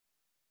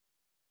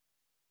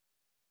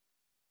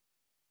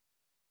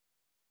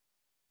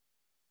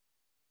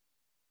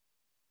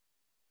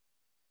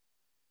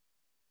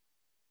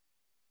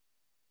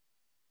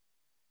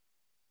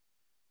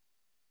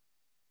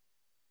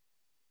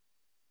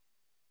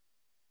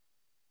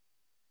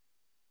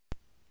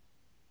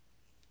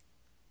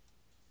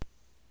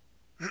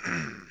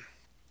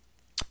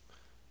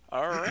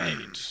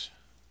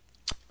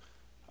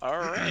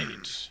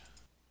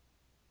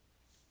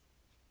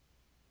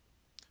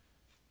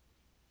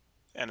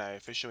and I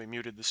officially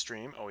muted the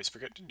stream. Always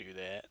forget to do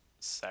that.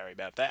 Sorry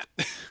about that.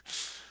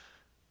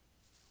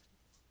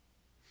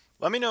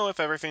 Let me know if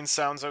everything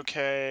sounds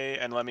okay,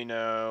 and let me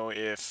know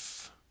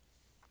if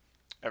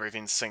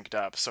everything's synced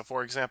up. So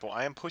for example,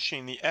 I am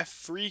pushing the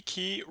F3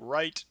 key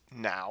right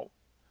now.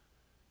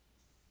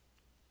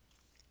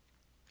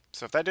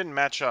 So if that didn't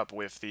match up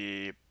with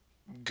the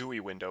GUI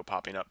window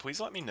popping up, please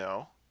let me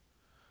know.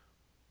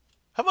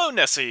 Hello,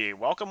 Nessie!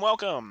 Welcome,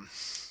 welcome!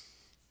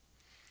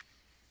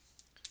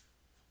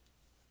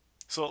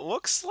 So it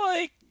looks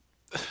like...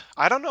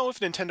 I don't know if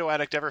Nintendo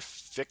Addict ever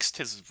fixed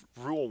his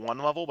Rule 1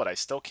 level, but I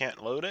still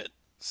can't load it,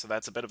 so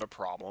that's a bit of a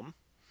problem.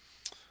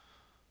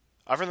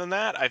 Other than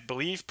that, I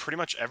believe pretty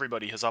much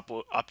everybody has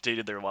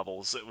updated their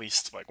levels at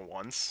least, like,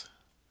 once.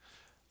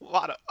 A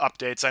lot of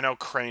updates. I know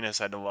Crane has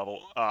had to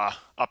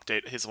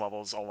update his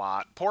levels a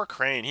lot. Poor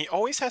Crane. He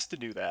always has to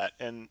do that,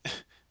 and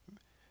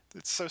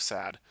it's so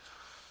sad.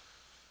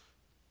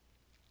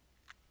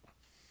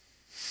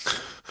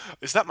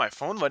 Is that my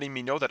phone letting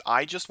me know that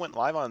I just went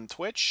live on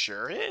Twitch?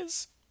 Sure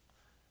is.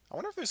 I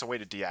wonder if there's a way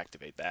to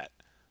deactivate that.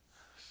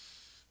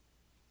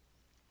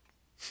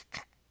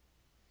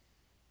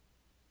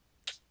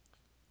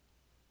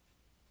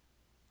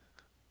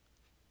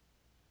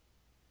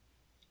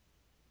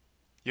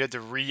 You had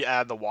to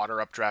re-add the water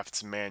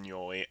updrafts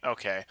manually.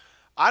 Okay.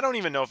 I don't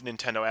even know if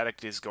Nintendo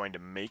Addict is going to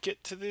make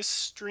it to this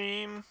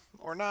stream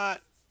or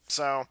not.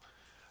 So,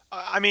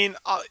 I mean,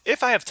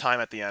 if I have time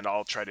at the end,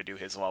 I'll try to do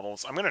his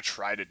levels. I'm going to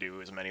try to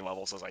do as many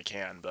levels as I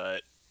can,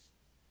 but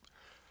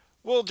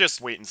we'll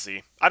just wait and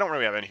see. I don't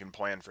really have anything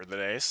planned for the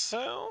day,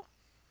 so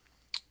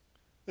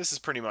this is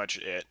pretty much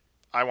it.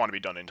 I want to be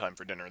done in time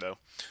for dinner, though.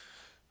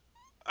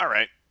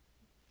 Alright.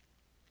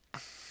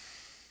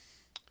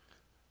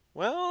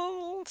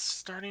 Well,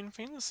 starting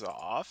things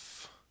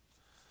off,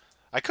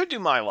 I could do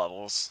my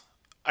levels.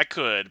 I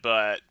could,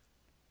 but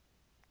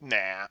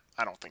nah,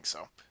 I don't think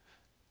so.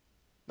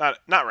 Not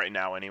right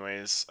now,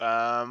 anyways.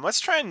 Let's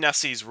try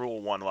Nessie's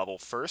Rule 1 level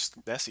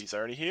first. Nessie's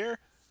already here.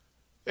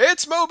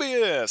 It's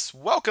Mobius!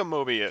 Welcome,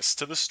 Mobius,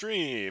 to the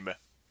stream.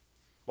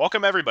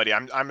 Welcome, everybody.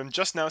 I'm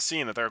just now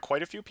seeing that there are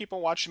quite a few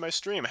people watching my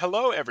stream.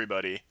 Hello,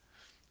 everybody.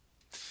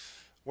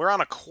 We're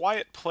on a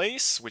quiet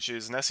place, which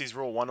is Nessie's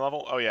Rule 1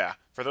 level. Oh yeah,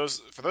 for those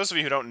of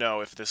you who don't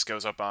know, if this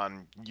goes up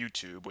on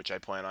YouTube, which I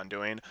plan on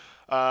doing,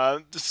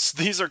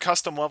 these are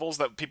custom levels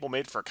that people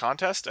made for a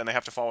contest, and they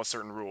have to follow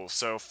certain rules.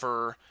 So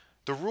for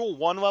the Rule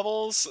 1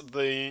 levels,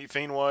 the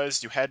thing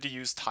was you had to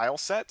use tile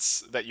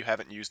sets that you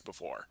haven't used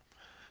before.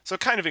 So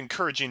kind of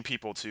encouraging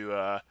people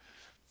to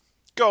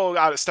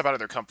step out of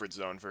their comfort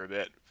zone for a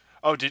bit.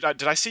 Oh, did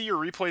I see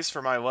your replays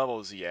for my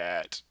levels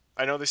yet?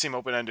 I know they seem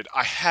open-ended.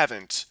 I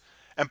haven't.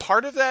 And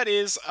part of that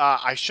is,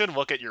 I should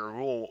look at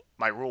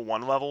my Rule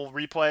 1 level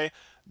replay.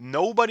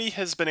 Nobody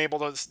has been able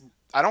to...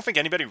 I don't think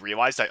anybody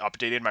realized I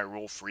updated my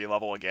Rule 3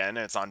 level again,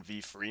 and it's on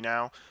V3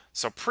 now.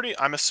 So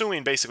I'm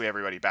assuming basically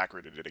everybody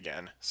backrouted it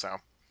again. So,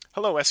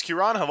 hello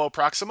SQRon, hello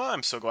Proxima,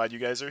 I'm so glad you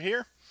guys are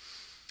here.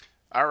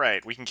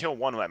 Alright, we can kill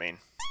one Lemming.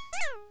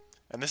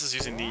 And this is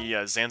using the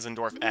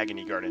Zanzendorf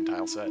Agony Garden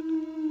tile set.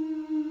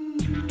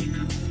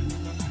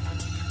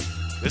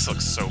 This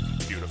looks so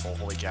beautiful,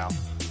 holy cow.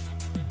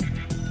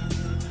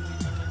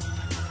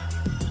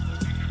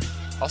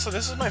 Also,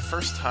 this is my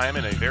first time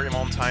in a very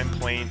long time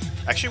playing...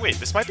 Actually, wait,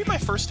 this might be my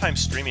first time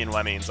streaming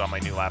Lemmings on my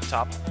new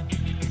laptop,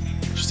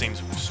 which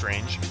seems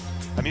strange.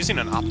 I'm using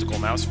an optical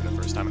mouse for the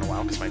first time in a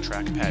while because my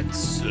trackpad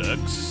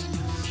sucks.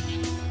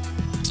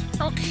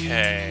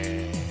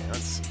 Okay, let's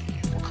see.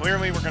 Well,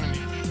 clearly we're gonna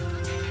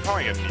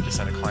probably gonna need to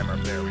send a climber up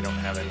there. We don't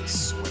have any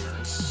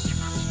swimmers.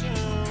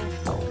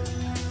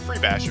 Free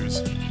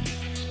bashers.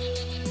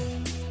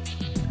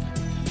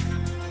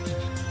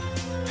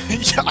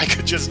 Yeah, I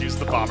could just use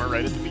the bomber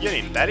right at the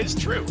beginning. That is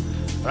true.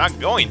 I'm not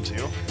going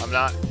to. I'm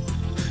not...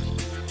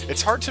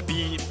 It's hard to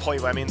play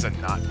Lemmings and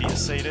not be a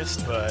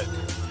sadist, but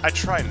I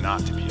try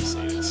not to be a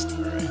sadist,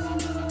 alright?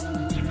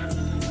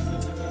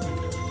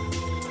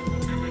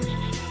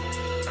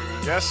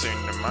 I'm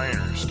guessing the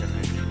miner's gonna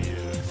be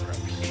needed from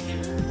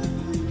here.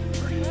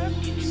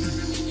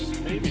 Perhaps?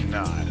 Maybe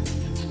not.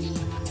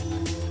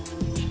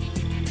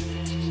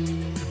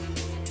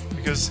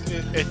 Because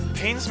it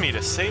pains me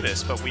to say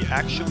this, but we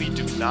actually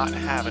do not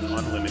have an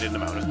unlimited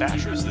amount of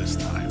bashers this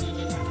time.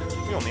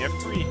 We only have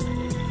 3.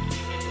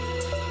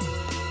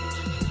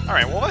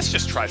 Alright, well let's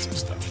just try some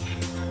stuff.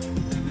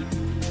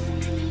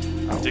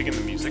 I'm digging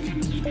the music.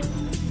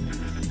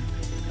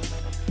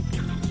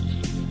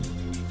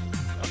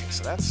 Okay,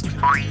 so that's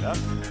connected up.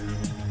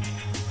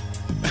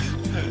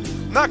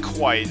 Not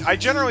quite. I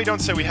generally don't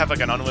say we have like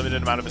an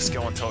unlimited amount of a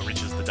skill until it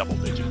reaches the double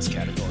digits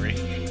category.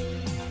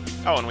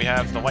 Oh, and we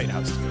have the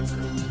lighthouse to go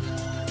through.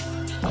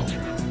 Oh.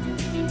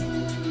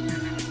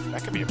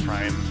 That could be a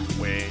prime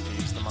way to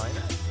use the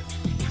miner.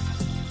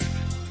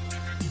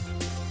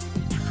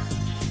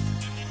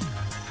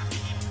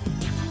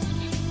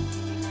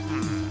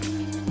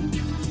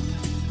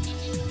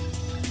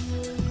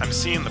 I'm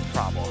seeing the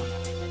problem.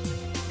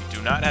 We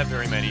do not have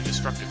very many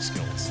destructive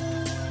skills.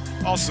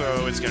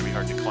 Also, it's going to be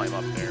hard to climb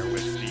up there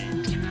with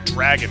the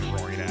dragon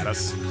roaring at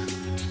us.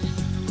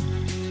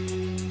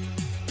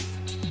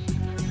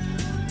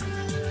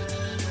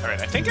 Alright,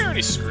 I think I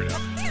already screwed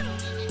up.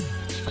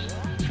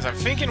 Because I'm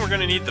thinking we're going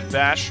to need the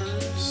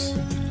bashers.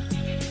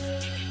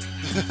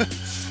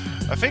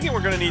 I'm thinking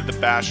we're going to need the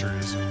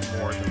bashers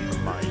more than the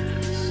miners.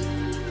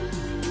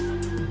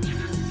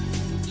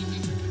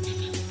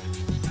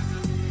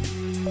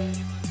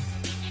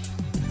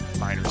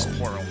 Miners,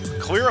 plural.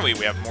 Clearly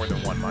we have more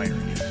than one miner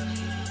here.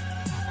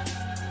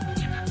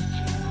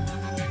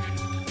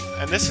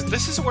 And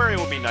this is where it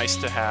would be nice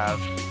to have...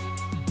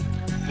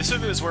 This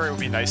is where it would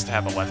be nice to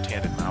have a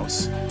left-handed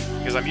mouse.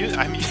 Because I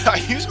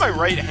use my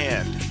right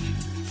hand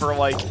for,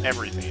 like,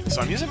 everything.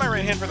 So I'm using my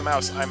right hand for the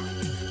mouse. I'm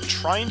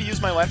trying to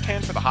use my left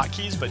hand for the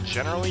hotkeys, but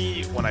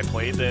generally, when I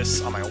play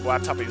this on my old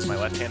laptop, I use my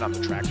left hand on the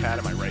trackpad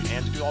and my right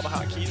hand to do all the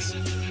hotkeys.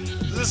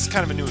 So this is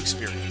kind of a new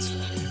experience for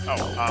me.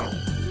 Oh,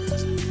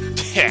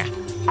 yeah.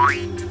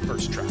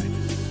 First try.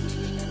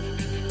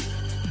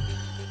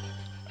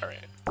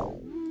 Alright.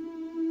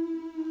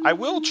 I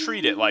will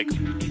treat it like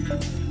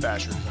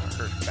bashers.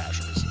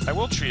 I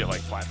will treat it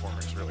like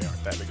platformers really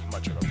aren't that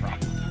much of a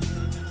problem.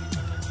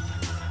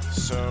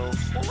 So,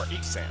 for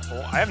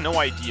example, I have no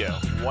idea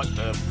what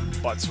the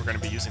butts we're going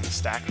to be using the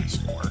stackers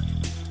for.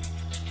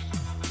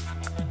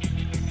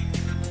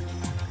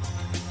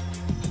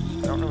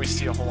 I don't really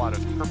see a whole lot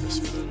of purpose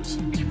for those.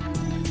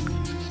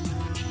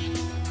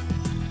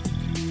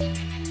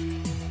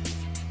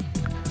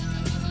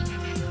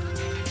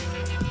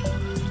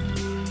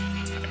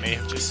 I may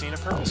have just seen a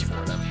purpose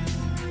for them.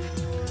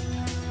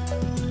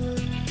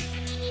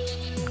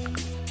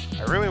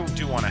 I really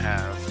do want to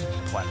have a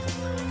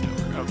platform left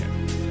over. Okay.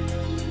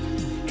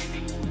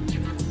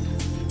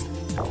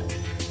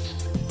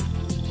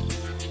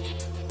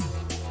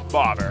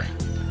 Bother.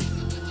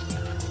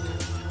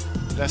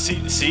 Now,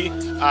 see,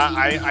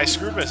 I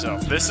screwed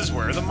myself. This is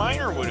where the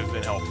miner would have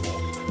been helpful.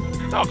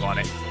 Doggone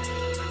it.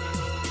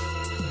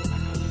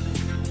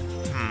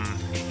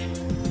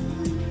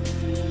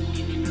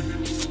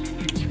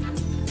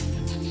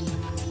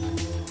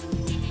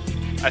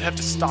 I'd have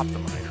to stop the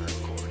miner,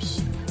 of course.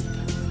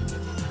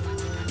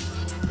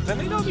 Then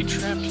they'd all be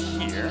trapped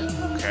here.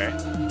 Okay.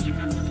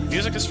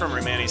 Music is from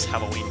Romani's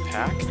Halloween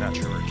pack. Not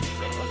sure where it came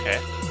from. Okay.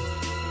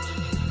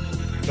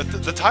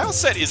 But the tile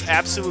set is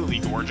absolutely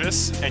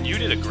gorgeous, and you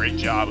did a great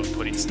job of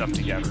putting stuff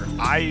together.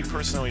 I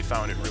personally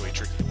found it really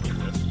tricky to work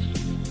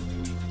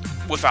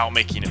with, without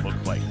making it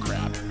look like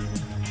crap.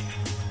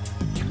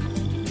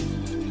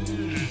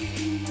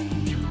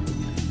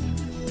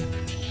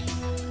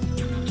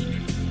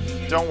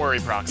 Don't worry,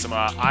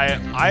 Proxima.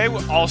 I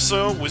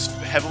also was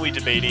heavily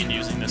debating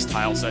using this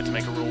tile set to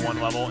make a Rule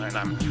 1 level, and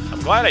I'm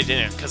glad I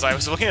didn't, because I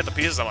was looking at the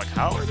pieces, I'm like,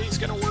 how are these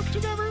going to work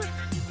together?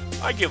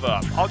 I give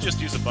up. I'll just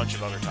use a bunch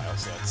of other tile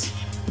sets.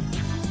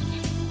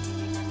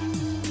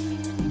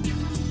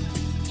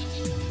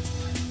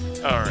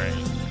 Alright,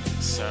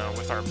 so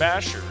with our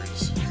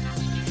bashers,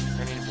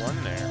 I need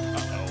one there.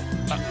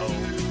 Uh-oh. Uh-oh.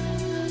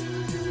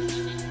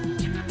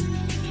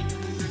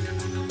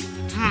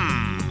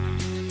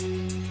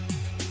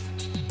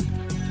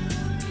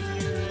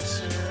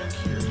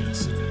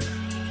 Curious.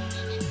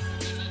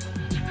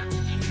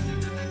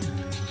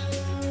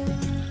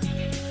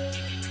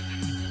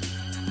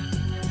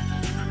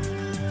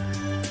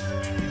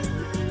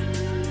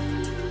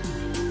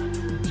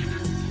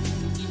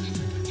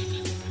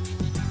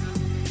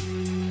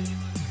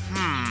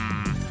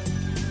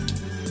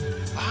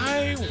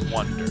 I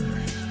wonder.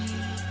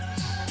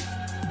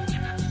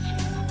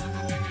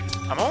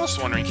 I'm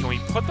almost wondering, can we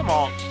put them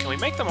all, can we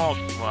make them all,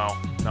 well,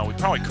 no, we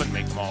probably couldn't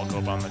make them all go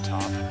up on the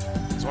top.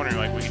 I was wondering,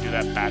 like, we could do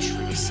that bash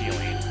through the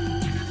ceiling.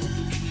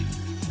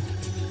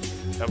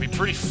 That would be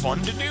pretty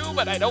fun to do,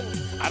 but I don't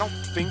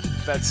think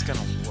that's gonna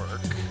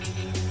work.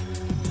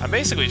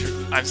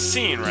 I'm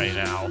seeing right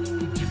now,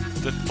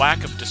 the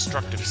lack of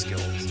destructive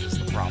skills is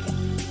the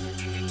problem.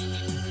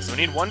 So we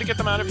need one to get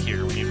them out of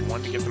here, we need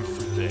one to get them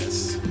through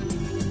this.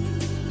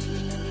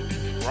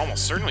 We're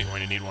almost certainly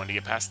going to need one to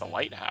get past the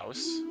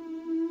lighthouse.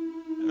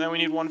 And then we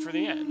need one for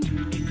the end.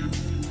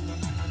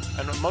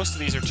 And most of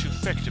these are too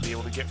thick to be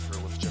able to get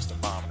through with just a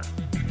bomber.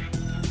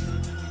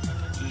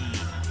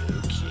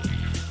 Okay.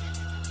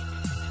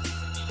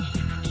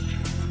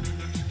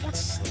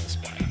 What's this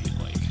planet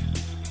like?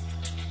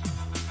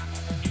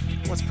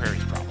 What's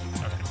Prairie's problem?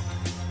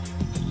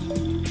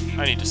 Okay.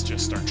 I need to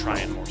just start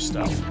trying more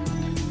stuff.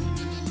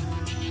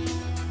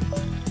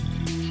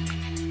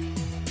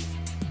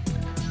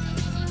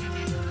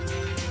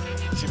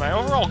 See, my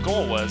overall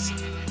goal was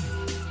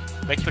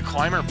make the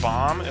climber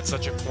bomb at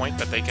such a point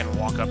that they can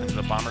walk up into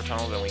the bomber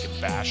tunnel, then we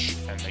can bash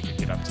and they can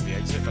get up to the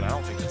exit, but I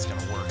don't think that's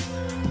gonna work.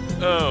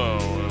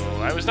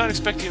 Oh, I was not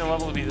expecting the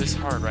level to be this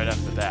hard right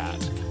after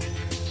that.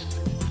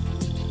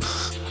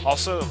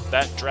 Also,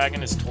 that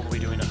dragon is totally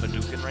doing a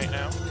Hadouken right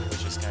now,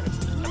 which is kind of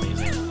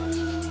amazing.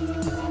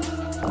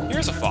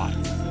 Here's a thought.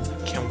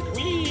 Can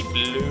we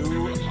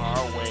blow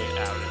our way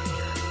out of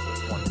here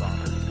with one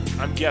bomber?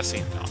 I'm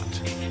guessing not.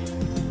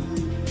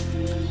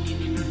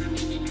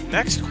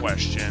 Next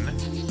question,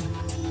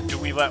 do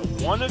we let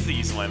one of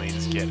these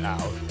lemmings get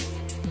out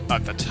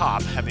at the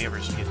top, have the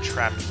others get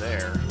trapped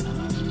there,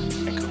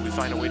 and could we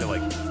find a way to,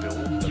 like,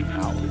 build them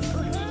out?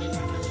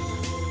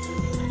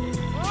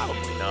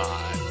 Probably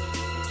not.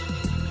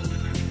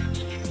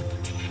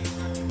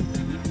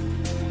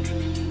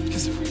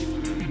 Because if we...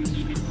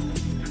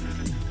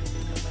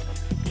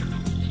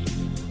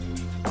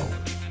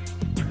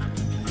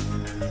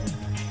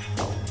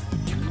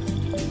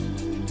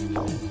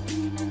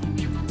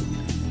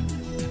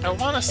 I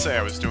want to say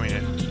I was doing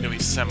it at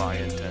least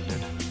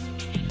semi-intended.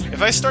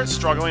 If I start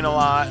struggling a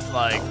lot,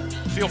 like,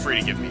 feel free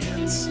to give me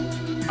hints.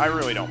 I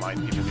really don't mind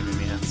people giving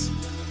me hints.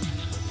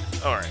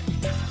 Alright.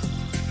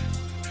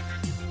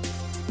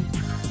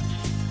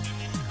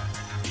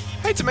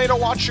 Hey, Tomato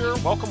Watcher!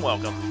 Welcome,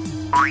 welcome.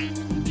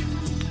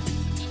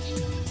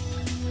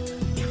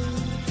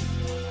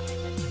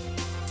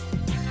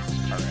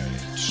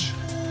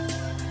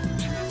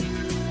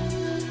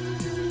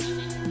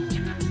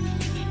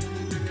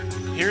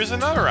 Here's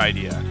another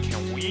idea.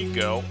 Can we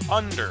go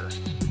under?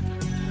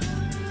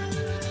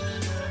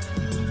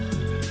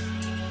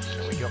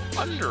 Can we go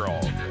under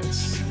all of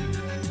this?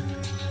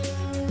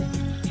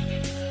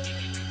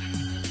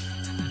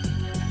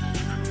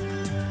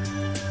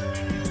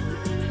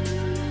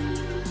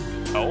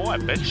 Oh, I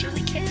bet you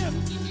we can.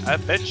 I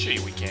bet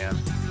you we can.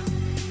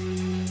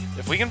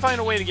 If we can find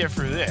a way to get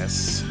through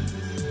this...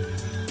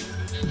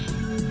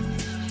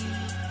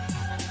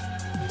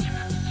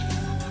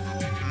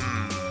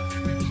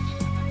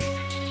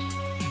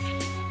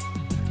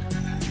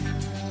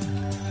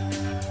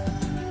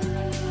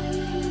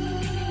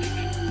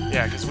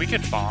 Yeah, because we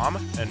could bomb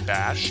and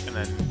bash and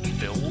then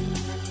build.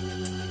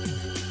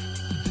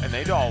 And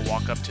they'd all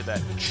walk up to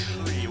that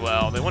tree.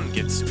 Well, they wouldn't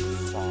get super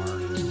far.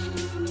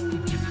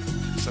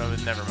 So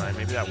never mind,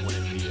 maybe that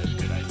wouldn't be a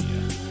good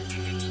idea.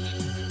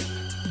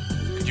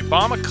 Could you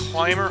bomb a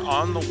climber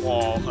on the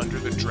wall under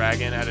the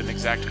dragon at an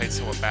exact height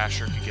so a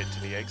basher could get to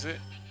the exit?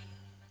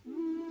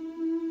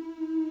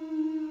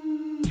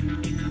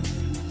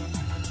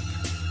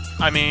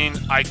 I mean,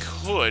 I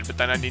could, but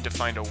then I'd need to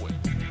find a way.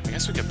 I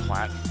guess we could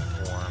platform.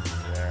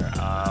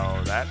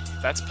 Oh,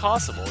 that's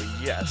possible,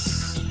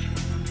 yes.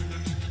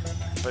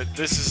 But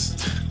this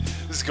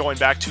is going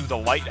back to the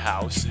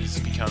lighthouse is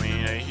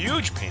becoming a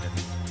huge pain in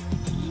the...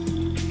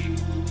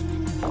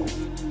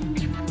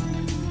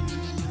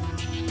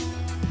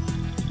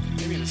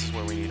 Maybe this is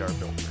where we need our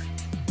builder.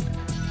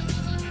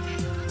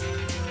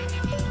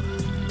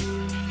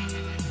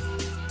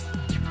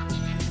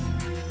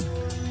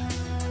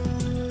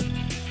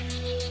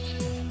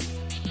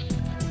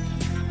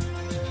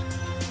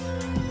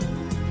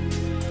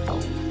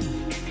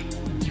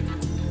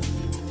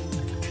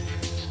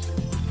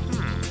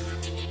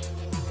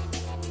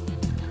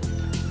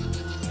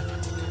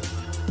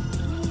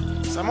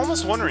 I'm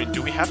almost wondering,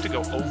 do we have to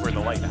go over the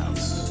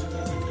lighthouse?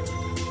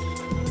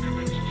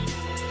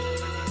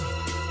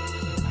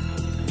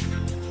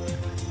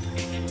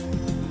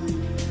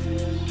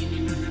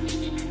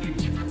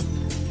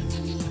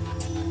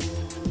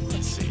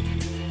 Let's see.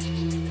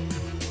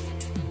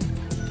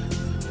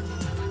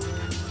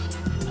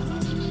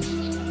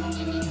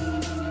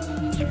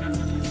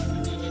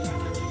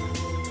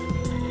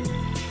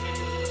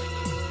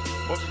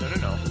 Whoop,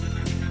 no.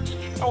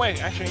 Oh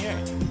wait, actually, yeah.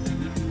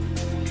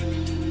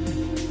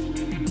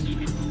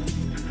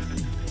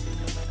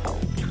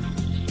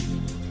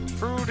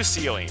 Through the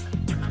ceiling.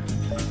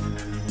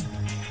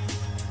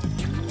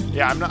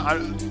 Yeah, I'm not.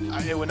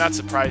 It would not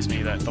surprise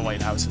me that the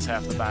lighthouse is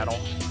half the battle.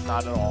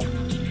 Not at all.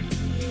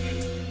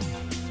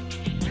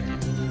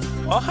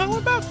 Well, how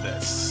about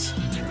this?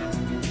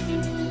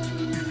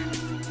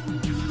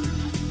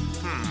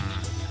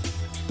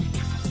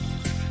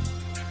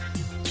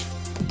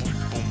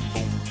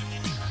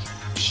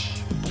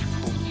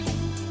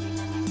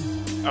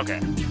 Okay.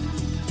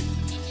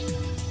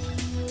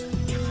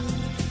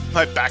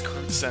 My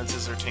backroot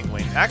senses are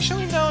tingling.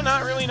 Actually, no,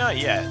 not really, not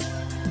yet.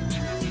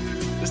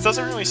 This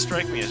doesn't really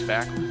strike me as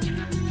backroot.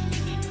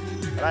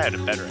 But I had a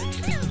better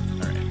idea.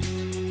 Alright.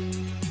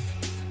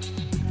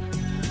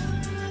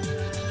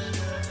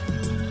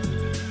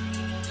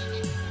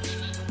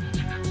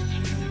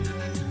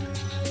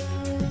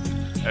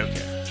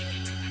 Okay.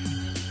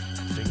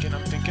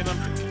 I'm thinking.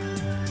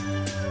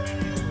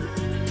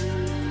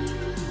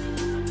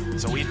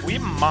 So if we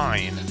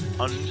mine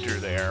under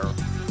there,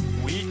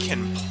 we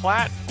can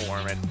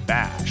platform and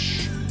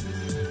bash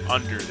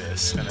under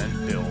this and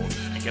then build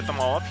and get them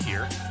all up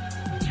here.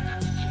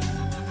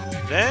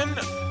 Then,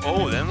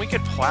 then we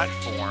could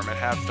platform and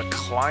have the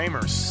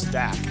climber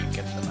stack and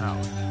get them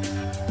out.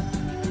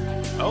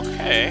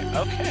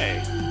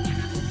 Okay.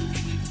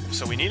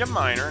 So we need a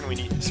miner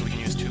and so we can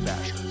use 2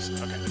 bashers.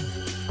 Okay.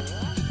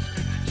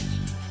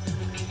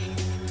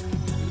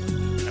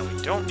 Now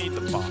we don't need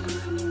the bomber. So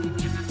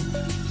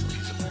we'll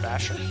use a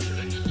basher here.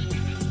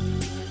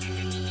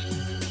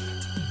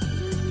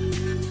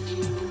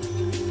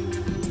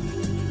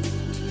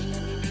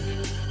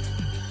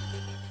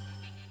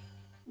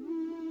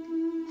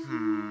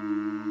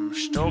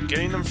 Still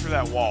getting them through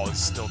that wall is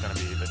still going to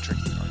be the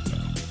tricky part,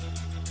 though.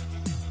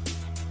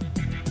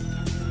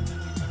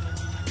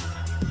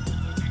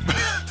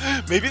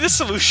 Maybe the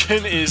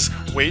solution is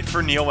wait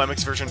for Neo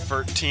Lemmings version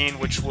 13,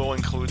 which will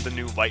include the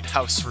new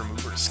Lighthouse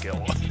Remover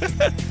skill.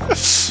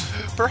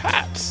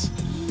 Perhaps.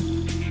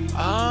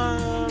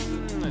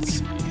 Let's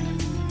see.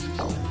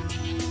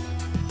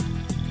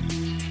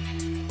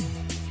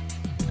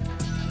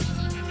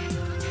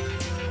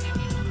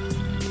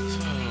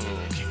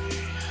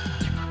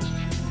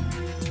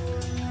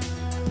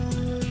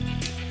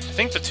 I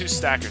think the two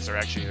stackers are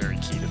actually very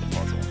key to the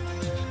puzzle.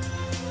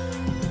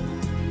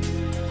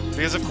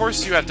 Because of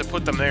course you have to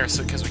put them there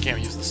because we can't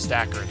use the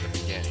stacker at the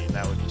beginning.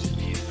 That would be too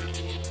easy.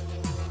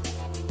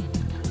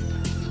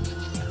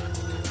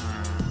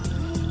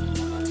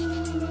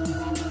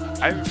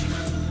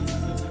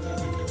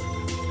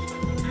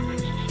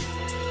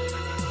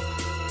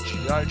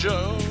 G.I.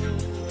 Joe!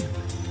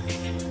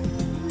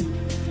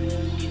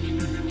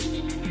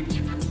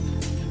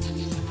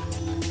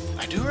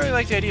 I do really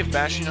like the idea of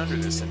bashing under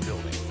this and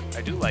building.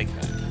 I do like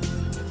that.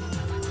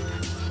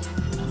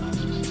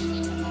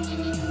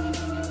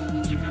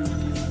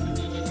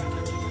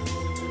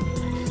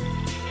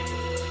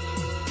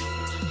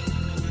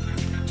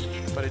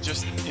 But it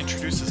just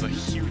introduces a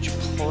huge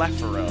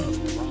plethora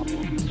of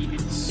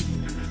problems.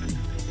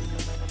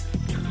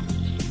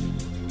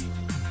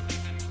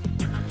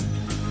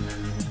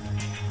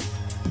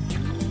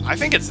 I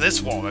think it's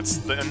this wall that's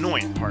the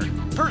annoying part,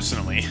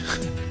 personally.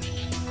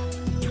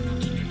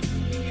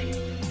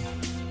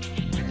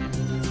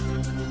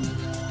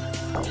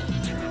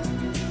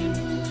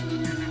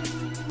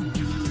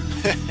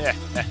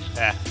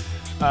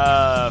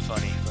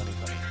 Funny.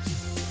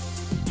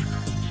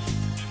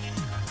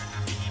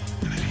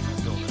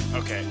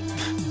 Okay.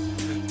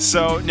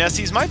 So,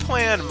 Nessie's my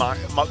plan,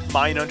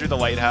 mine under the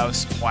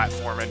lighthouse,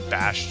 platform, and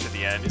bash to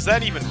the end. Is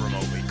that even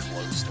remotely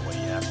close to what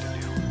you have to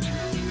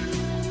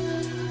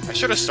do? I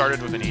should have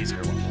started with an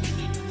easier level.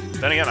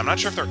 Then again, I'm not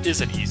sure if there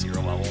is an easier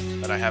level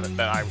that I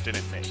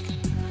didn't make.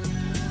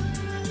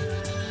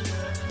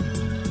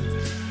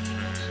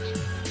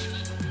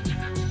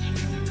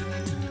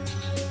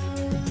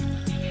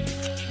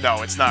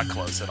 No, it's not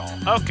close at all.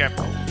 Okay.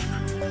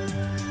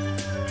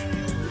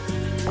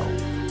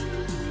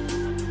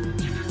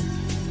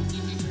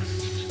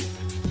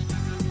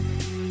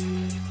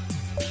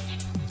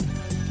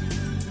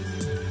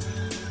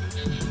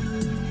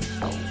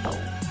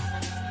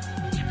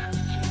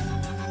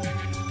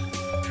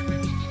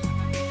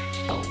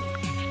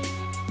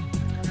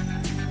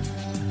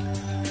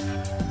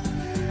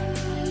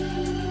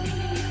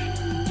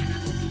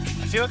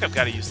 I feel like I've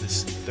got to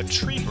use the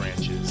tree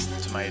branches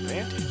to my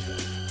advantage.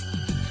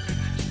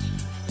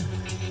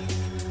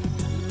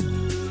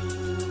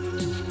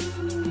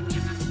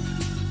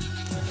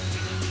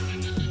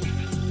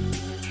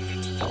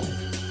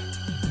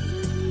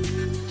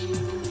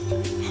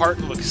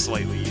 Heart looks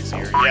slightly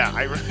easier. Yeah,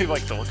 I really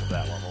like the look of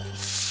that level.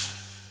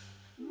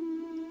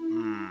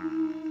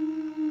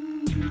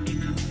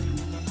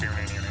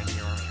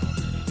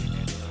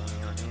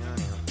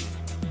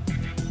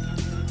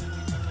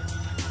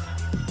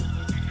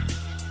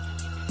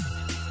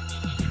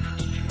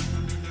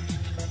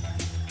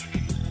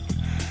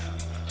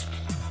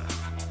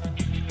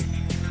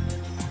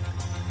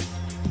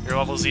 Your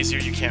level's easier,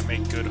 you can't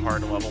make good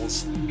hard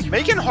levels.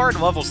 Making hard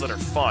levels that are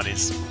fun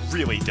is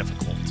really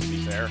difficult, to be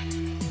fair.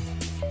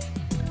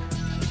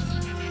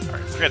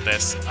 Alright, forget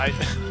this.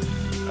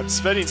 I'm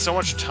spending so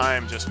much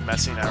time just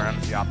messing around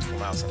with the optical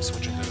mouse, I'm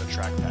switching to the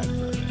trackpad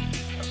for a bit.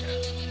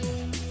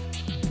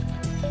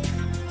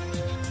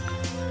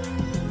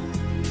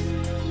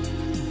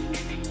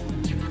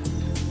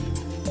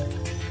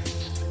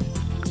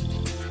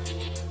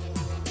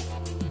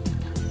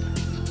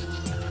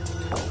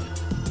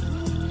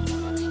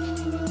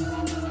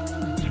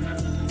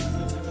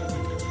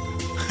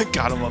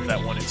 Gotta love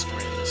that one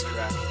instrument in this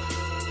track.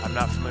 I'm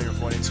not familiar with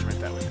what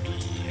instrument that would be.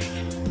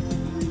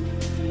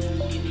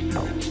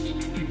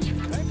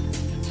 Can I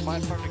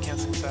platform to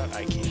cancel this out?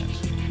 I can't.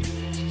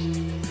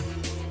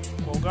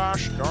 Well,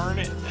 gosh darn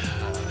it.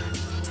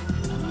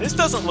 This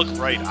doesn't look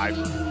right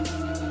either.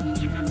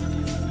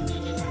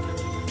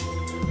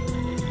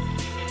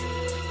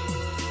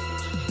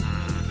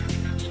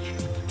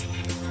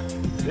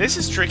 This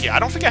is tricky. I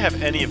don't think I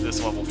have any of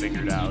this level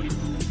figured out.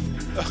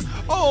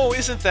 Oh,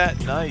 isn't that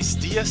nice?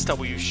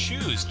 DSW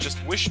Shoes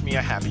just wished me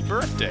a happy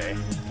birthday,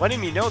 letting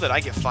me know that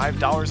I get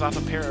 $5 off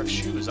a pair of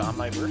shoes on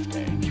my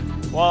birthday.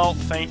 Well,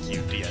 thank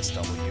you,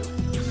 DSW.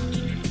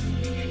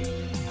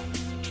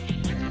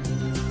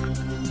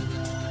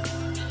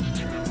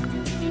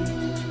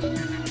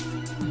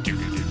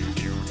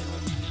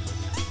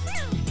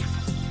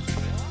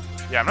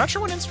 Yeah, I'm not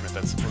sure what instrument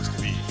that's supposed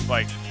to be.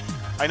 Like,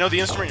 I know the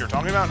instrument you're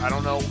talking about. I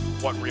don't know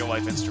what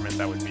real-life instrument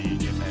that would be,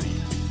 if any.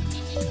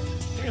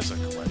 Here's a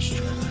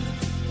question.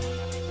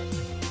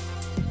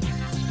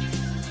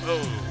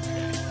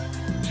 Okay.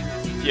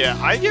 Yeah,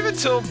 I give it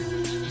till...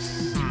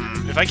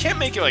 If I can't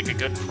make it, like, a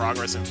good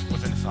progress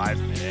within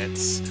 5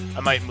 minutes,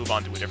 I might move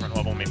on to a different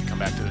level, maybe come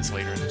back to this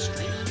later in the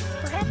stream,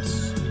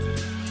 perhaps?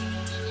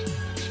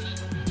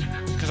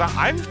 Because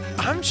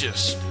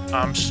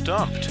I'm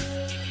stumped.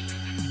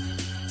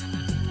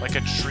 Like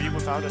a tree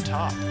without a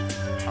top.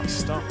 I'm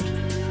stumped.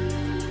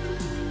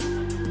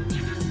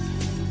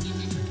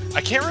 I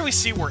can't really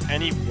see where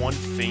any one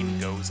thing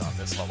goes on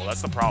this level.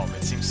 That's the problem.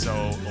 It seems so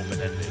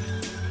open-ended.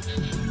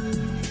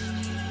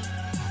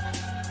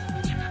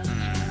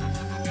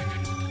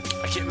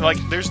 I can't, like,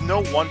 there's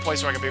no one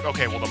place where I can be like,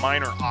 okay, well, the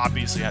miner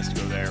obviously has to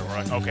go there. Or,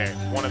 like, okay,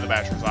 one of the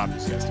bachelors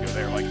obviously has to go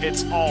there. Like,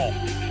 it's all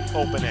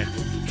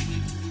open-ended.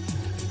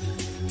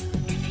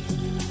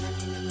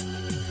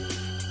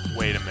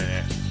 Wait a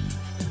minute.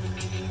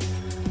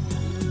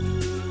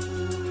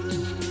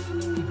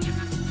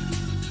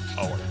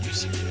 Oh, are you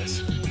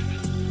serious?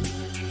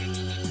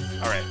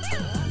 Alright.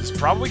 This is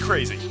probably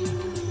crazy.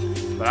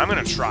 But I'm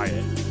gonna try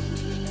it.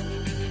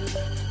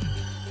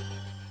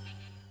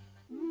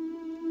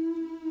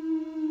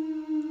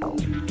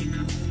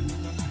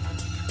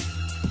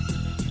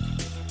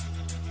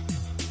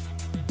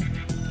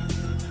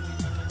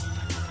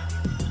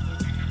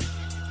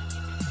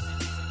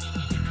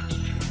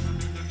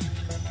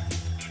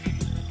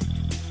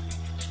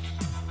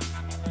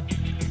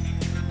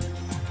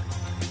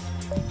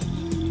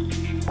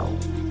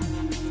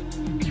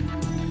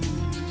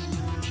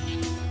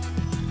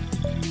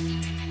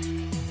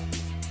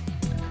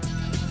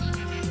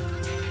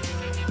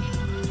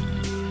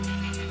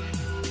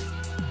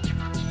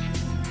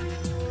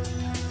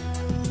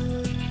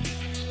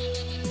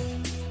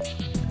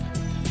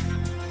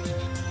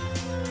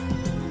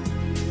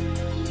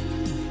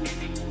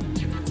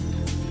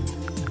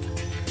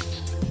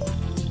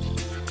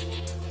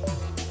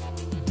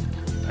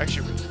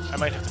 Actually, I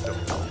might have to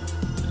double check.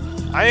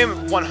 I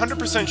am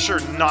 100% sure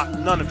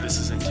none of this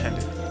is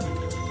intended.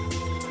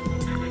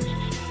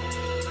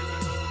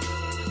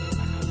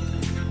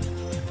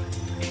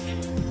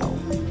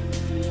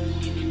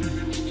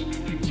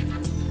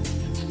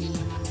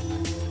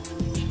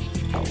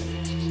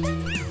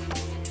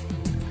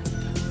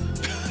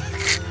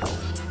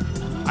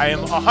 I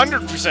am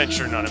 100%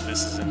 sure none of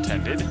this is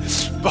intended,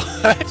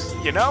 but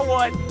you know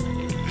what?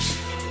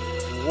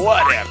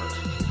 Whatever.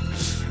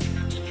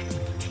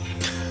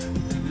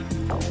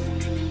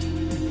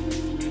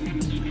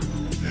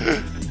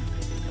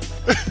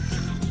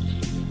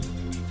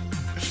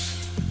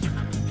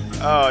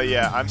 Oh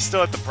yeah, I'm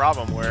still at the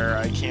problem where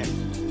I can't...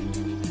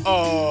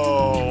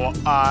 Oh,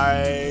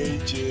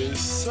 I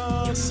just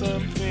saw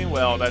something.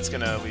 Well, that's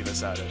gonna leave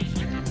us out of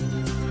here.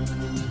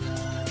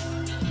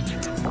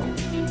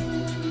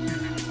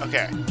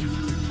 Okay.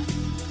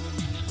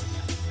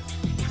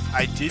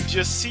 I did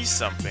just see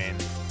something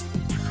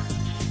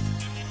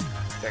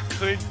that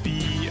could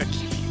be a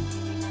key.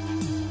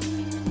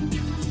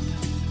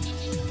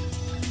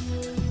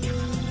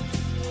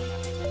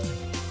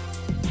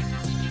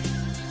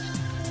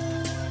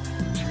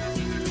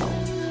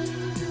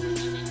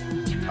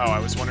 Oh, I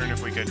was wondering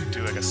if we could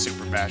do like a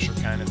super basher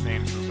kind of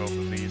thing for both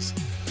of these.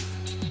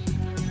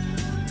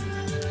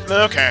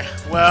 Okay,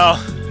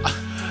 well,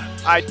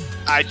 I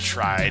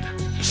tried.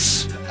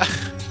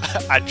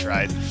 I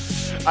tried.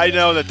 I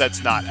know that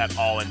that's not at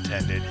all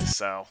intended,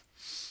 so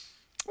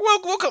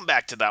we'll come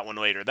back to that one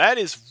later. That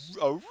is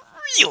a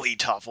really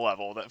tough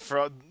level that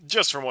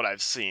just from what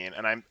I've seen,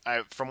 and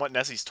from what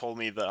Nessie's told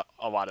me,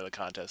 a lot of the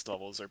contest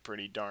levels are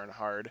pretty darn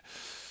hard.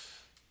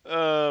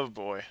 Oh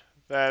boy.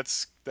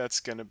 That's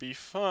gonna be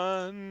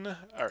fun.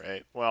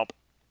 Alright, well.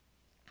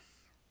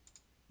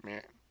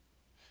 Meh.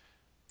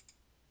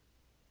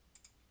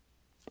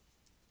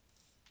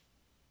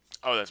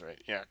 Oh, that's right.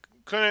 Yeah,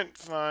 couldn't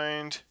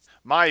find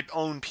my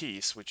own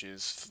piece, which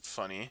is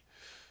funny.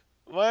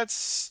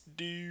 Let's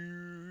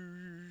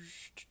do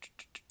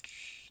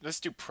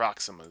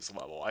Proxima's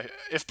level.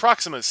 If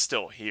Proxima's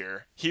still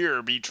here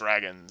be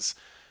dragons.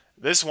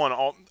 This one,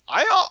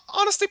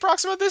 honestly,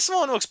 Proxima, this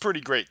one looks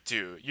pretty great,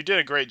 too. You did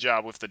a great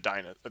job with the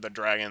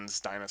dragons,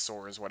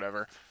 dinosaurs,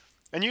 whatever.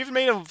 And you even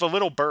made a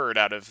little bird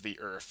out of the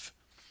earth.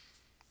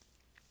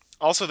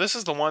 Also, this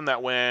is the one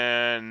that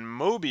when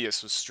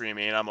Mobius was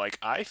streaming, I'm like,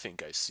 I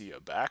think I see a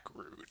back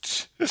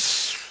route.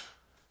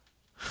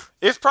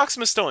 If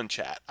Proxima's still in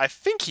chat, I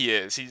think he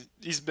is.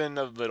 He's been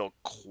a little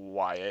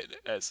quiet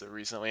as of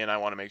recently, and I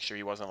want to make sure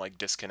he wasn't, like,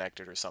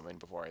 disconnected or something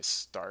before I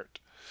start.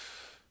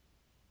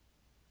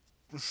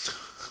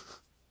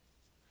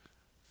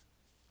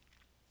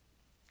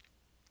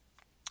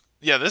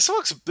 Yeah, this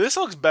looks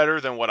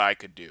better than what I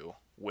could do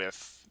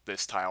with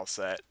this tile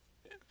set.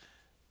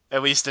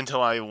 At least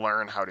until I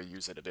learn how to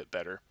use it a bit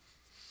better.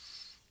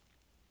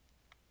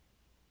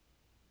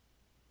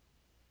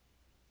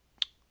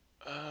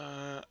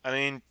 I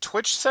mean,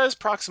 Twitch says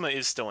Proxima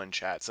is still in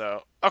chat,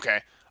 so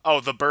okay. Oh,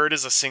 the bird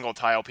is a single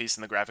tile piece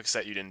in the graphics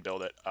set. You didn't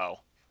build it.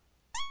 Oh.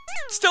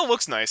 Still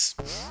looks nice.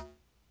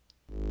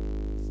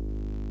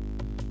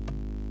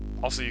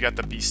 Also, you got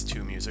the Beast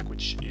 2 music,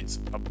 which is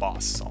a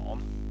boss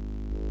song.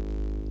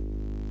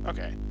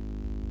 Okay.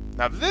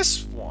 Now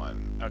this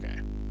one... Okay.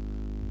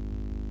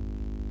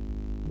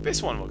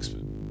 This one looks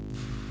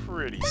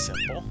pretty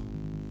simple.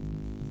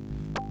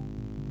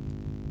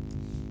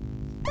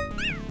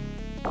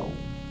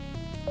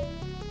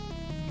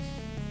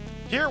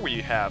 Here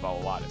we have a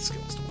lot of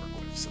skills to work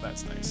with, so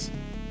that's nice.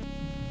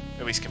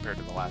 At least compared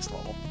to the last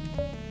level.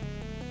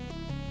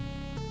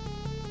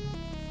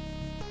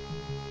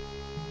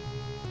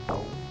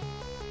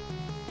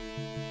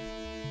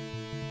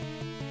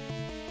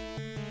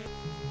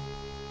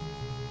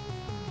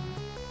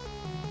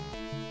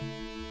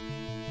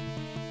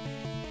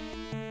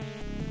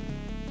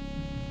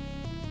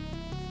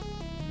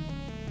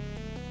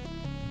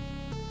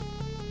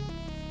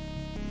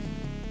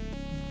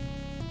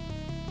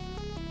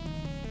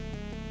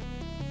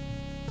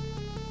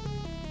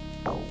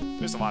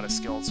 There's a lot of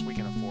skills, we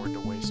can afford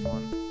to waste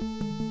one.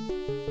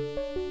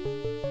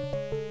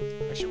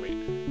 Actually,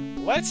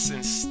 wait. Let's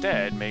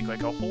instead make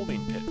like a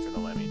holding pit for the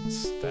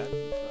lemmings. That,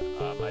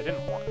 I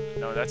didn't want...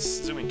 No, that's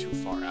zooming too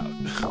far out.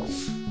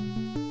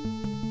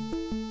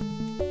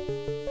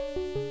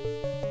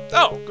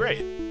 Oh,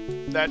 great.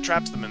 That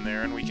traps them in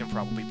there, and we can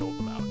probably build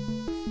them out.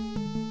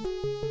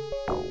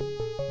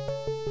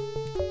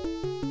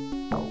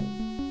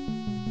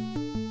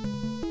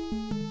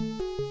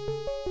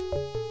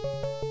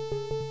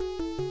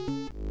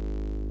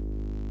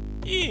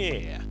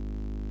 Yeah!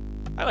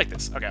 I like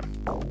this. Okay.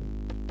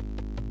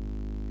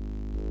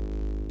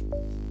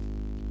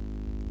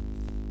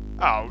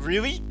 Oh,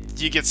 really?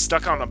 You get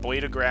stuck on a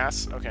blade of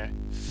grass? Okay.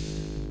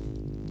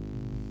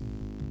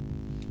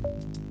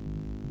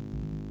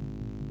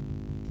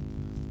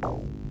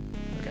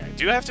 Okay, I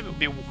do have to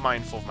be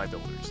mindful of my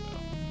builders, though.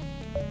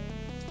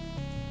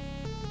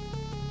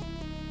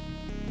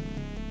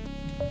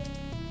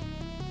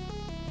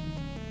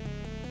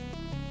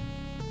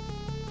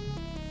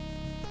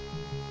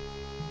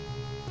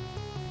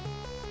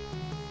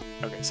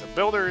 Okay, so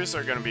builders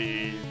are going to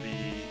be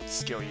the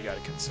skill you got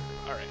to conserve.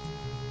 Alright.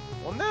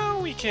 Well, now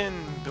we can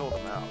build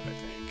them out, I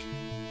think.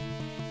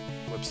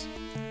 Whoops.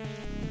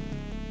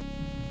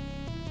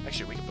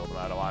 Actually, we can build them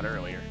out a lot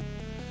earlier.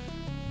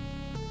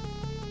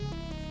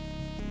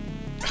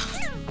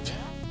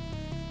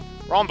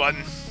 Wrong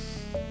button.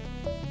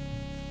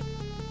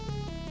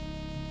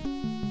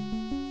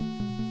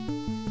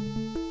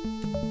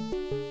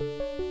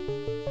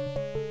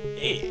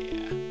 Yeah.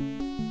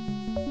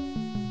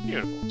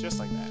 Beautiful, just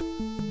like that.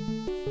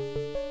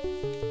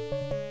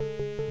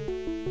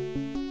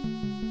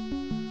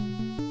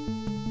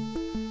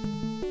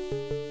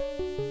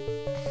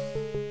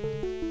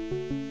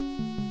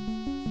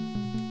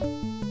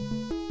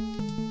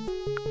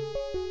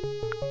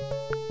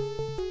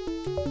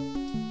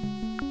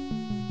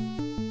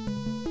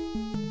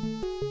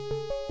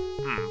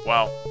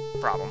 Well,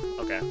 problem.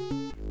 Okay.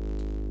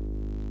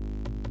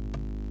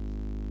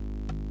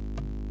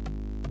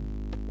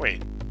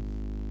 Wait.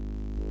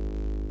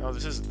 No,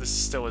 this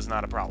still is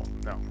not a problem.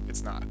 No,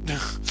 it's not.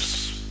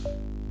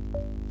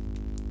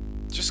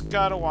 Just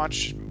gotta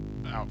watch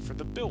out for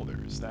the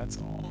builders, that's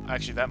all.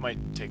 Actually, that might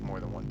take more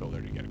than one builder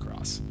to get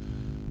across.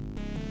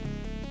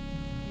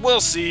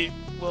 We'll see.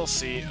 We'll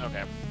see.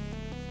 Okay.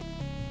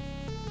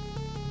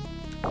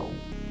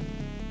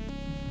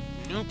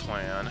 New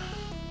plan.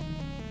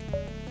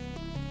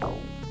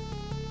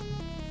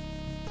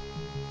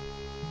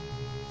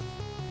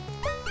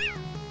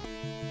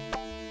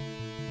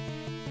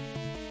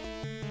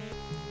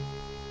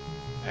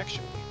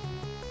 Actually.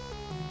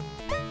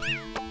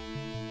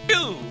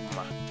 Boom!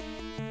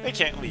 They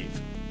can't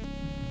leave.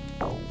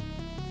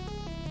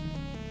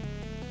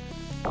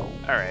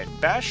 Alright,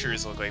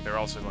 bashers look like they're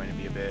also going to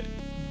be a bit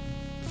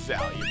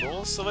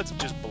valuable, so let's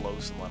just blow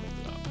some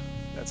lemmings up.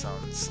 That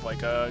sounds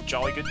like a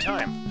jolly good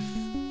time.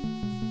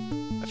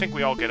 I think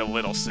we all get a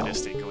little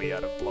sadistic glee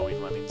out of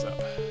blowing lemmings up.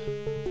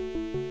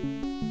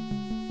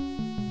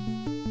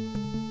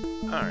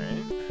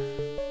 Alright.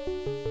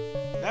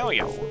 Now we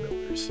got 4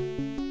 builders.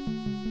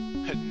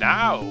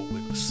 Now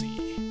we'll see.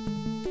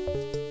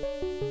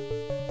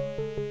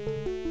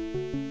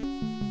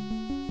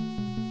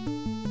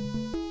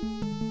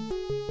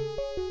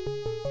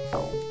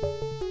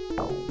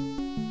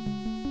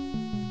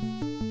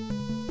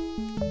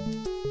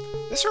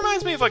 This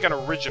reminds me of like an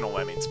original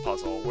Lemmings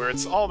puzzle, where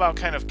it's all about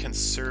kind of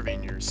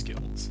conserving your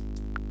skills.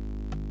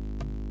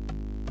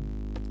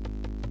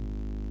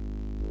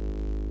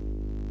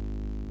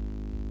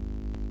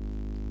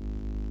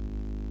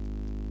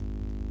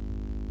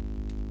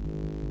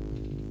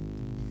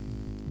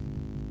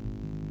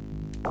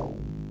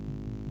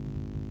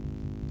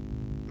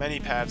 Many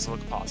paths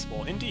look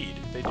possible. Indeed,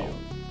 they do.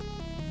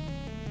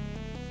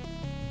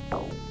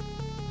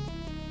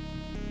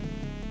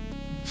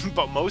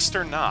 But most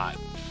are not.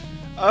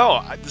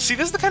 Oh, see,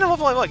 this is the kind of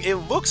level I like. It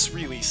looks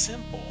really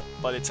simple,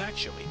 but it's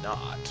actually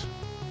not.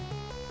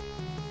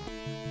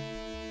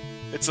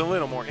 It's a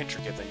little more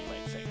intricate than you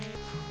might think.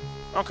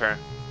 Okay.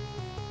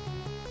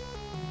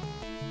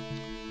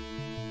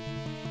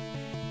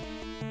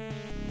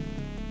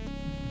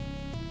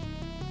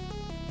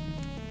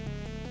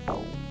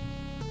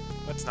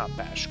 Let's not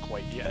bash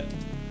quite yet.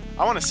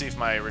 I want to see if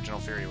my original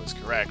theory was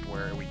correct,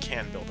 where we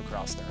can build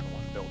across there in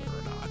one builder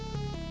or not.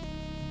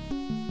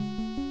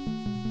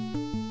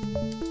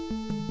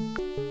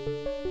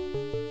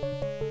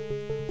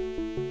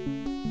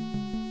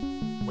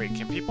 Wait,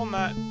 can people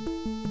not...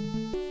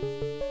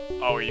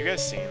 Oh, are you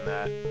guys seeing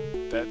that?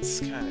 That's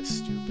kind of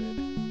stupid.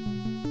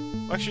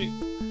 Well, actually,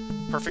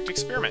 perfect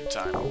experiment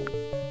time.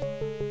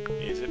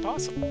 Is it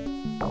possible?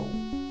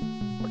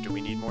 Or do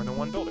we need more than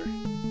one builder?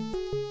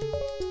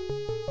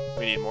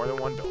 We need more than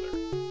one builder.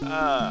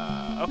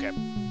 Okay.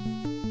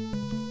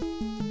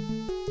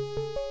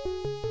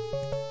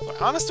 So I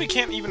honestly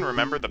can't even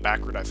remember the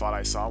backward I thought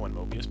I saw when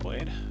Mobius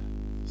played.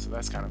 So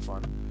that's kind of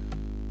fun.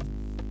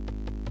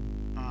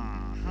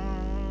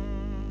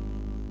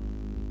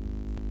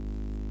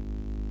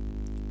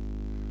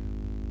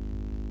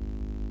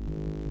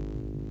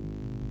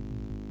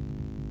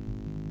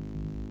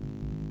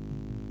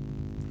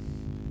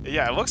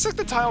 Yeah, it looks like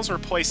the tiles were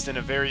placed in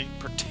a very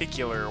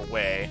particular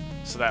way,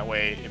 so that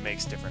way it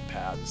makes different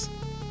paths,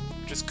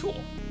 which is cool.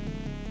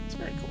 It's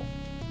very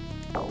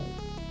cool.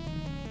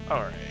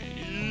 Alright.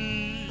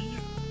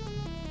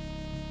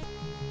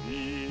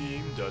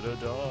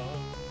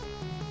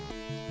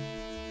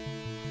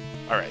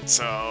 Alright,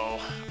 so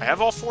I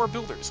have all 4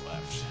 builders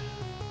left.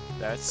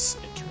 That's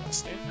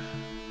interesting.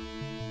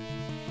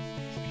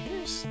 So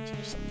here's something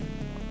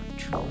I want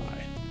to try.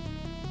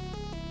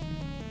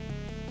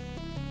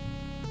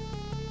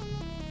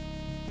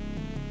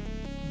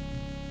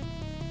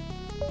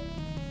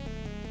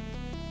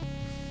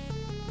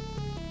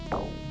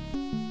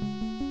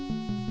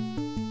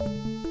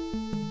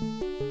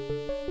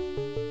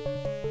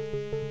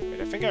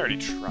 I think I already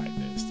tried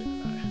this,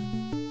 didn't I?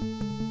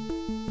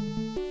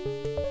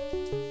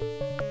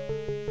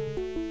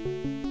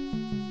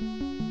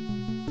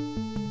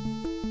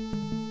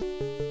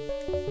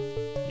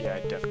 Yeah, I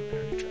definitely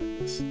already tried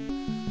this.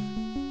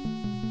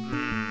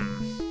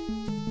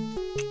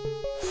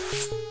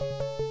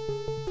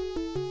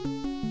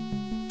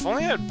 If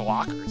only I had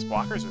blockers.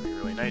 Blockers would be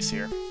really nice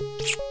here.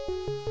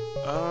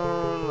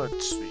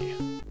 Let's see.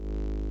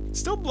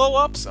 Still blow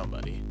up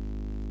somebody.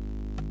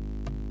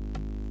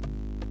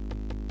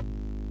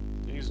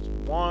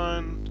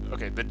 One.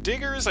 Okay, the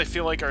diggers I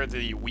feel like are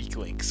the weak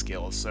link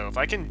skills, so if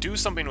I can do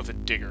something with a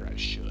digger, I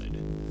should.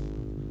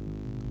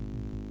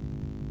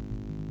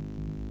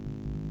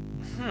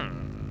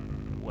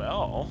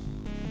 Well.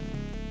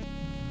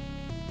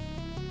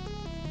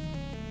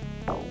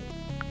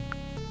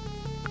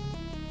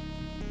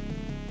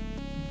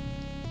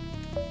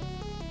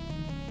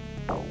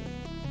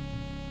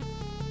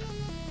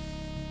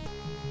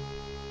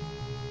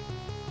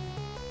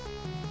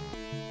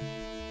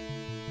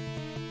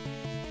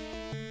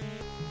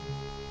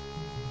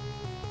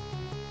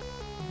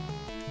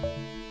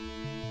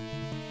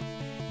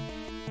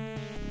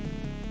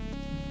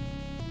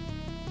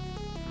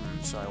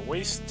 So I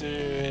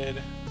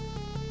wasted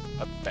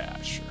a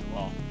basher.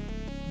 Well,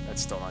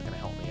 that's still not going to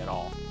help me at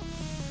all.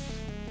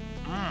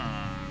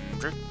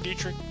 Tricky,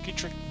 tricky,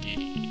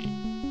 tricky.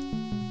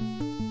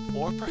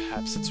 Or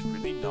perhaps it's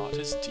really not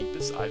as deep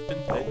as I've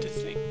been led to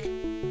think.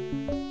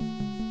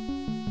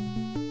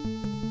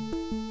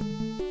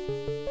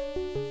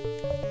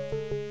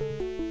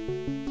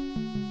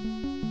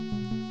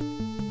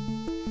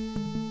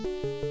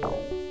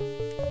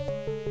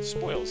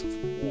 Spoils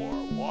of war,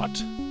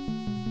 what?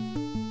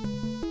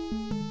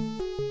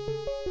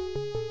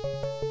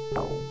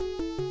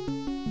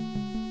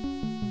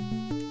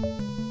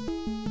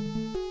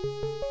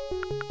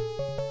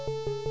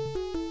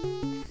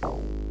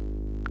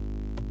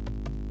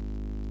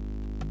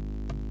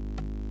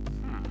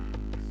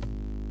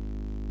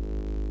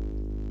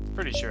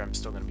 Pretty sure I'm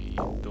still going to be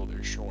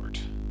builder short.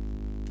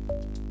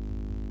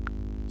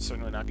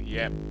 Certainly not gonna.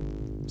 Yep.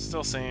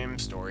 Still same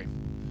story.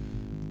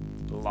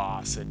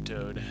 Blah, said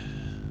Toad.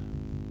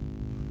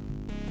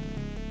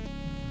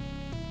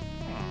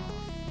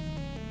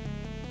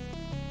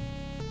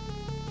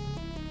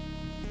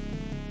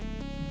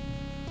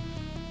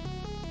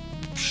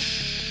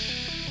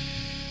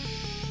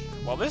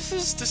 Well, this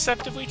is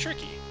deceptively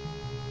tricky.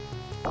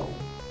 I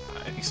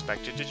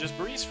expected to just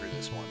breeze through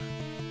this one.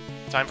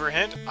 Time for a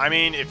hint? I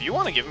mean, if you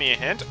want to give me a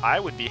hint, I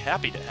would be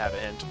happy to have a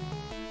hint.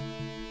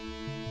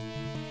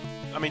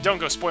 I mean, don't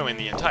go spoiling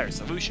the entire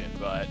solution,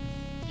 but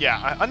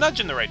yeah, a nudge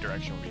in the right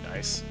direction would be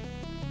nice.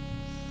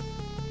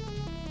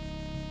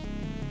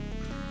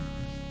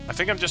 I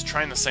think I'm just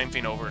trying the same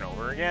thing over and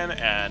over again,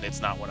 and it's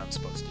not what I'm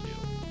supposed to do.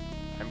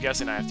 I'm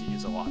guessing I have to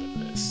use a lot of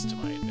this to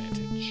my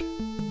advantage.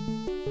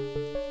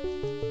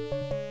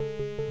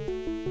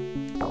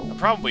 I'm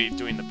probably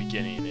doing the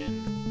beginning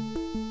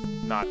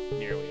in not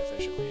nearly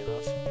efficiently enough.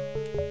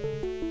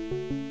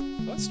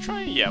 Let's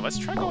try, yeah, let's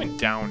try going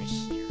down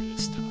here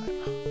this time.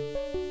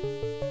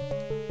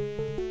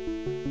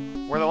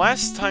 Where the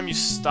last time you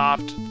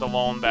stopped the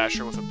Lone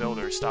Basher with a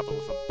builder, stop it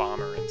with a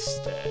bomber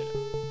instead.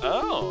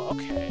 Oh,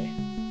 okay.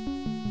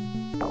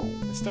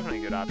 That's definitely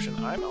a good option.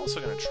 I'm also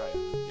going to try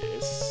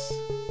this.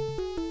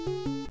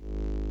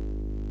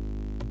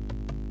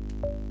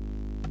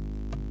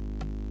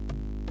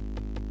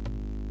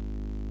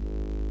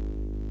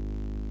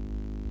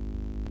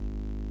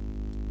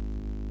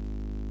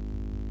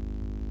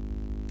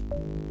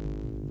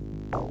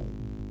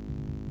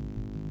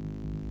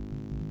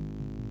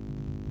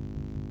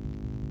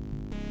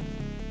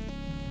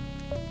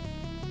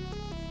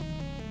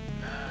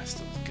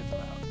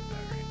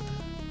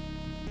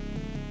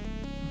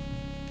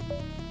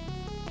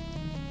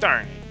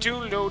 Darn it, too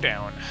low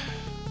down.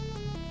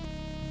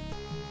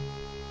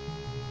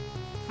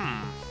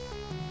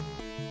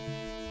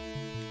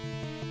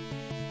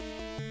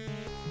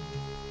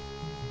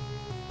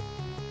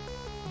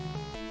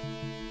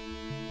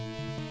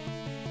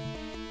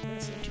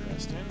 That's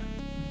interesting.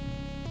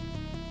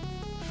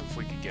 If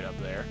we could get up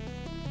there.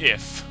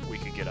 If we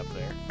could get up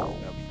there. That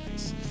would be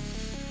nice.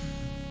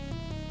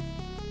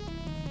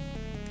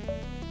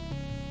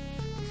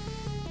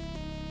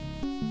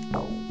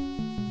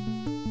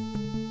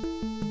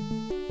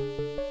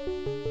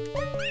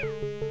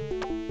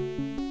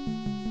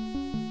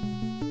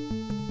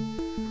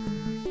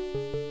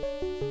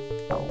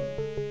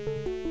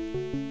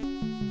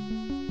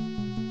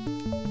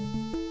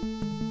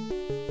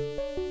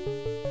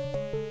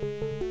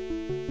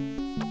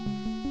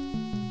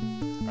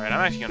 Alright,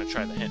 I'm actually going to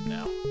try the hint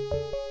now.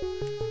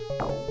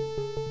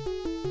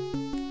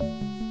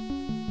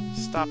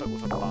 Stop it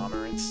with a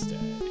bomber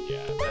instead.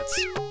 Yeah,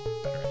 that's a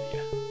better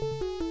idea.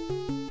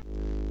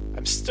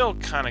 I'm still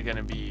kind of going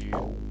to be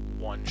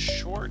one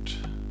short.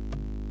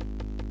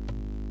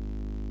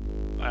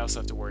 I also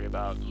have to worry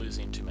about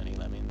losing too many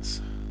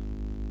lemmings.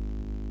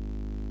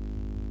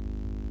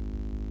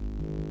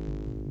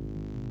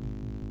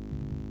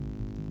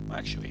 Well,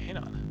 actually, hang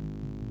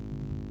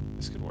on.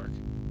 This could work.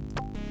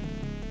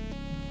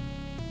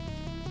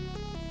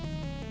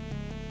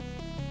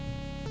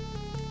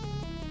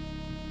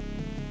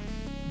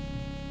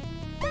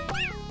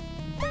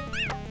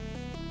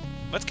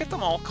 Let's get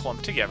them all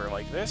clumped together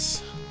like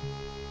this.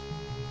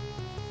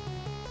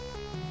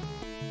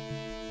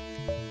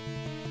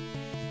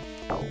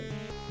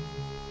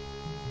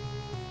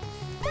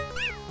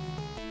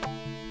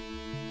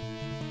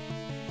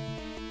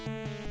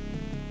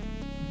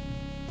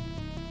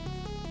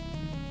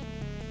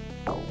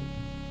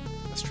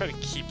 Let's try to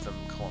keep them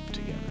clumped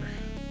together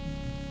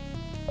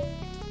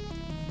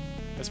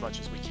as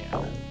much as we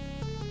can.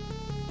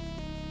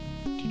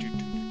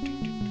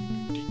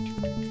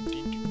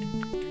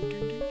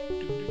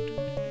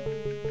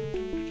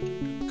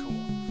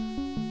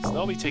 So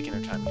they'll be taking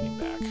their time getting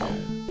back.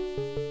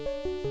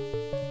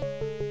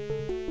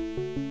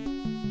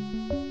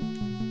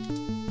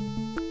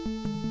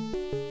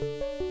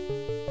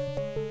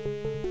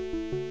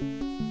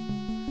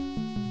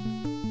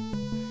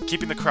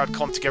 Keeping the crowd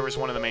clumped together is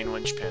one of the main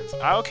linchpins.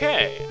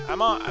 Okay,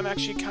 I'm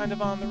actually kind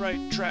of on the right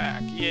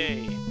track.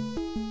 Yay.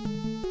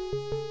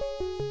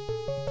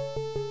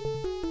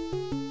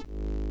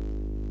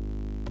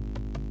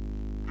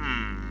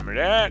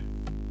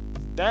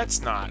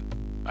 That's not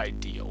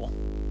ideal.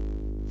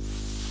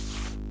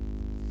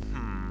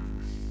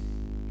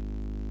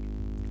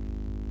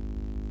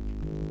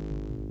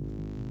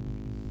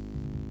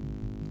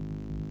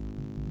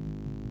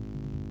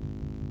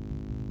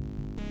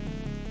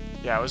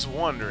 Yeah, I was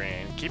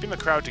wondering. Keeping the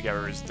crowd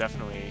together is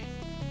definitely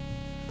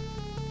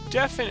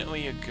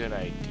a good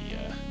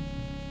idea.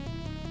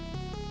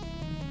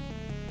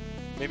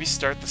 Maybe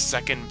start the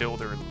second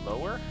builder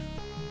lower?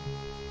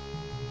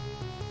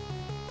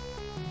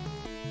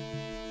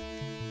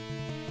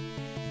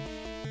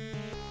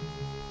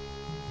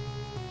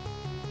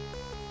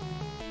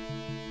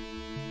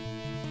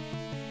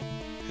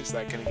 Is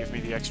that going to give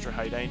me the extra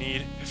height I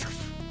need?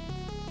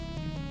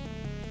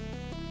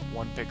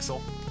 1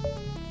 pixel.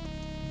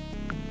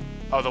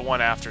 Oh, the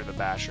one after the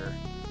basher.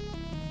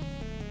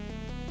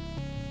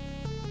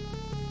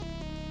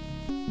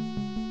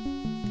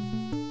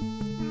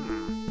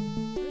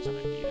 There's an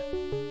idea.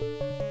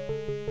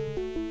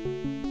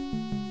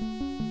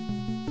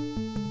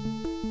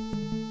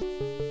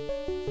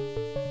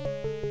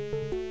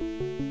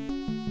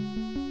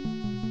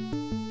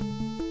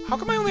 How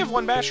come I only have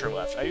 1 basher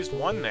left? I used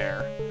 1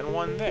 there and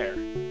 1 there.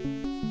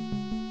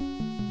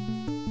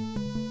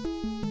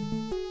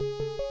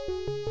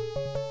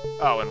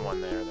 Oh, and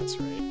 1 there, that's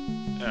right.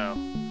 Oh.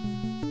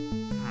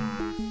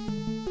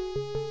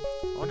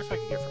 I wonder if I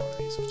could get for one of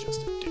these with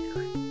just a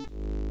digger.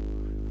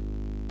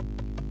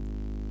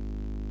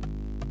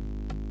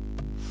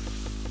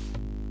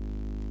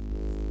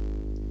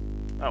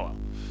 Oh well.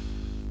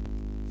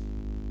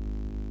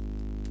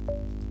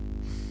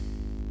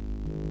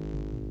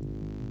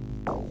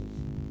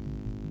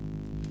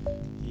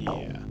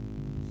 Yeah.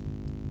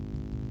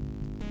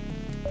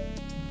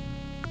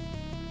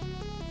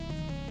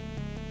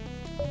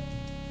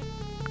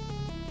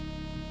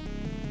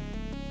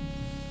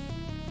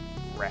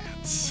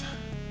 Rats.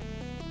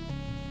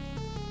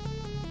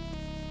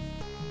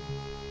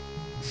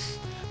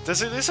 Does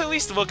this at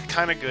least look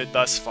kind of good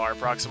thus far,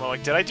 Proximo?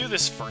 Like, did I do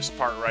this first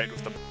part right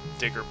with the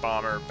digger,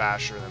 bomber,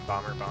 basher, then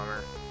bomber,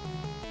 bomber?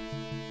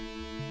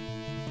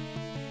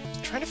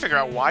 I'm trying to figure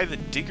out why the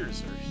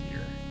diggers are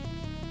here.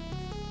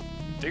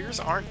 Diggers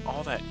aren't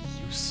all that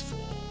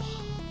useful,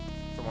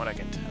 from what I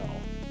can tell.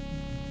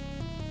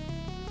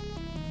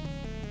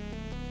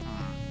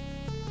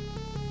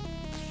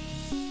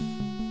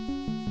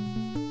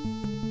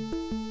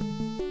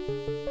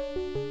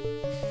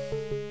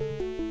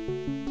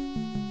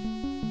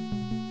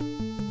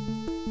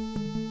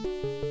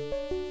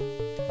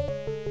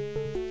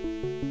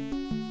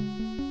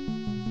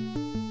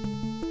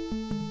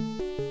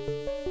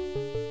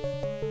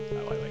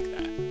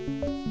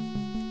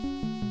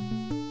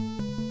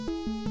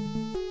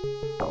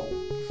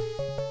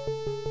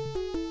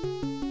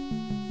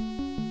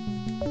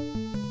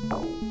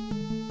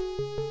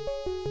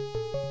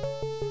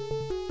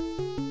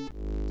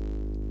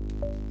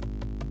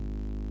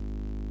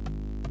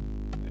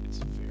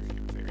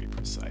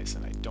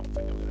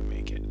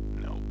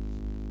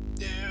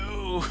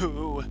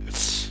 Ooh.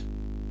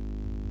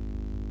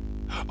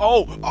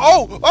 Oh,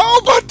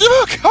 but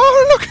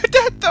look at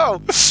that,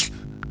 though!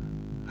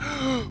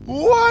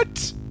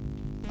 What?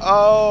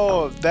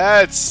 Oh,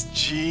 that's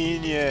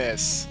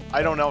genius.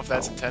 I don't know if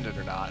that's intended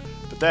or not,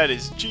 but that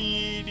is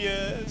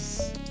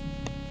genius.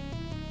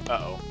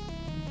 Uh-oh.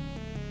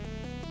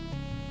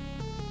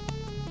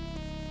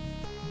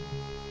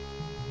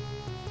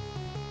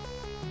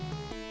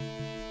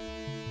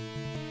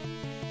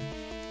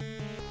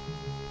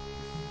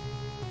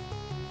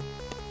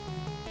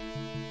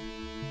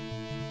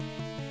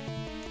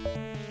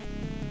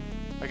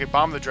 I could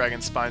bomb the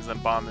dragon's spines, then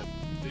bomb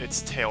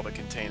its tail to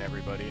contain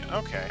everybody.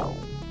 Okay.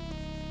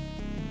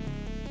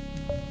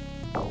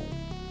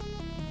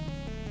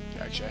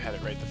 Actually, I had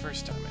it right the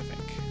first time, I think.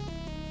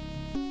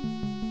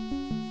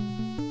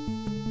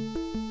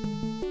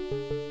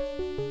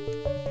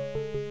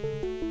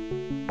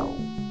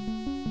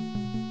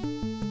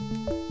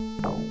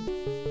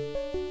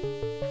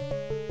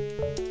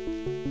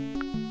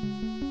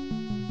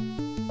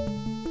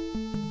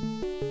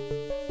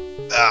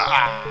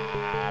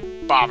 Ah,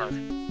 bother.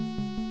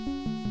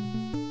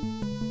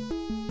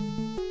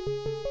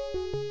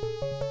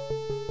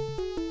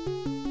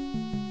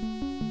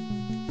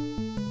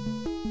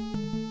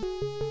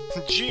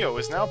 Geo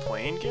is now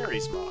playing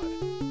Gary's mod.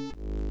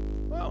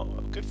 Well,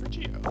 good for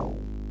Geo.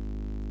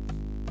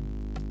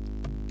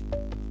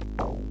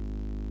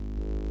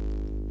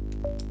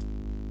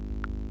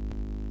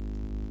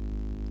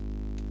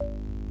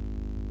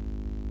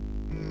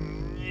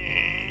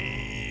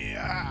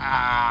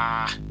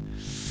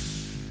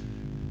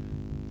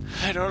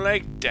 I don't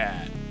like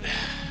that.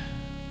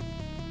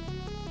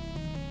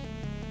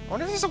 I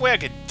wonder if there's a way I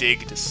could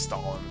dig to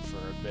stall him for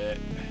a bit.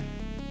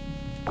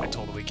 I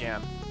totally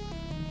can.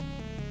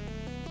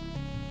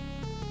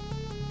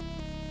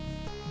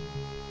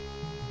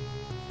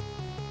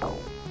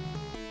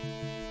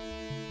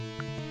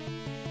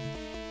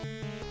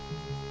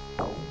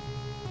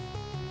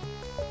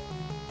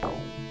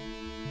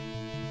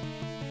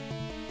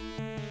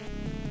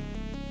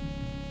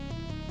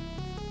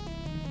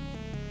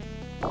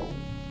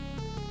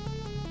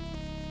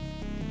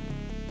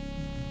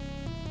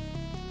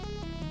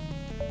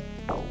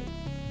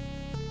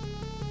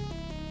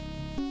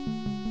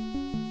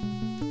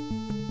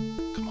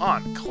 Come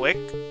on, click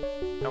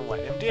and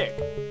let him dig.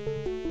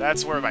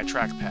 That's where my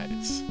trackpad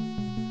is.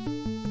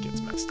 Gets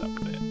messed up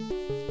a bit.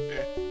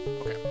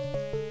 Okay.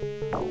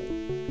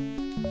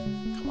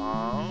 Come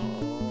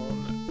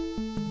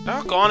on.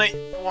 Doggone it!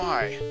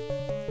 Why?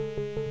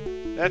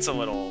 That's a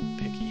little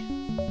picky.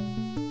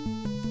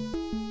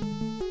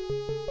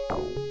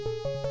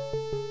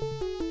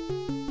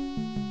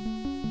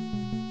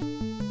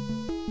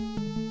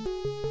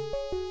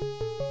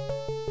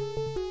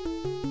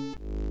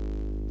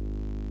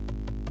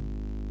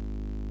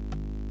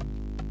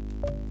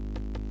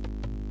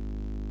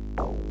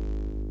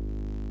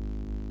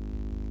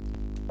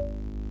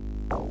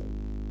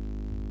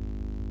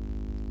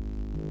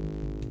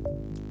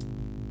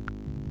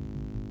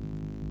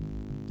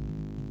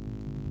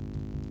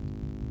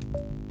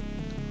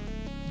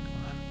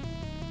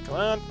 Come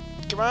on,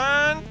 come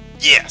on!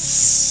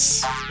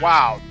 Yes!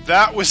 Wow,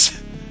 that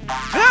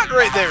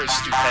right there is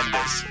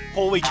stupendous.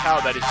 Holy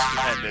cow, that is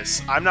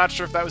stupendous. I'm not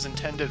sure if that was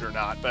intended or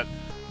not, but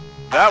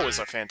that was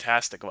a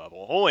fantastic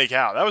level. Holy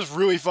cow, that was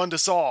really fun to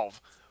solve.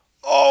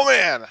 Oh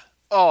man!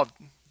 Oh,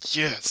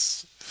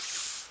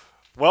 yes.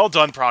 Well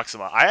done,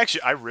 Proxima. I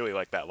really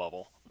like that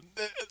level.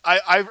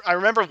 I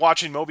remember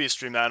watching Mobius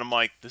stream that, and I'm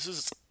like, this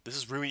is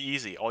really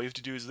easy. All you have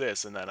to do is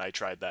this, and then I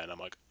tried that, and I'm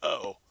like,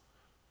 oh.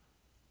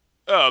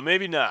 Oh,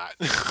 maybe not.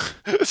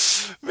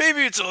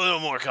 Maybe it's a little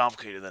more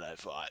complicated than I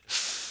thought.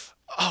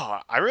 Oh,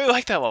 I really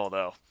like that level,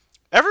 though.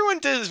 Everyone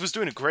was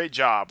doing a great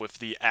job with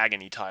the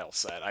Agony tile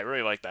set. I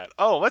really like that.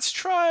 Oh, let's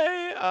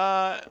try...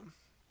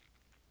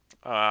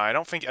 I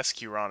don't think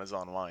SQ Ron is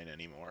online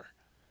anymore.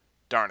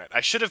 Darn it.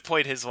 I should have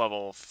played his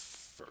level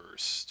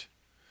first.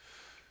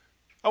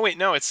 Oh, wait,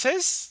 no, it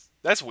says...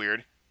 That's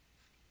weird.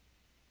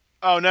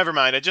 Oh, never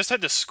mind. I just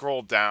had to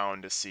scroll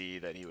down to see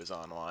that he was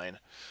online.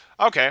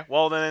 Okay,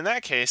 well then in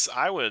that case,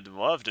 I would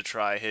love to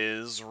try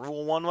his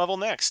Rule 1 level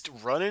next.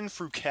 Running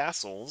through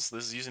castles.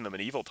 This is using the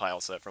medieval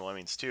tile set for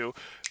Lemmings 2.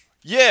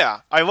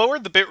 Yeah, I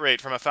lowered the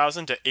bitrate from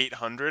 1000 to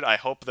 800. I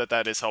hope that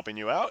that is helping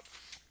you out.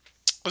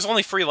 There's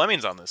only 3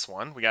 Lemmings on this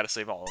one. We gotta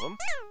save all of them.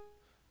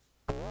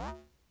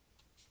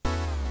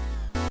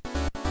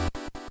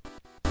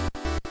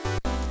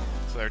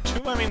 So there are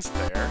 2 Lemmings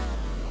there.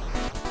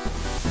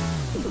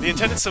 The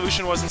intended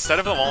solution was, instead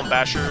of the Lulm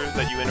Basher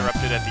that you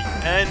interrupted at the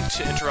end,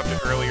 to interrupt it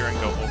earlier and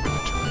go over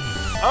the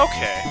turret.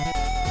 Okay.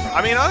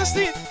 I mean,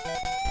 honestly,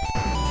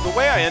 the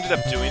way I ended up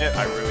doing it,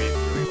 I really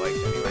like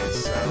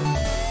anyways, so...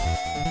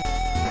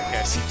 Okay,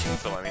 I see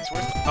 2 Lemmings.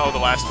 Oh,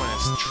 the last one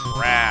is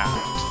trapped.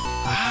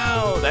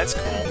 Wow, that's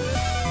cool.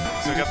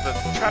 So we got the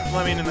trapped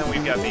Lemming, and then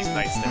we've got these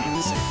knights that need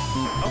to save.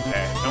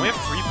 Okay, and we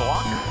have 3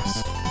 blockers.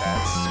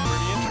 That's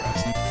pretty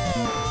interesting.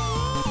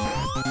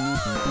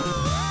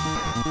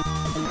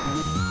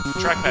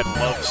 Trackpad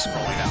loves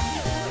scrolling out.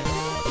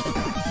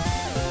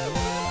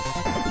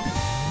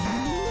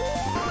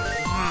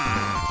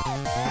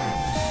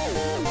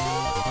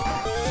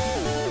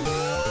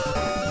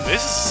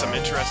 this is some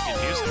interesting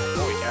music.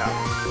 Holy cow.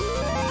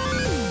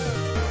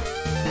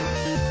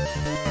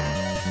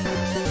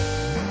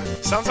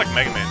 Sounds like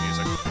Mega Man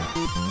music.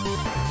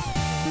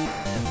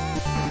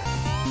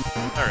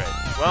 Alright,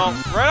 well,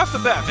 right off the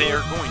bat, they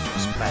are going to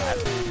splat,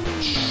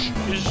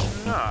 which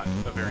is not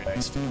a very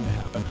nice thing to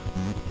happen.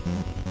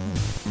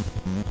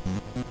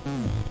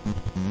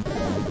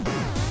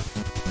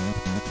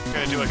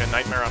 Gonna do like a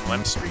Nightmare on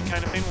Lem Street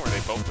kind of thing, where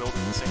they both build at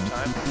the same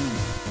time.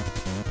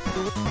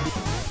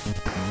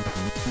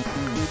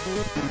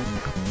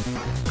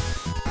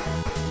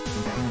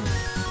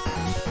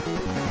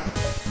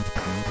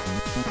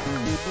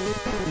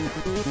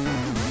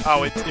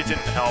 Oh, it didn't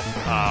help.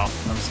 Oh,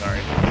 I'm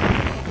sorry.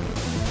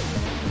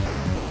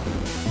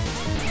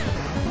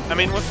 I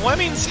mean, with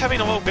Lemmings,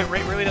 having a low bit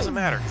rate really doesn't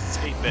matter, because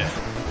it's 8-bit.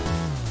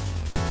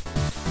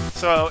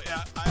 So,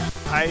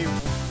 I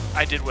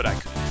did what I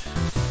could.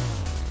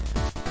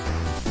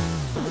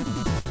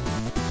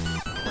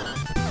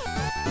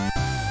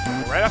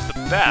 Right off the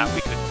bat,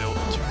 we could build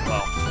it too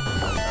well.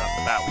 Right off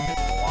the bat, we could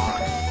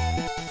block.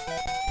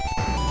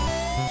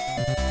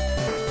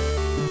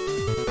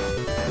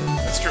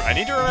 That's true. I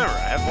need to remember,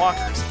 I have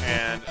blockers,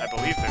 and I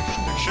believe there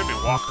should be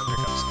walker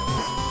pickup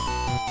skills.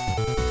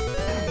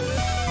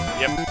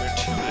 Yep, there are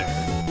 2 there.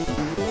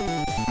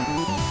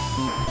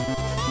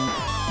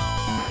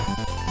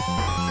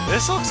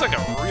 This looks like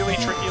a really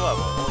tricky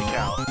level. Holy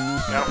cow.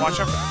 Gotta watch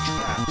out for the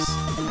traps.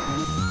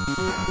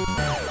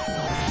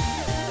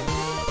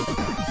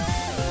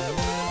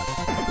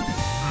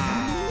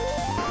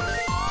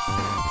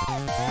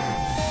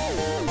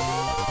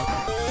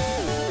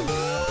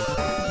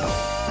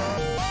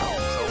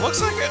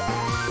 Looks like it.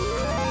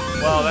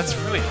 Well, that's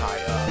really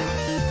high up.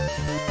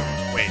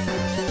 Wait.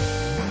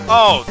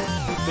 Oh,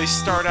 they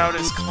start out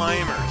as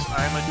climbers.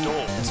 I'm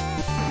adult.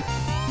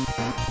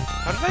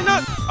 How did I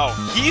not?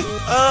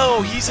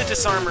 Oh, he's a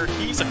disarmer.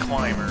 He's a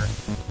climber,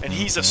 and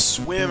he's a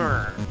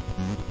swimmer.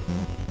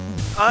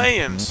 I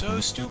am so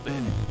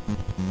stupid.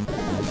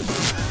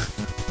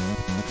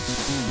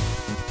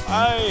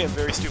 I am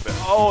very stupid.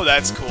 Oh,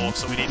 that's cool.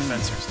 So we need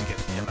fencers to get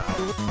him out.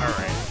 All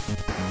right.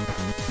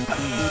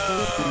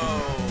 Oh.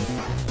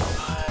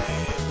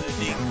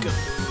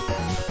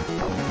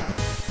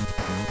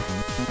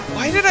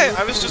 Why did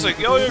I was just like,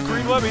 oh yeah,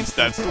 green lemmings,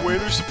 that's the way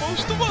they're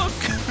supposed to look.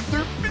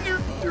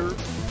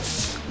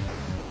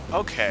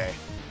 Okay.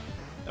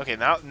 Okay,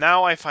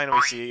 now I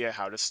finally see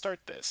how to start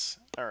this.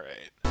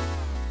 Alright.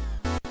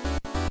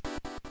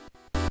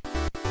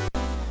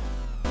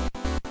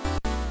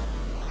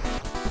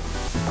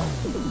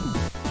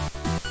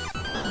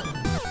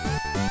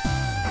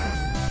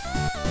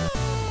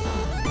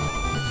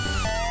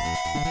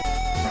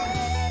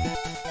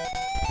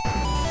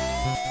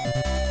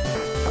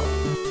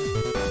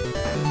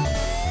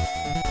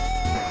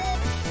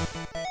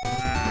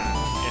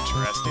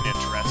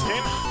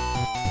 Interesting.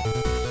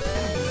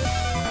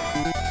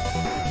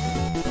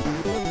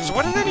 So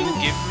what did that even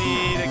give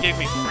me? That gave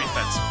me 3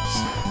 fences.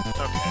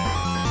 Okay.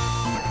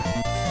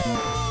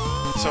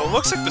 So it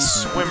looks like the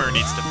swimmer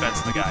needs to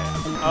fence the guy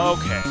out.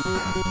 Okay.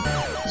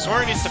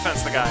 Swimmer needs to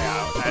fence the guy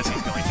out as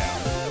he's going down.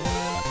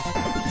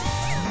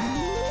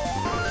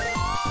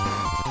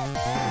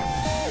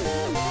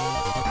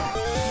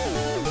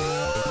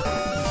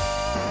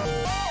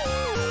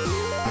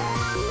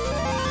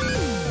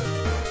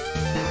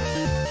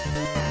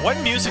 What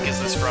music is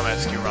this from,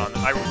 SQRon?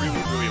 I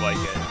really like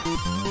it.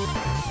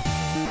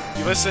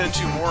 You listen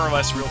to more or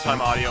less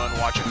real-time audio and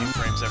watch a few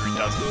frames every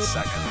dozen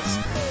seconds.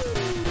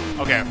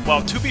 Okay,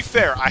 well, to be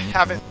fair, I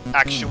haven't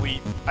actually...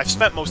 I've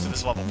spent most of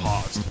this level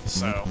paused,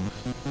 so...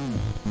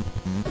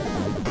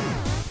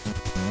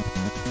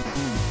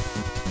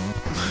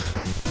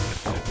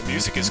 The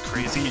music is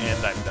crazy,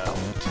 and I know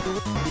it.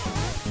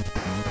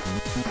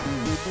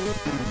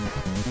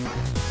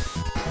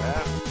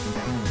 Yeah.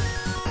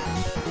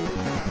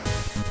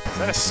 Is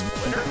that a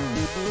splitter?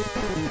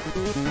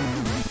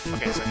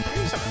 Okay, so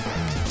here's a...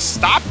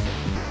 Stop!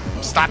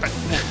 Stop it!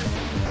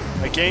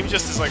 The game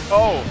just is like,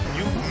 oh,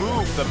 you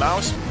move the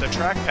mouse, the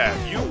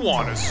trackpad. You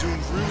want to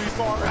zoom really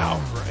far out,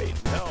 right?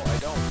 No, I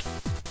don't.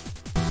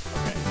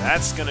 Okay,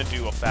 that's gonna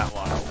do a fat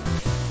lot of work.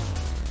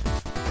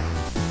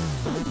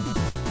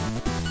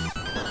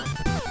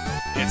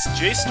 It's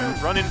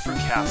Jaster running for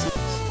castles.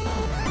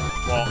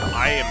 Well,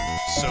 I am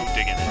so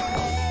digging it.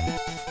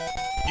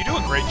 You do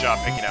a great job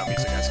picking out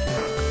music, SQ.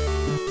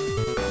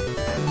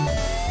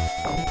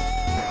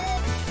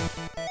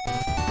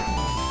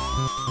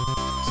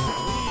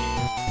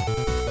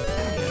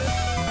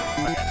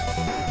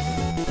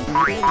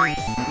 Alright,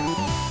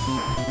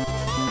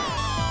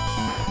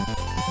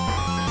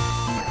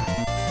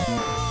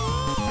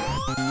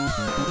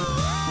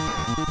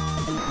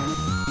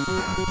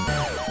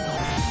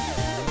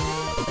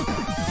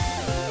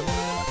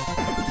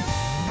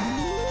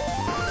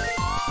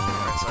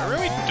 so I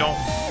really don't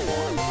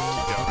want to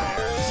go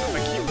there. So if I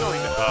keep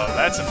going to... Oh,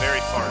 that's a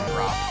very far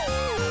drop.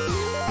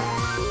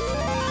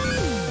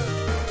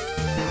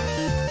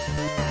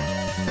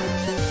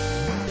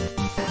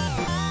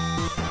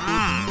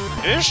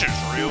 This is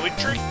really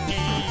tricky.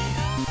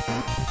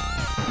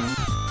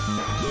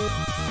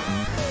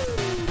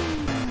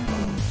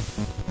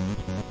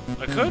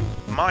 could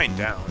mine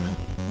down.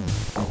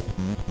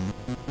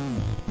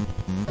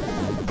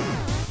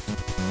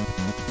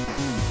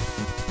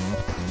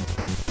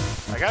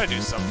 I gotta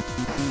do something.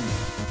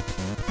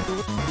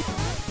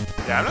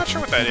 Yeah, I'm not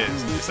sure what that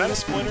is. Is that a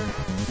splitter?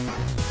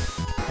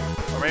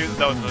 Or maybe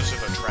those are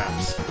the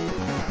traps.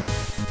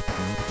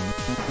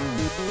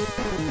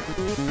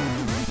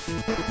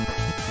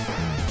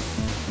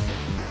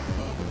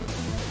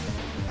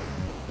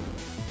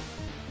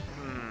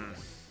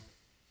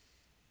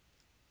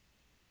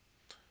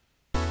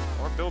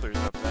 More builders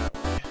up that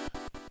way.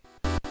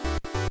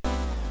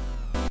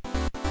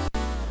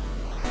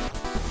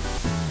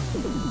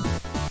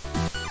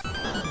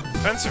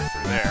 Fencer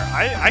for there.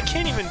 I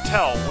can't even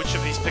tell which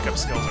of these pickup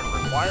skills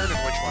are required and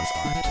which ones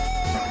aren't.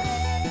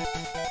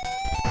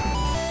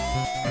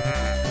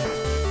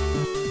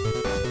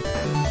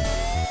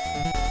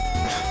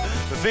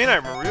 The thing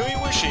I'm really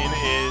wishing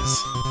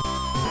is...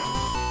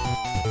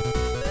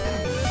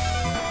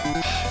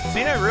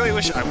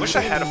 I wish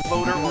I had a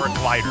floater or a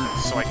glider,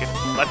 so I could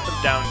let them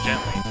down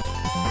gently.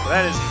 But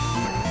that is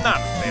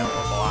not an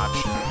available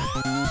option.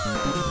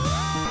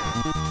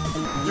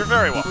 You're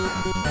very welcome.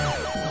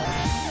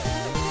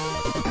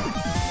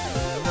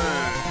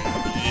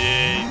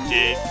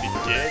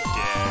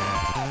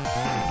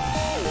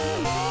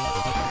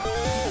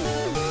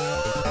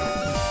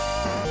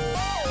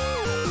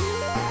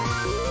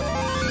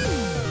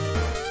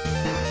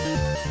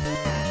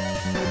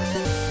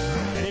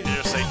 I need to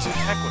just say to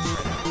heck with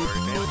training.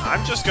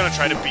 I'm just gonna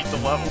try to beat the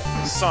level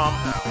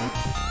somehow.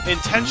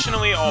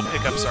 Intentionally, all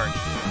pickups are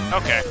needed.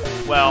 Okay,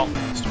 well,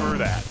 screw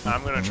that.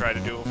 I'm gonna try to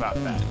do without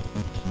that.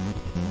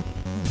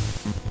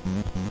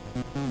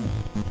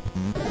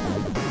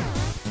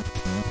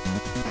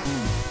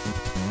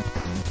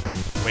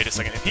 Wait a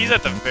second. If he's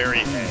at the very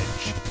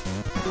edge...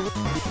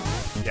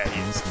 Yeah,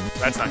 he is.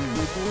 That's not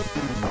good.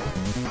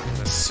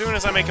 As soon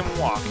as I make him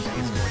walk, he's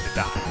going to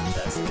die. If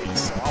that's the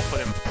case. So I'll put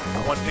him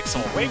 1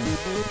 pixel away from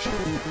the edge.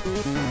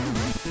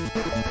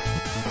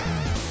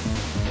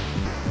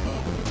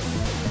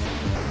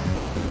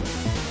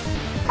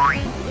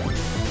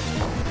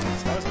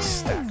 So that was a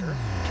stacker.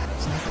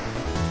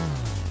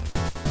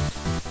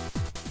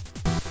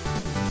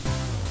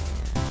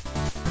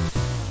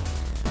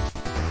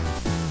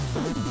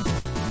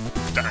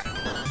 Darn it.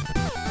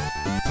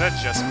 Is that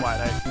just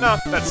wide-eyed? No,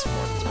 that's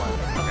more than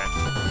wide-eyed. Okay.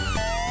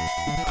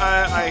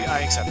 I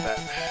accept that.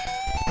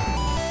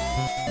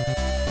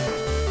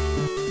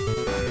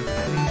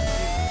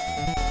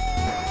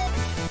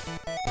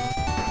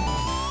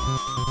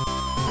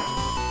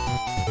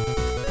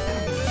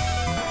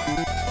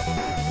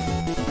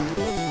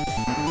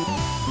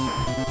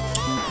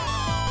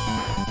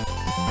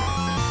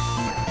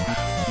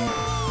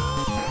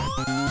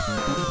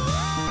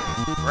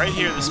 Right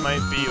here, this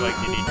might be like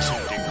you need 2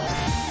 diggers.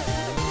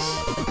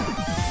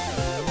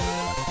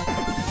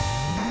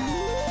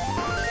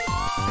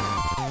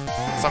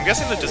 So I'm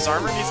guessing the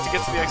disarmer needs to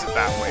get to the exit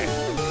that way.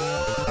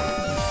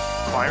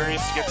 Climber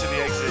needs to get to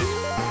the exit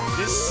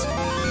this...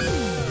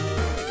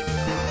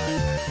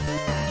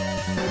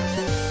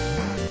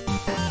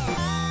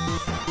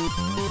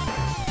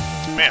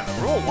 Man, the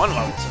Rule 1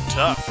 levels are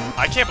tough.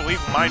 I can't believe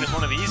mine is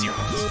one of the easier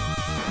ones.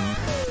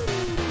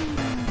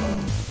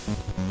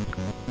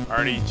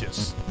 Already,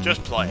 just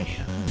play.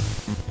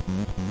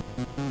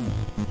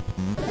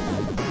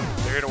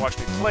 They're here to watch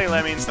me play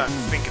Lemmings, not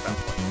think about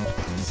playing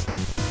Lemmings.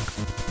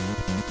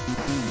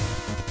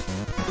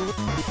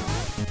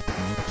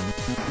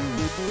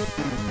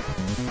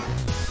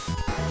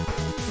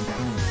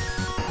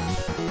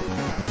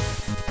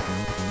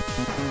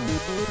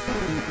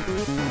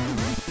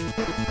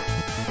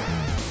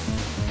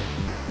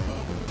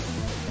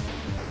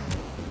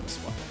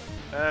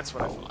 That's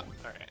what I thought.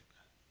 Alright.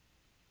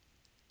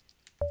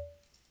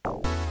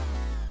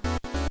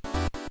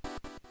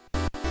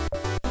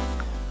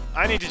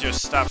 I need to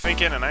just stop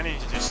thinking, and I need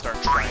to just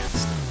start trying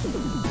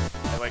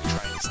stuff. I like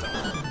trying stuff.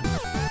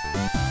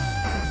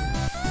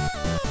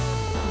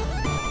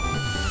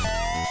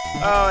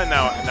 Oh, and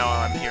now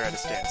I'm here at a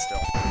standstill.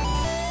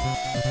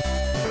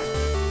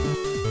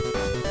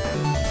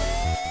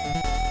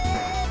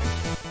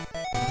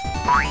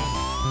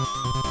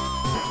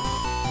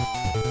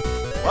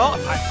 Well,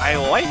 I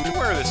liked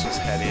where this was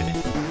headed,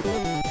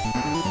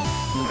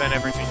 but then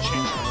everything changed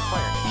when the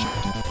fire nation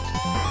attacked.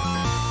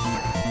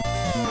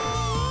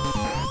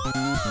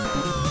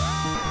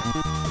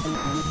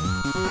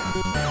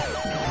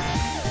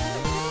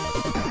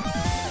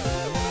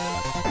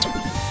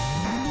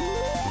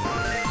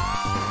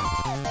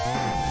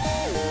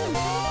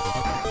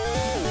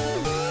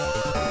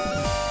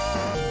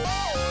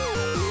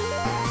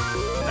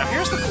 Now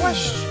here's the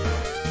question.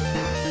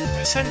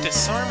 I sent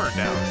Disarmer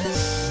down.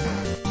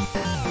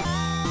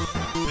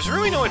 There's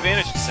really no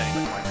advantage to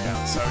sending the climber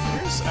down, so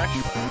here's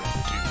actually what I'm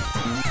gonna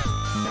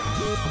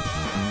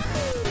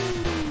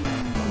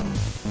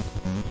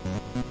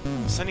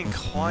do. Sending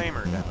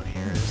climber down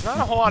here. There's not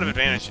a whole lot of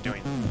advantage to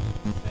doing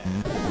that.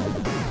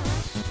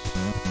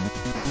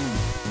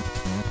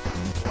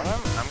 What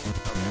I'm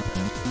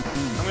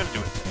gonna do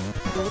a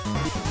thing.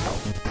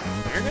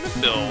 You're gonna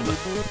build.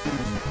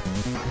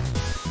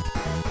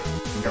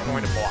 You're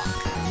going to block.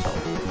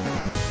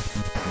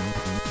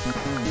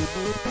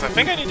 So I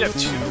think I need to have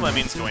 2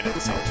 Lemmings going at the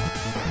same time.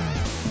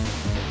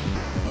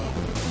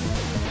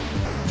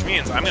 Which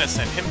means I'm gonna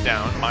send him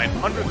down, mine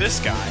under this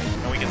guy,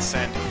 and we can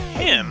send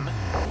him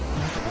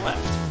to the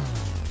left.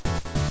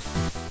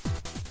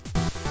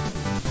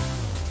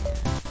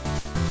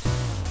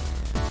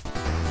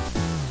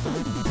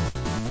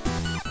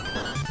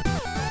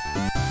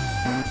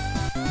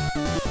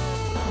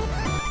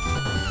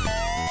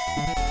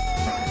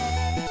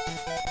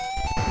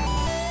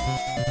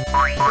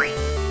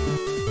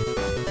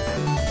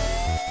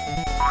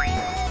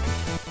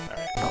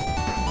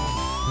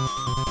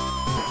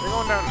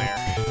 Down there.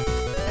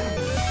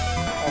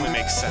 Only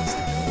makes sense to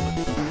build.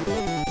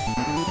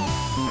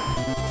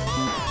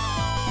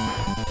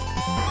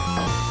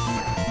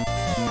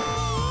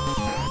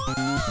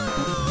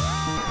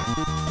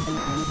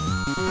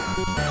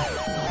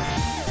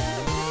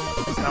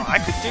 Now I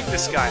could dig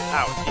this guy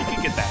out. He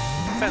could get that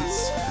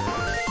fence.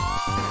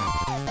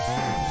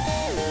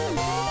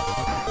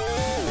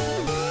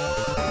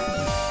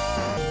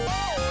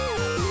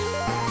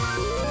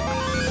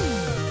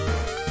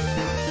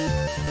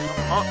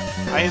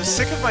 I am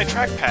sick of my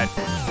trackpad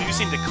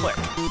refusing to click.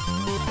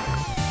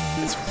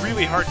 It's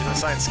really hard to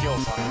assign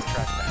skills on this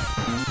trackpad.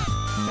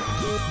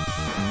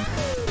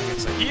 Okay,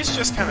 so he's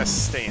just kind of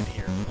staying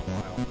here for a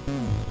while.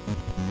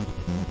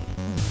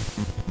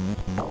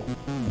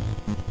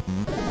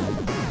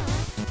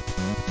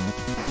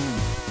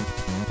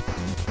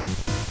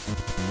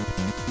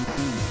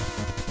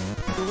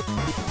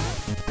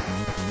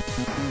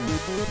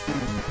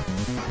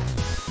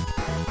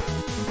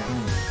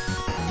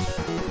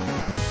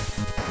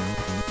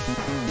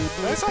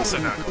 That's also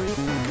not going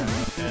to work out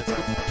as I wanted it to,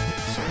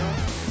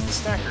 because the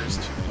stacker is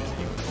too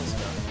isn't close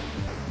enough.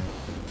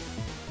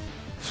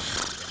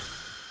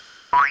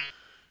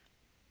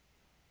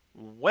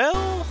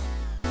 Well,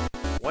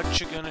 what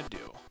you gonna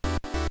do?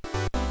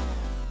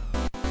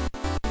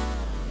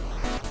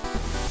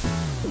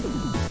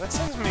 That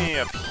sends me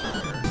up here.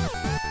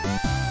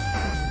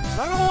 There's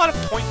not a whole lot of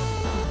point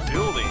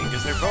building,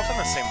 because they're both on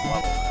the same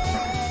level now.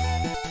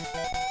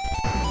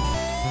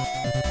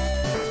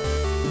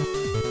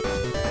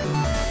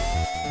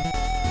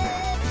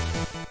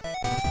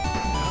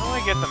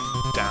 Get them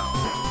down,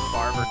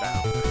 farther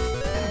down.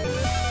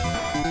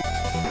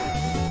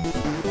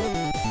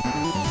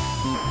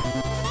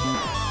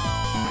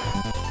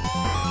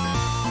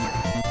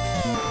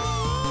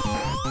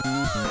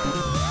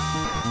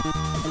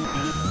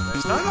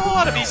 There's not a whole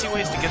lot of easy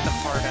ways to get them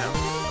far down.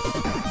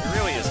 There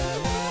really isn't.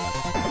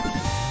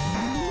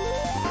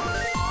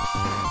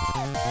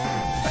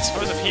 I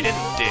suppose if he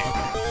didn't dig,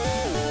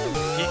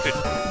 he could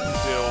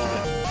build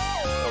and...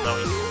 Well, no,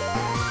 he couldn't.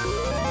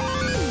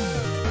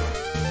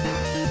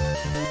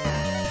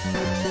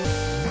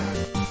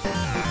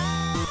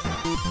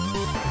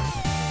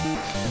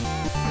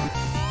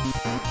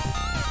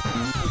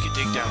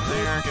 Down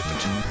there, get the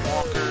 2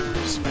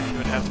 walkers, but he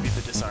would have to be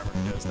the disarmer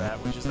who does that,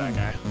 which is that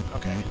guy.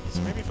 Okay,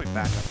 so maybe if we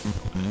back up a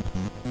little bit.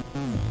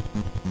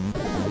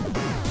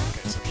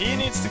 Okay, so he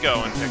needs to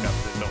go and pick up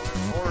the builder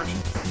for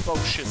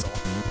faux shizzle.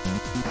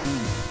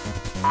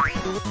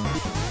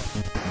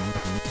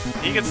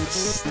 He gets the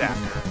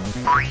stacker.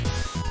 Okay.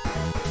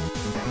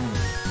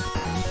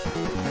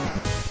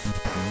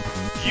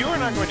 You are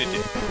not going to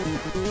do.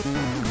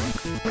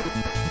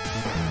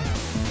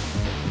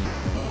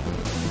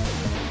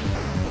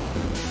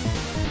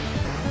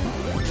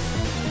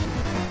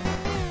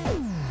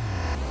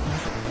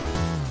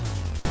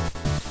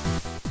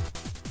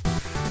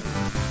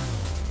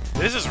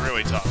 This is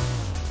really tough.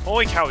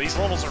 Holy cow, these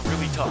levels are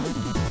really tough.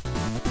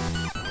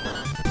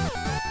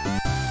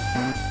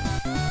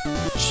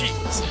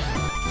 Jeez.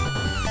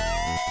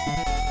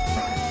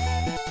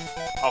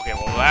 Okay,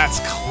 well that's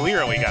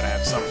clearly gotta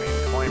have something.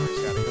 The climber's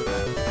gotta go down.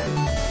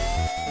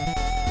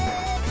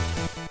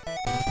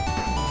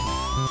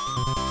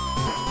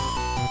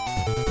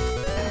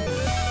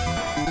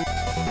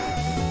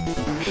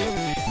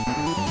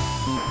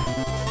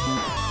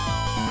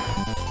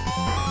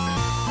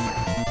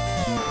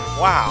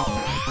 Wow.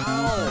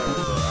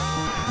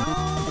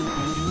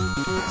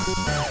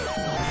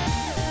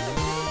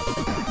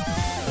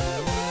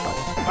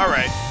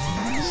 Alright.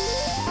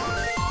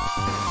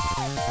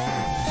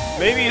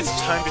 Maybe it's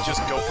time to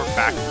just go for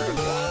backward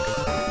block.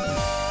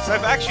 Because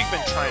I've actually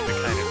been trying to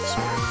kind of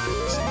sort of do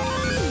this.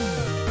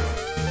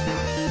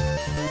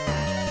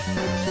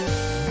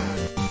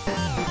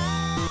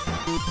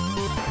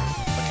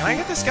 But can I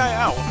get this guy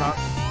out without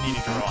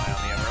needing to rely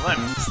on the other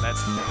Lemmings?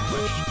 That's the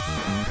question.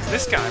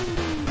 This guy...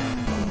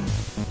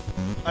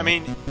 I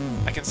mean,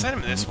 I can send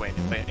him this way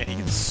and he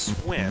can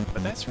swim,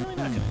 but that's really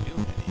not going to do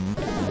anything.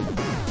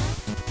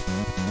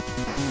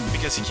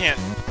 Because he can't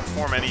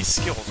perform any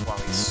skills while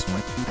he's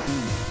swimming.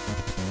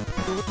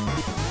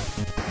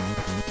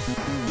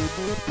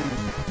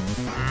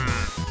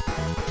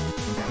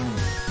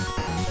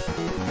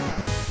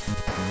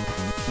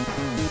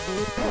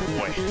 Oh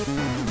boy.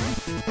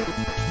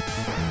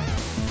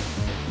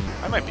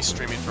 might be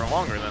streaming for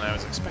longer than I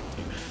was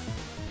expecting.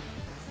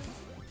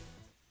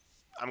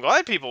 I'm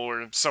glad people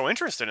were so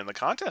interested in the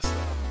contest,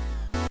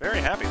 though. Very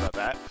happy about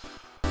that.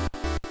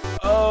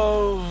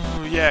 Oh,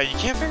 yeah, you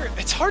can't figure...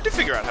 It's hard to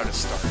figure out how to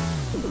start.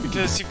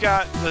 Because you've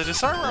got the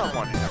disarmer on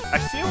one hand. I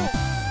feel...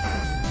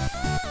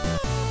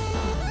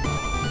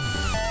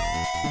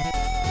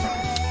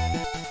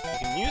 You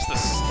can use the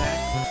stack...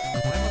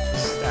 Climb up the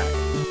stack.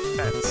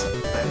 Fence.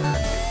 Better than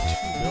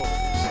 2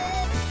 builders.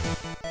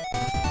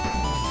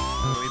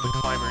 I'll leave the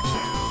climber to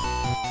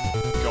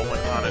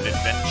going on an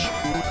adventure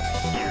up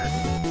here.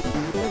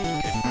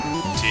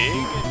 Dig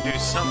and do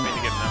something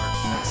to get another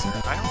fencer.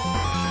 I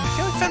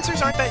feel like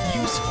fencers aren't that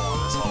useful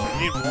on this level.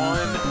 You need 1,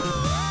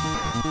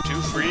 2,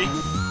 3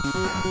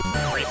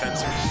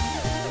 fencers.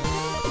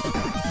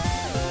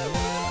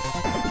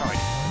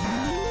 Probably.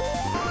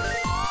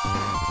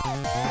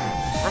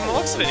 From the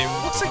looks of it, it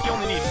looks like you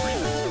only need 3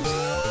 fencers.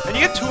 And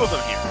you get 2 of them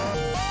here.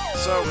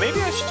 So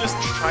maybe I should just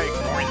try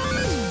ignoring the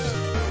fencers.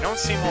 They don't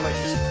seem all that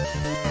useful.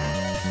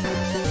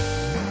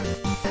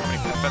 How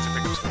many fencer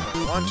pickups?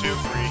 1, 2,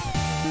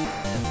 3.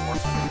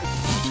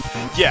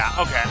 Yeah,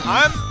 okay,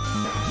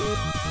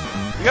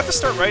 we got to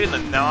start right in the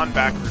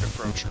non-backward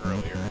approach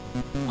earlier.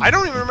 I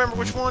don't even remember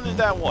which one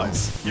that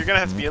was. You're gonna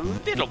have to be a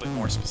little bit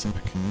more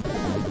specific.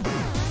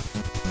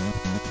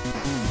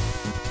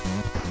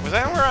 Was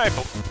that where I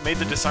made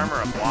the disarmer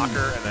a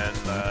blocker and then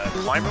the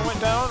climber went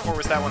down? Or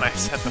was that when I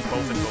set them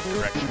both in both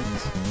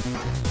directions?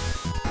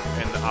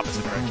 In the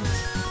opposite directions.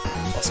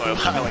 Also,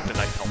 I like the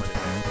knight helmet in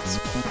there.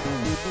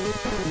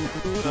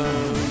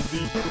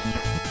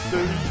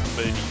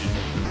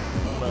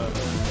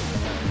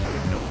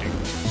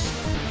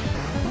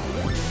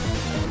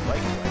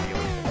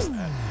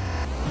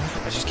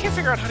 I just can't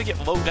figure out how to get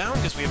low down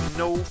because we have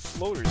no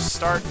floaters.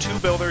 Start 2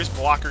 builders,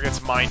 blocker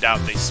gets mined out,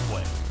 they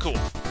split. Cool.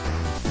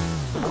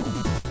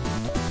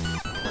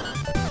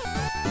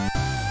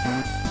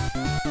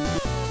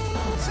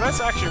 So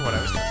that's actually what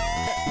I was doing.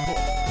 Okay, cool.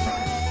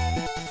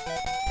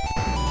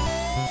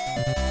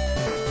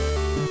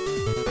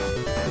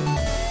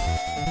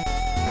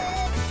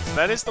 So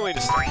that is the way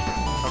to start. Okay.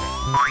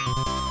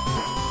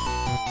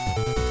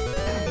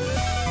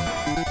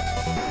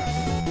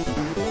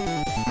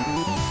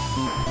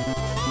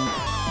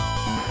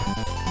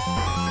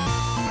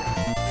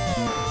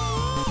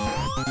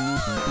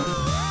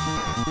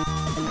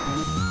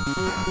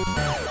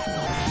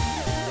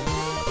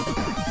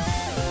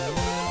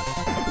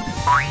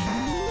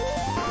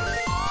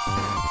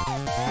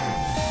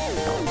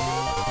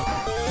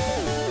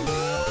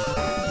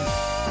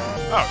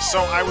 Oh, so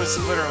I was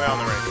literally on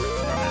the right track.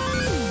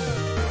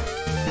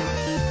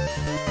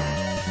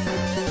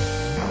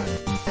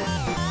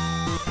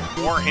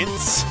 Okay. More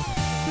hints?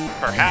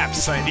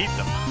 Perhaps I need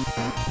them.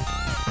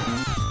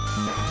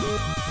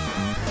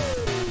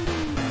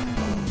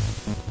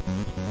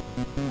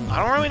 I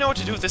don't really know what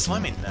to do with this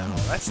lemming now.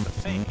 That's the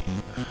thing.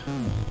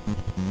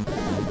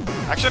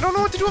 Actually, I don't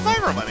know what to do with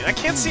Ivor Lemming. I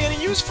can't see any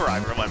use for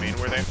Ivor Lemming.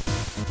 Where they...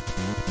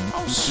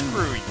 Oh,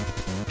 screw you,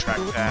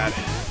 trackpad.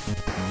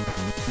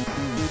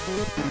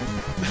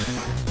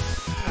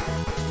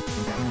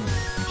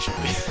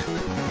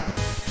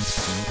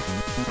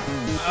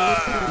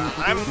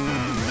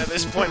 At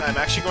this point, I'm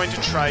actually going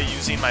to try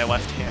using my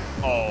left hand.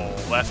 Oh,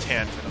 left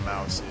hand for the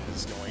mouse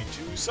is going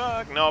to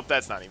suck. Nope,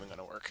 that's not even going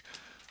to work.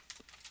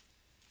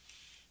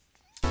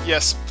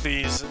 Yes,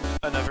 please.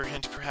 Another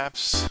hint,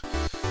 perhaps.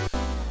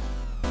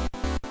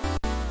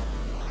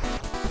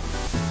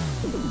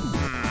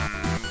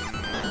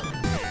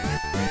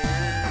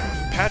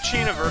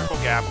 Patching a vertical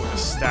gap with a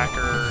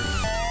stacker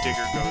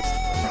digger goes to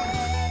the left.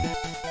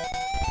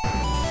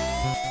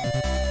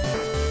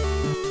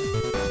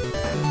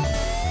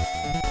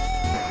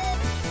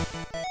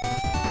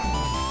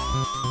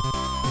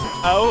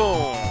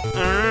 Oh,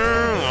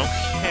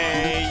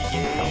 okay,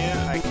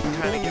 yeah, I can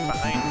kind of get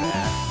behind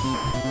that.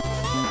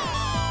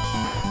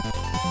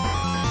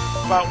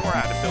 But we're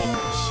out of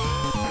builders.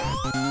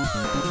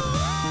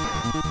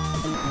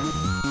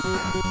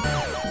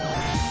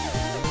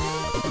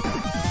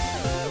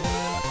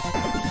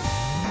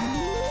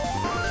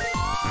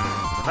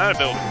 I'm out of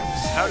builders.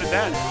 How did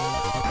that happen?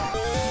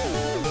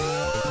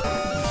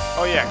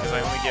 Oh yeah, because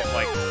I only get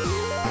like...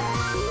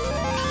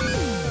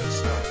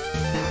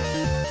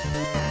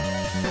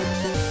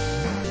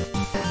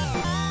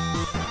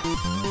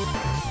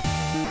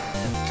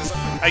 Because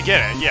I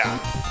get it, yeah.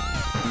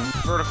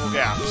 Vertical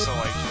gap, so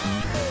like...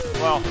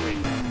 Well, wait.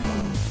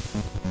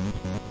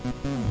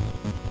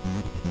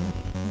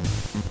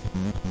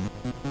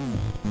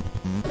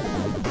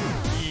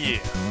 Yeah.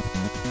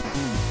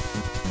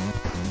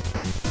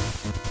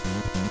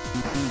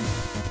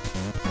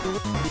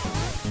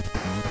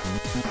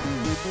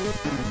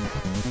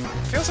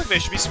 Feels like they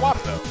should be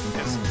swapped though,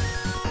 because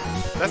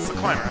that's the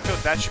climber. I feel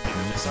like that should be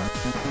the disarm.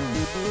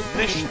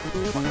 This should be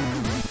the climber.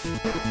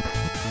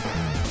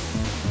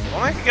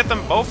 Well, I could get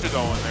them both to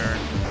go in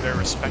their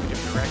respective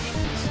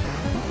directions.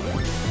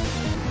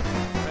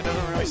 That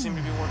doesn't really seem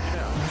to be working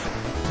out.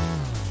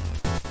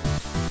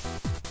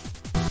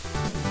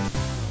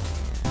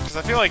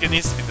 Because I feel like it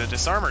needs to be the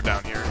disarmor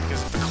down here,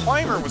 because if the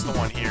climber was the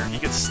one here, he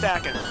could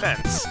stack in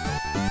fence,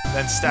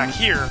 then stack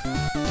here,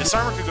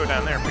 disarmor could go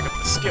down there, pick up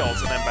the skills,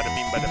 and then bada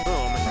beam bada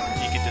boom,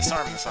 he could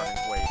disarm this on his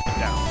way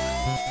down.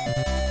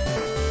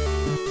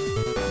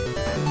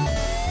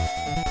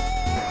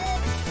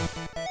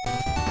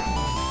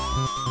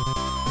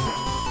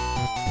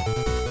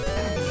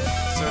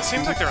 So it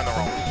seems like they're in the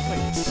wrong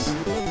place.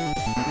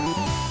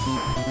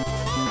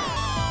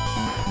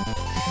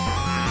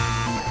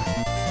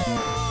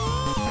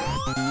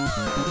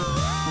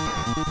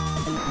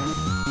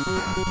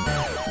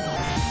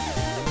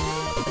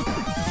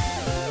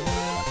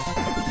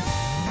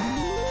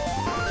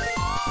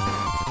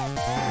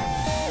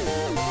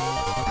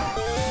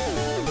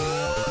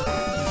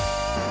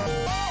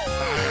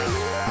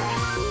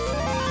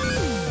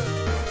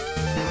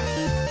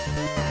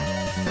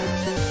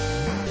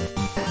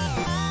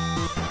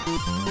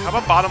 How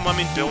about bottom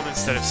lemming build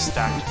instead of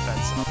stacked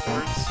fence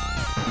upwards?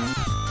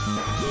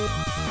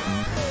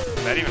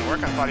 Did that even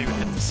work? I thought he would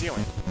hit the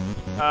ceiling.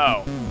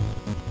 Oh.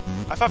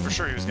 I thought for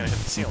sure he was going to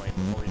hit the ceiling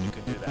before he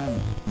could do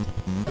that.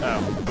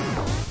 Oh.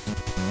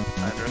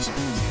 I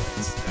underestimated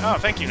the ceilings. Oh,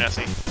 thank you,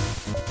 Nessie.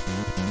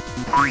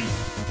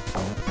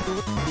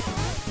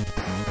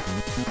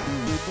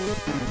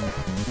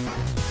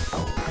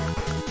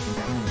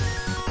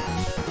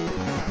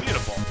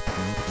 Beautiful.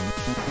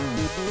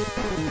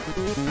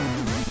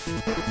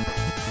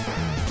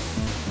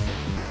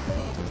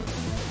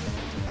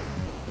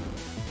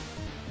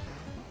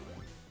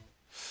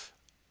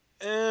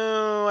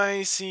 Oh,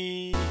 I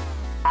see.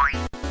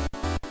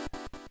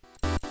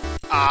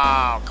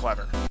 Ah,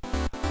 clever.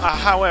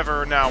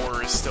 However, now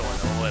we're still in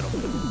a little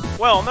bit.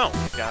 Well, no,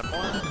 we've got one. I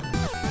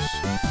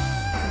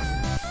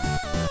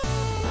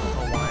don't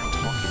know why I'm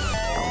talking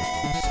about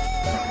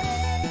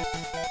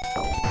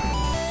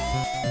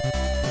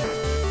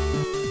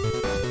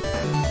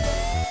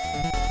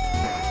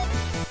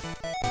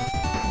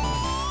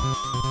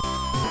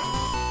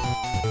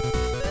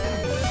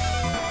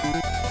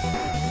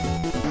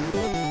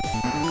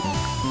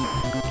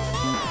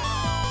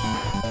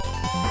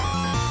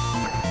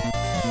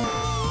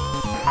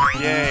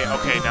Yay,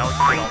 okay, now we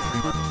can get all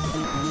three money.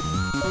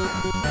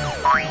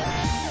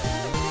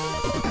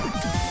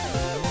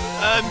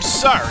 I'm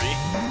sorry,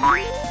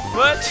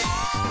 but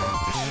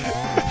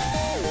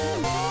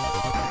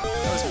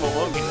that was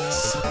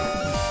baloney-ness.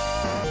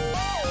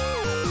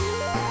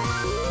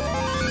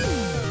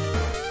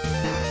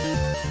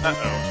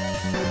 Uh-oh.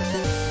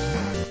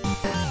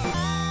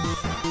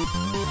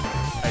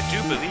 I do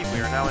believe we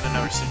are now in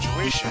another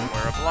situation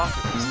where a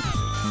blocker is needed.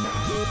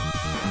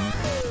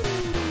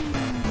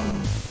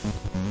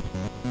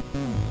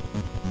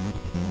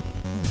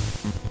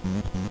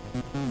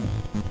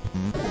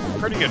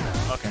 Pretty good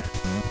now, okay.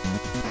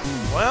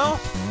 Well...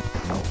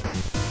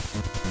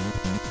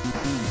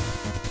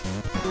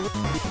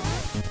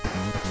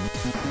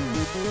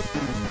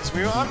 So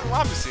we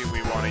obviously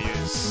we want to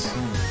use...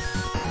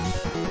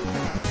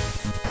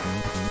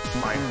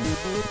 Mine.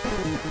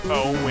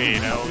 Oh wait,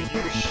 no, you...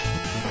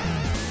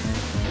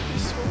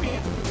 This is what we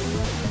have.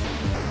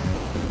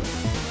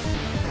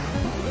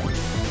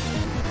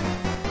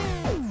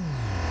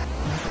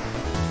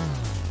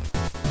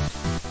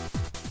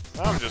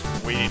 I'm just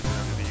waiting for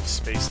them to be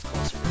spaced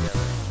closer together.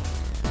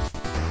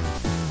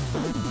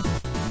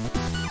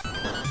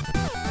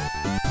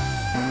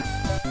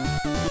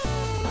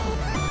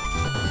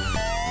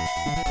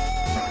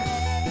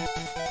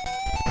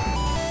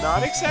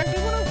 Not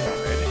exactly what I wanted.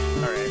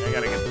 Alright, I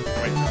gotta wait for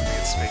them to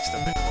get spaced a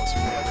bit closer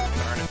together.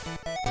 Darn it.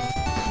 It's just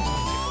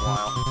gonna take a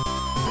while.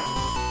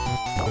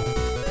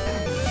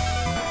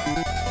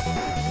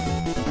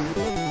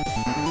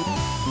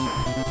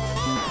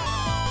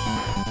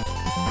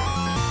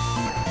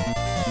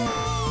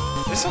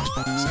 This looks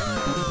promising.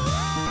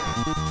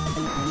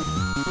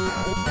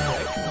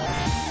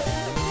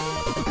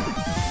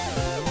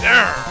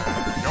 There!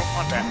 Don't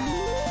want that.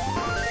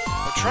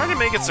 I'm trying to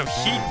make it so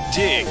he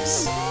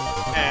digs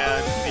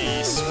and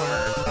the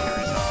swimmer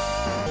carries on.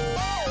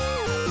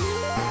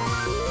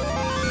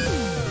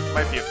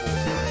 Might be a fool.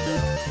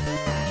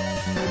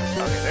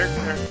 Okay, they're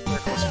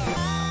closer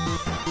together.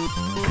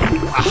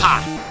 Aha!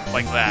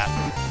 Like that.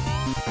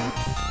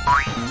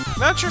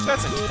 Not sure if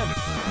that's intended.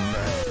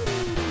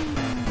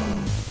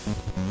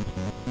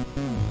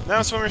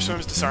 Now swimmer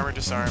swims, disarmer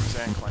disarms,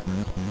 and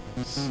climber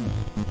climbs.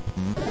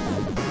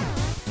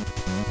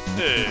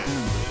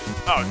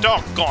 Oh,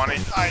 doggone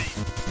it!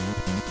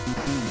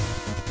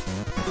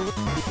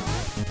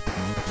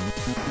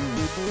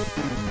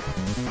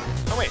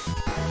 Oh wait,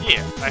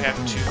 yeah, I have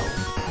two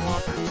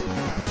blockers.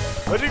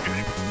 What are you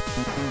doing?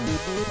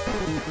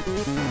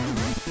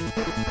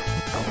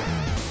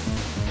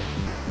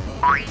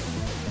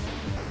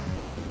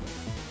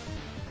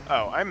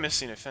 Oh, I'm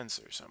missing a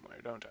fencer somewhere,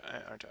 aren't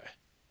I?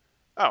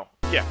 Oh,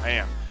 yeah, I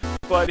am.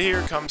 But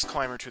here comes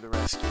Climber to the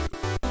rescue.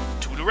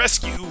 To the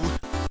rescue!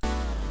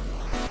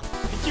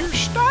 You're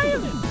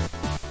styling!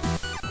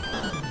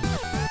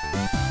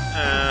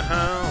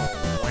 Uh-huh,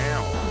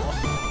 wow.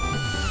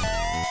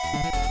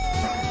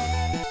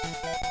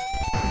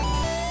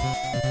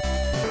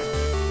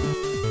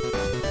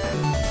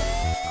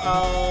 Is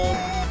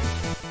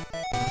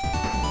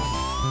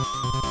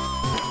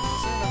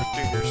there another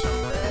digger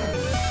somewhere?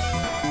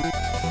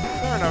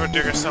 Is there another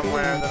digger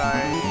somewhere that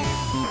I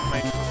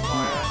might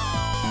require?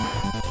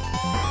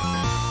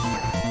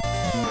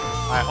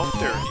 I hope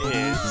there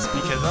is,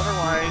 because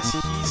otherwise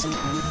he's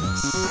kinda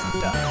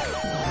stuck.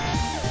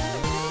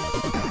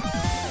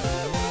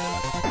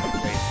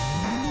 Wait.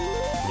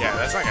 Yeah,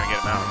 that's not gonna get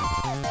him out.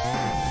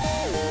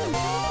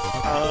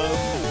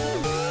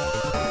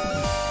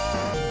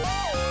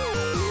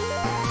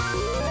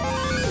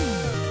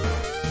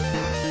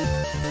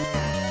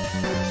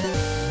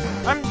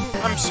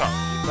 I'm sorry,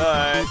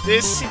 but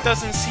this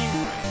doesn't seem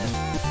right.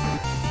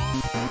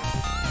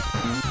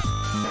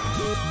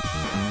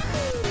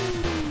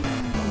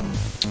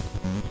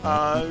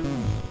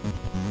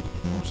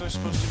 What was I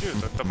supposed to do?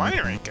 The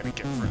miner ain't gonna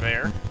get through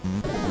there.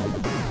 The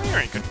miner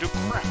ain't gonna do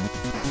crap.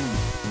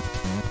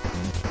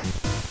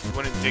 You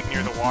wouldn't dig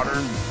near the water?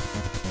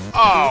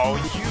 Oh,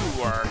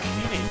 you are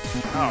kidding.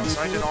 Oh,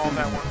 so I did all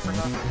that work for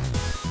nothing?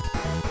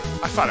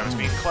 I thought I was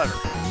being clever.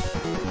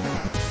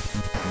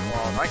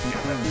 Well, I can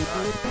get that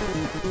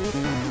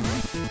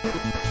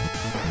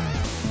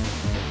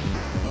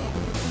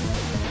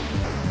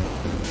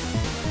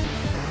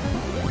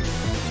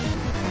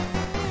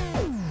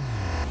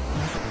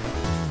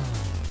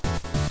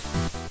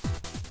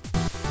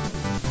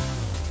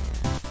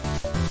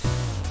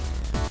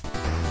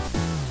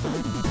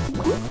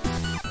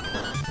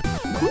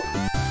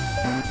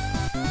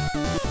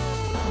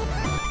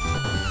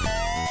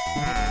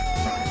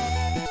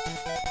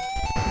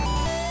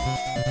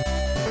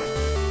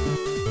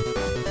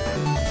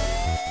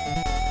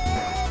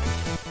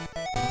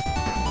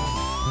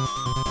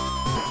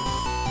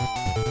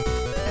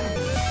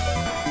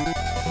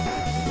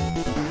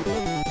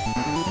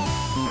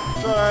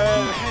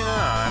But, hang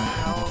on,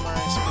 how am I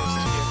supposed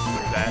to get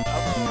through that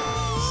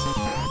otherwise?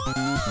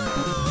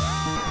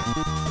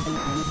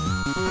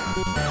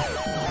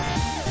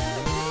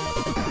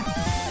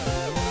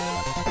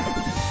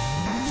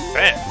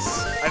 Fence?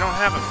 I don't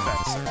have a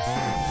fencer.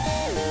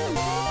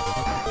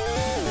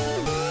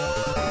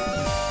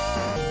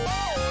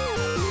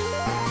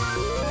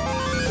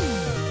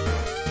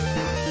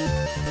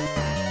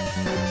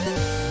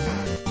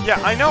 Yeah,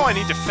 I know I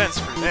need to fence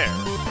for there.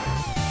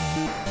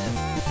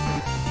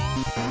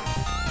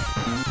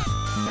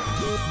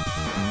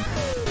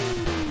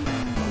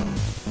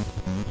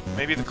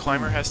 Maybe the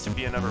climber has to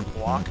be another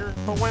blocker?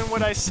 But when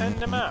would I send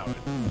him out?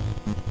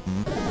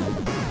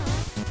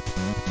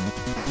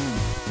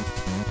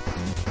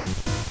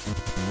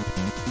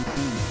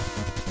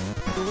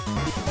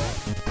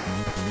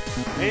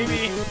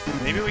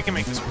 Maybe we can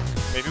make this work.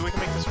 Maybe we can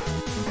make this work.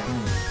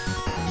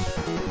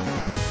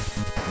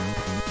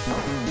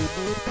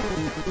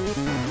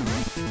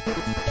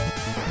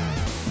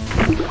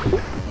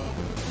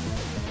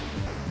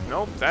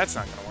 Nope, that's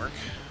not gonna work.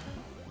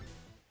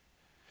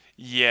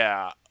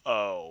 Yeah,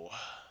 oh.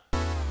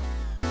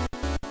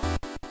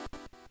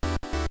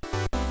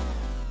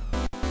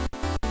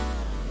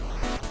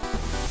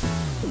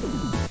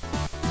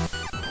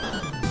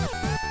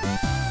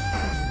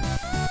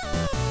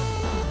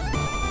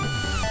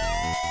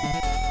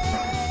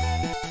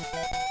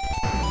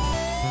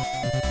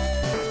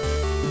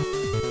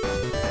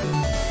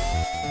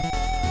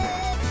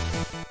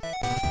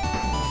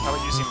 How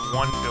about using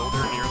one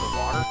builder near the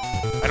water?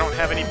 I don't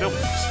have any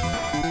builders.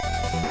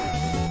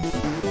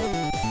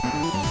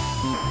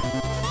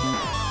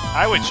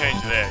 I would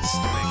change this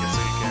to make it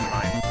so you can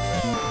mine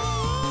through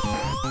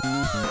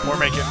it. Or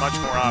make it much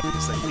more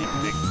obvious that you need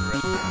to dig through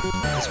it.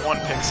 This one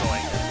pixel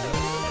ain't gonna do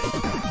it.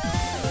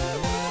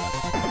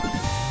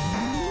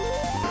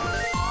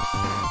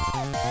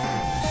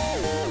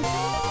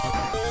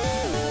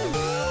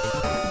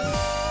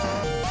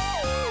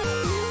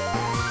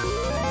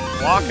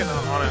 Walking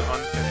on an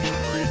unfinished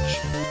bridge.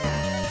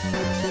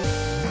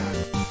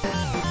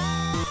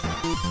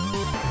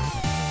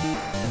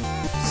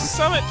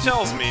 Summit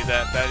tells me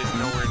that that is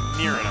nowhere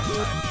near enough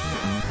time.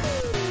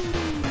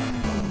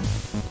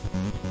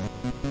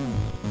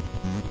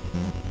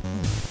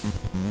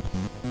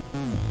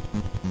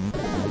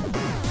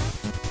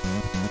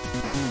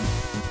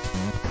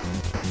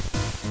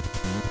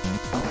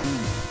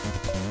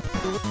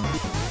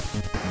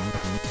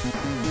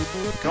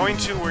 Going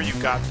to where you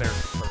got there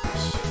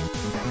first.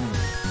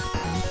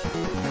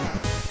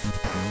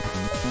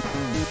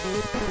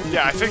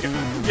 Yeah, I think,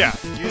 yeah,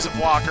 use a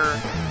blocker,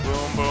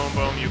 boom, boom,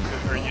 boom, you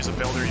could, or use a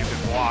builder, you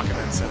could block and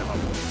then set him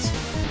upwards.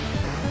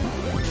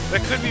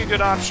 That could be a good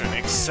option,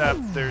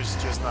 except there's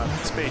just not the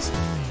space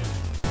needed.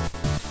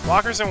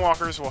 Blockers and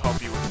walkers will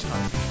help you with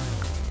time.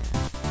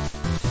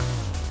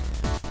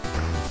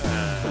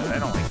 I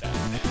don't like that.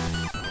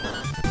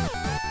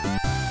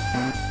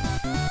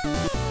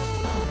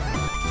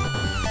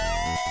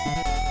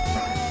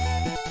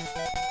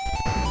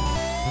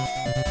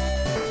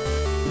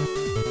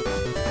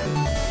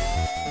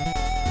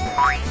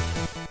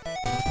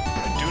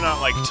 I do not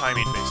like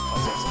timing-based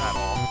puzzles at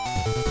all.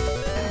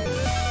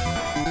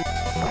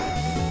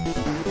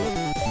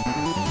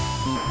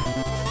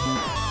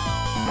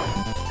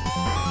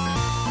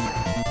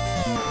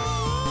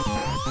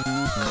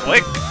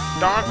 Click!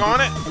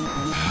 Doggone it!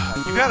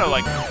 You gotta,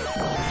 like...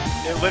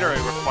 It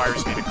literally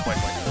requires me to click, like,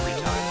 3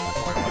 times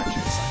before I let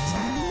you decide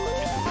something.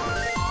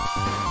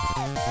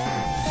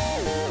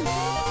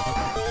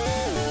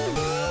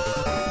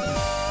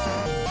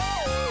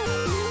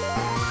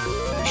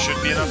 There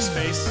should be enough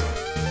space.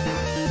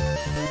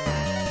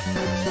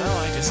 Well,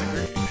 I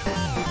disagree.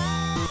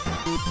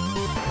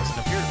 Doesn't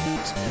appear to be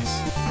enough space.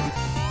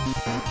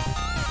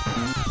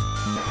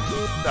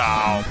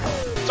 Oh,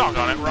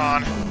 doggone it,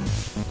 Ron.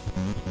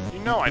 You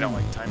know I don't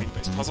like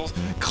timing-based puzzles.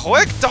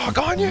 Click,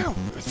 doggone you!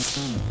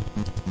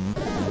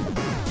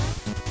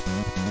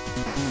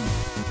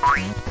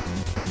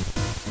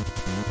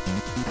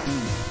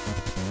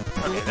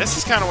 Okay, this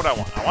is kind of what I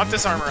want. I want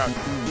this armor out here.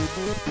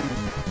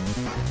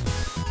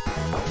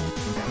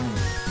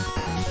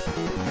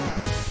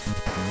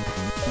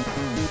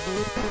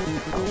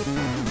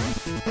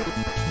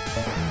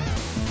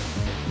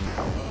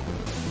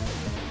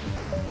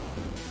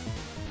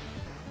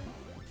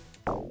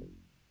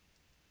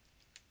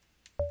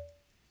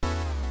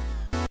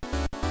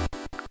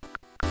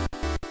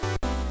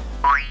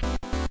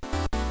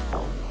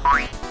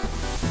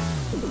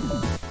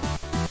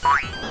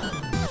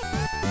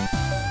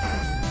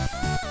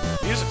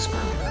 Music's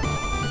great.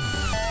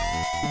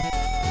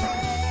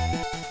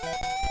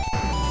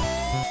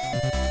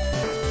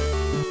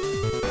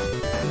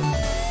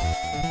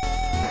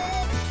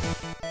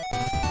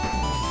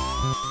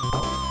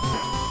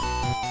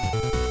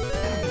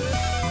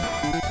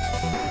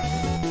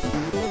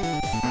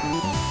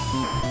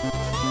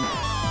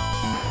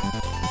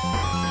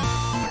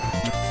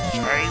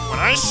 When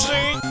I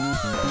say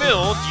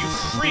build, you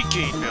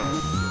freaking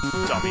build,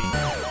 dummy.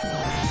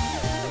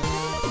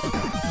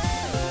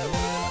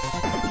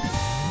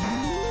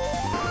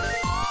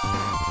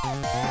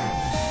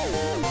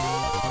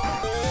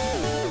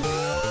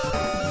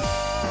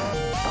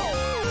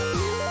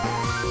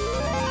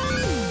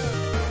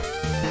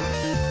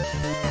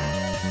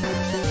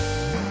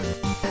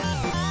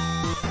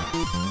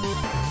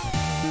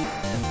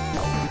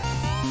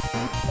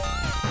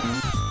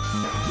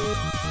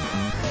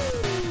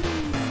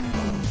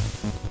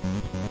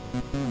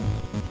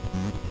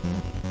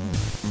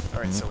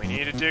 Alright, so we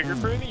need a digger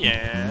for the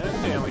end,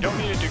 and we don't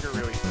need a digger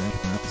really for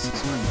anything else.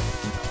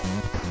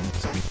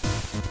 So we...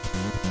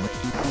 Wait,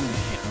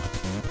 man.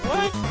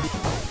 What?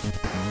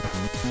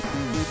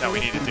 No, we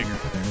need a digger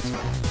for there as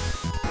well.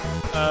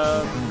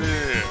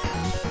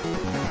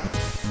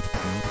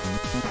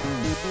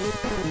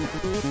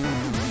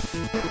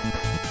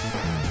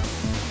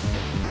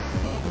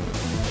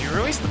 You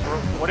release the...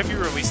 What if you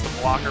release the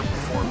blocker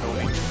before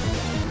building?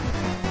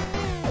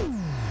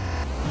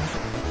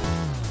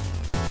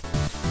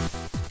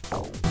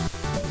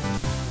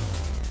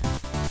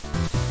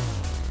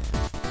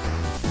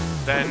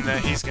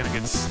 Then he's gonna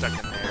get stuck in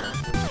there, and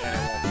it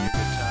won't be a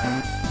good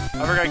time.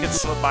 Other guy can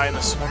slip by, and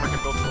the swimmer can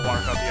build to the water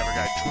without the other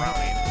guy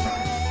drowning.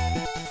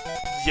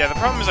 Yeah, the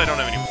problem is I don't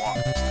have any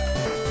walkers now.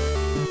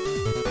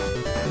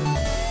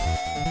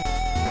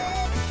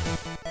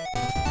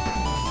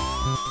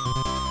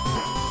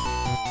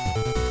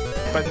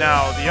 But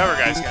now the other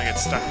guy's gonna get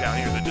stuck down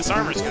here. The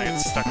disarmer's gonna get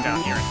stuck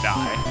down here and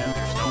die, and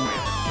there's no way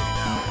of him getting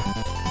out.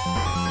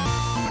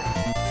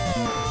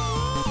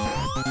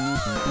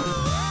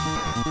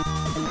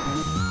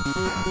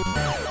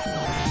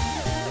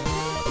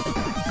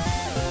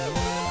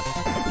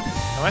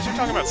 Unless you're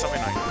talking about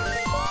something like this.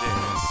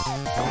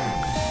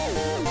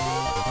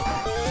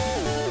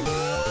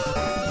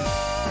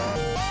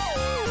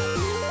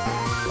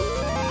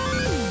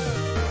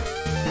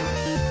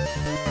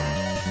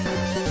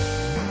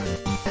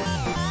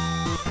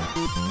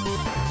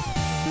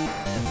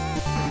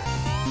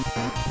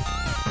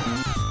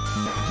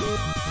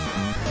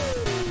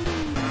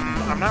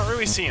 I'm not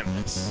really seeing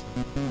this.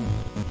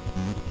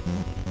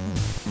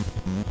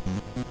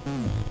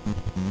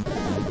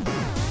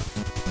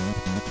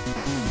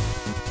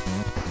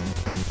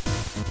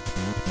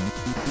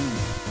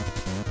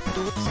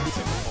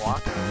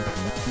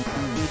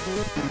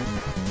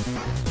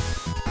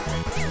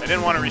 I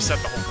didn't want to reset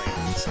the whole thing.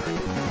 Sorry.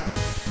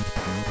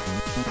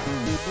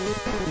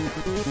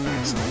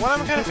 Okay, so what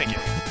I'm kind of thinking.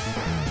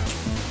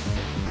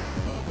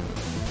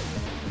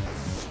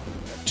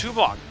 Got 2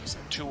 blockers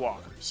and 2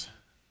 walkers.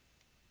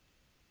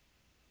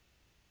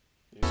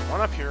 There's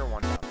one up here,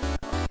 one down there.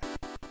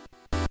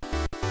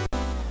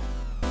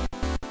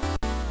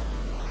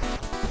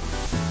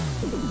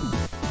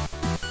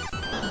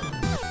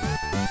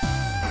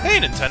 Hey,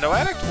 Nintendo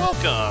Addict,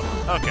 welcome!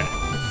 Okay.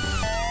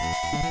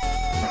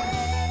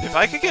 If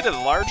I could get a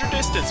larger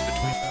distance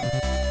between them,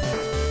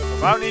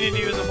 without needing to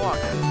use a blocker,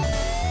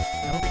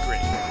 that would be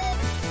great.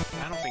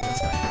 I don't think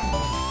that's gonna happen.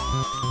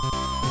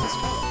 Let's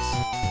try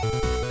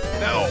this.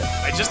 No!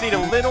 I just need a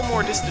little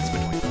more distance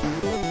between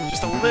them.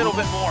 Just a little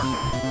bit more.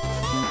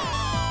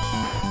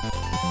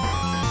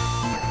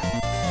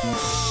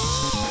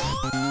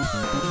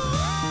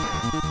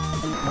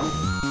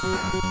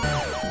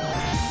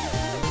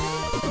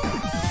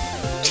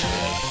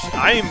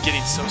 I am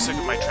getting so sick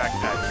of my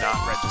trackpad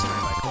not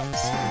registering my clicks.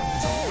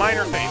 It's a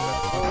minor thing, but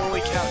holy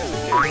cow, does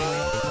it get me.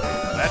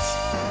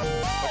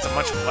 That's a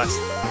much less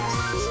than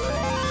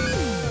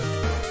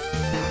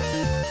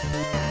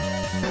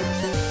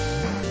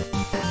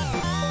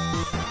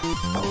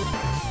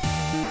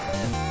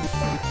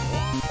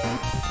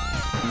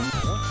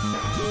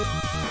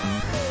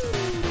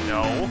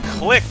No,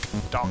 click,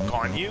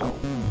 doggone you.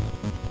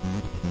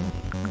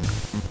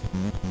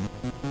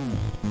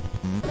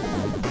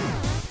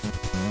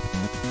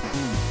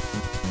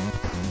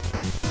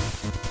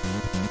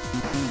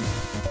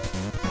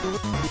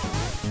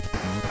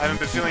 I haven't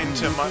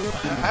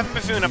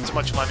been feeling up to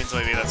much Lemmings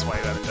lately, that's why I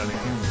haven't done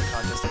anything for the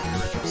contest of the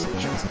original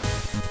stations.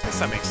 I guess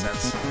that makes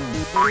sense.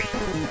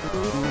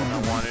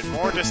 I wanted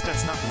more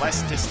distance, not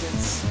less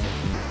distance.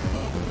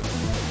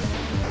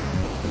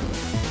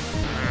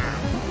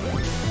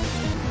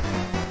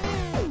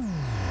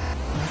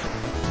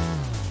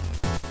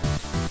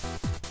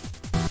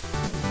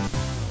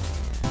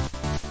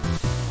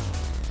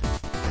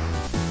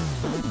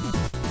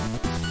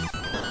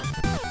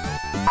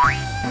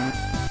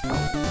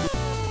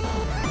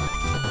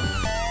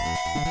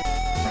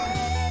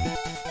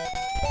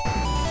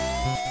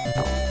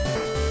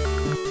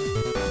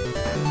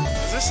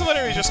 Is this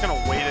literally just gonna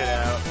wait it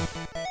out?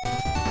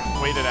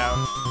 Wait it out.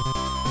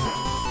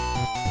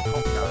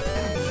 Oh god.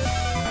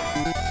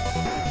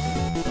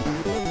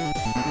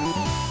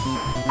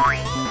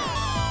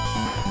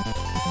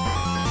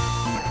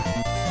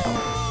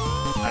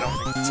 I don't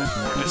think it's any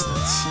more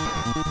distance.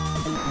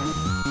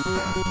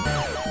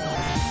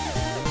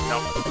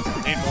 Nope.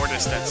 Need more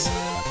distance.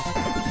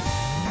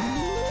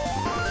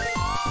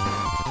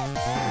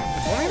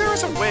 If only there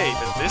was a way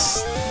that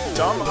this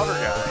dumb other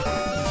guy...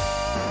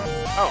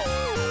 Oh.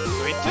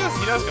 So he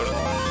does go to the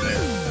left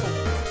there.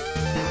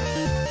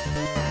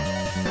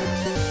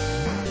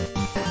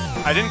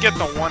 I didn't get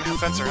the one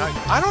fencer.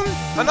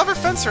 Another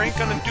fencer ain't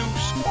gonna do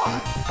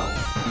squat.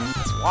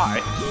 That's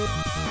why.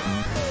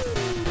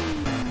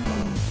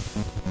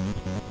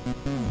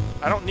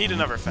 I don't need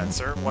another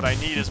fencer. What I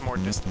need is more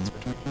distance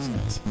between these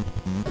guys.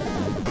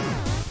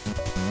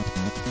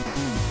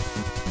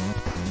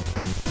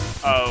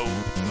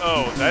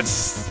 Oh,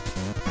 that's...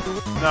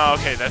 No,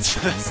 okay, that's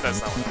not what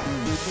I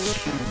meant.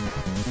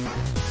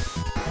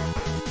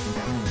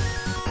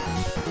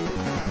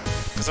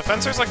 Because a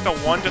fencer's like the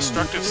one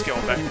destructive skill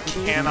that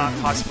cannot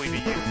possibly be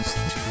used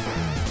to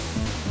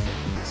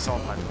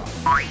solve my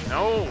problem.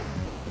 No!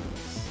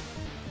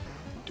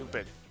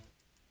 Stupid.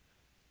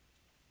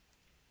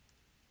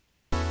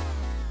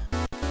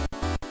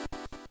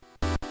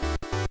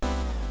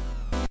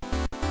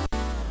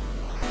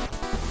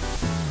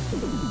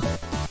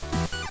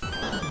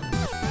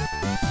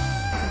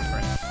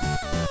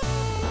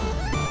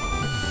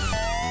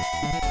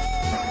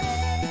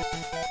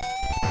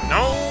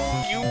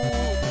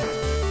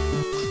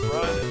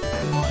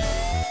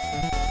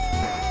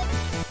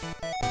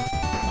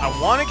 I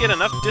want to get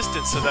enough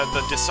distance so that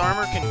the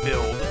disarmor can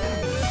build,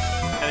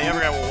 and the other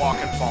guy will walk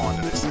and fall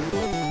into this.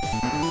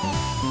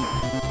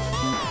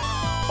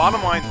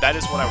 Bottom line, that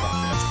is what I want.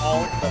 That's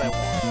all that I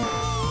want.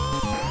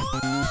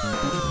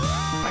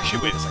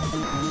 Actually, wait a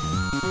second.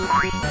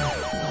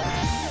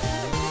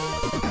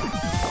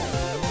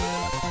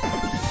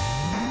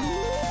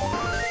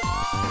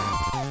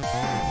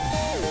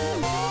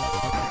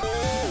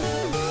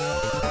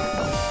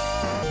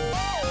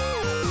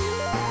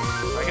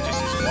 I could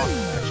just use walking,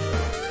 actually.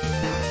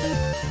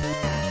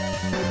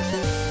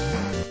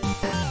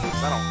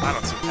 I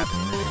don't seem happy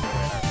with it.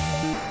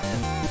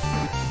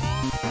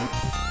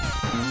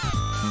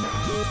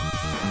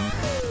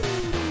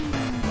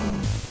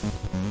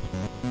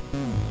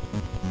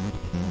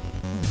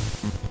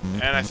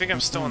 And I think I'm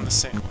still in the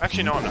same...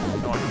 Actually, no, I'm not.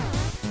 No, I'm not.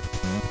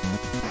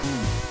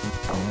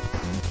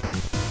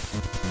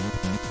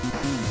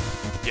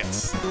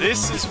 Yes,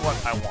 this is what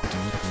I wanted.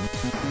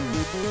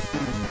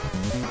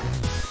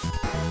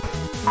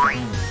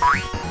 Alright.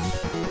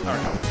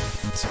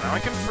 So now I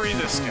can free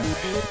this guy.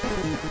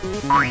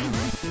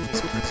 This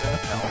prison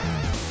of hell.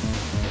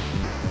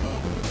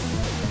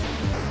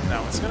 Now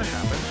what's gonna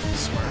happen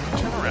is where I can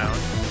turn around.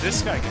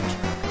 This guy can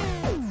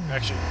turn.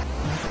 Actually.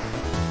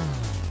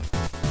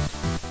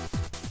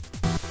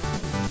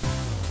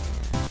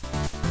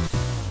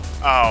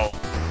 Oh.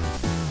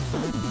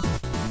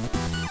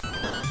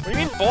 What do you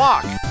mean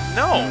block?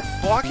 No!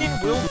 Blocking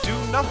will do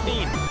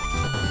nothing!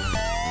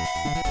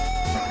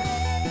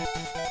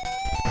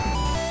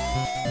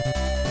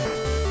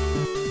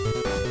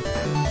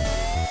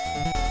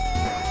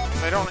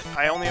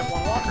 I only have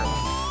one walker.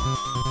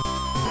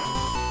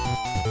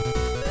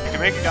 You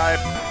can make a guy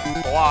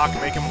block,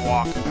 make him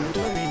walk.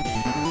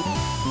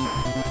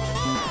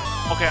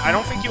 Okay, I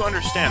don't think you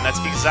understand. That's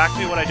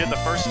exactly what I did the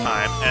first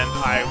time, and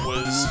I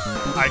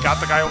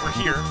got the guy over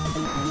here,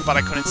 but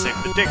I couldn't save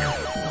the digger.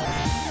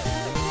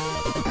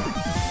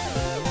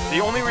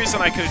 The only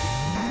reason I could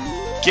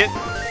get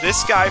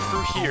this guy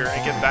through here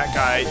and get that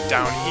guy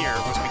down here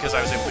was because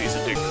I was able to use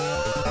a digger.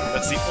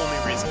 That's the only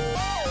reason.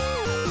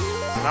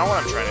 Now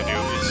what I'm trying to do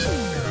is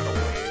figure out a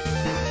way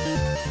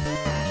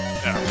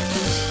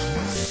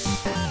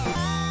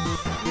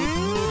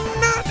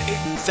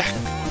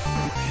exactly what I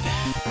wanted.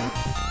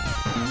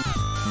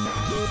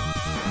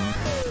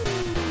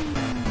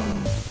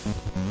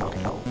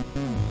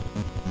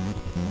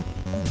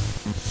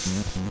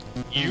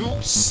 You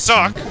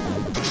suck,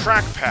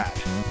 trackpad.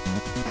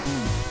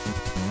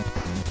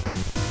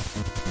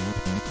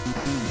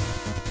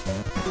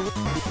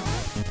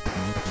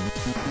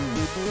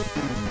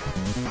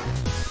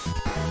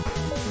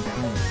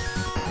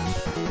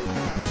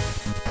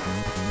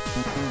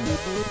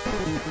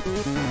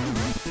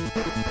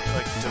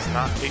 Like, does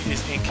not, it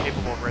is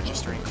incapable of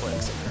registering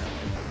clicks, apparently.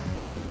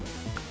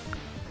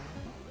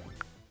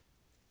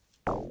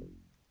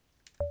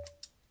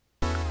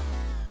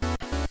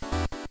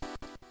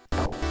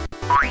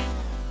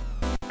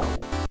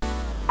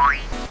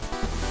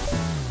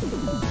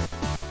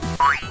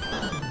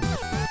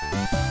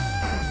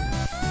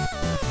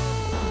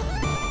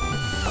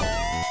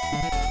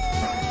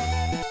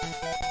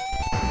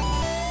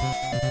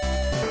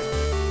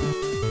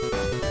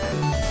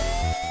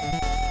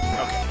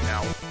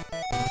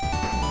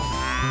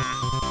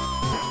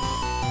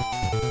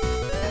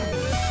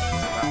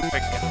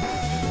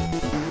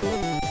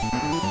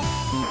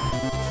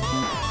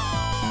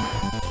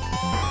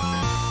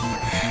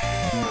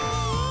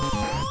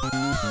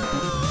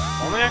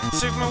 I could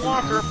save my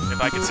walker.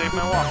 If I could save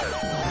my walker.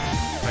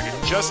 If I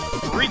could just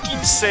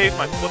freaking save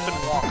my flippin'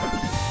 walker.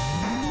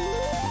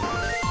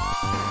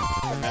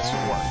 Then this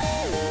would work.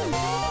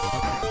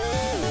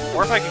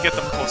 Or if I could get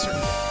them closer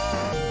together.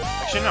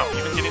 Actually, no.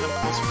 Even getting them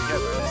closer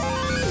together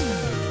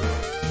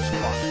is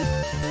walking.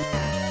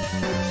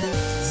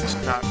 It's just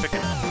not thick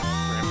enough for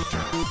him to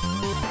turn.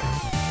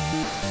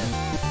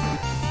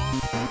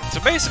 So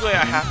basically,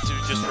 I have to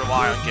just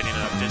rely on getting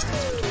enough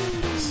distance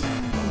between these.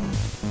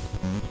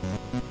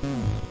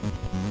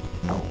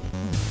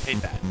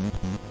 Hate that.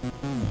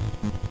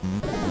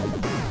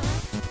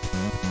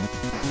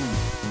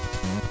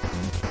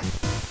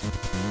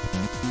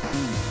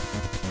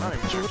 I'm not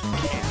even sure if you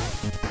can.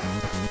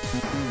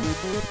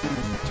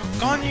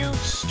 Doggone you,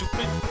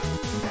 stupid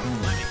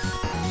Lemming.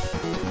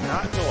 Do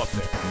not go up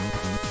there.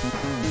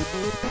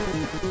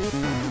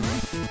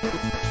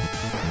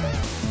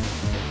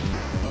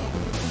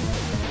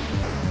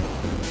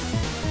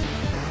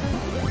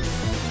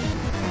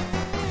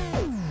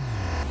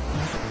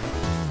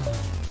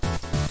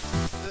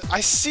 I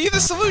see the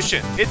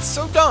solution! It's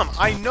so dumb!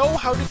 I know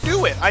how to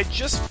do it! I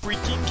just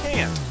freaking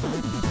can't!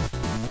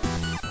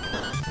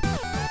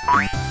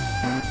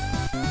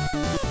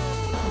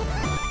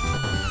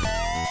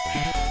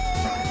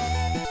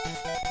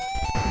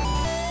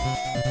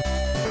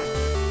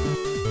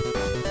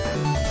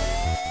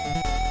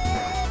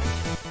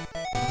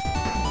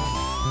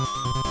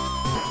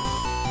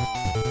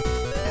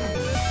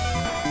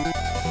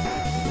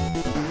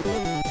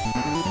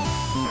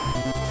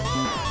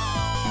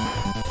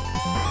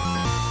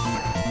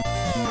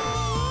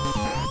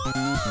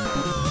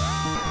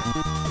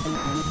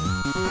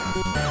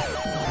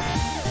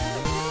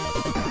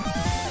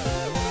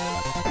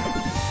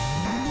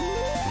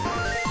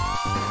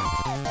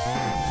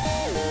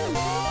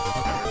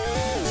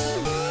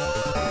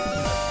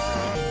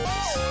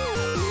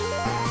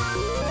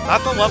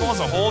 Not the level as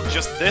a whole,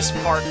 just this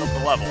part of the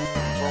level,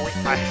 where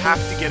I have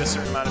to get a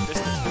certain amount of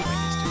distance between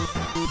these two.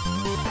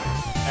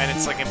 And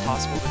it's, like,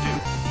 impossible to do.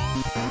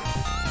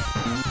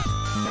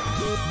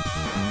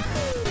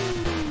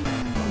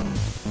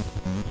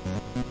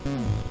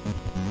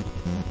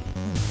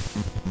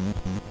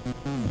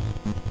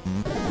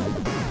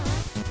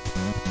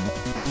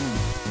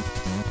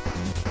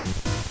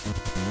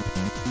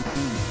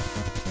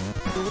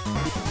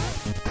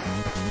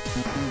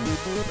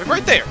 Like,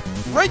 right there!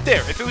 Right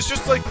there! If it was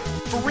just like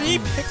 3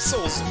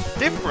 pixels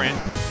different,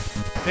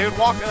 they would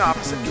walk in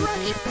opposite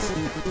directions.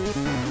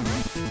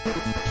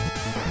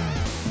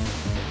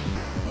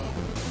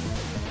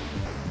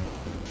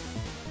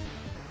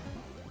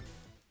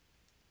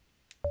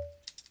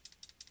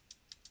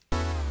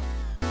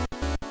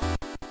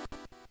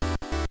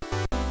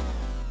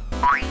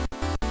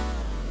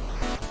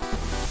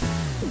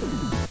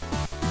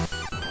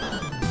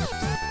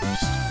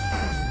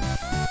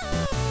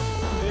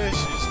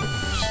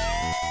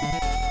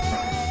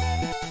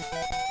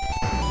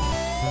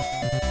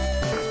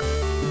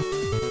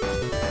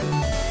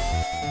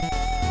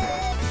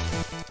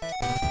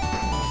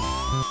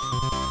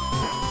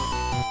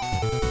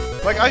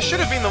 Like, I should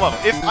have beaten the level.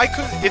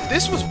 If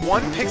this was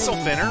 1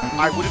 pixel thinner,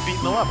 I would have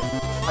beaten the level.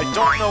 I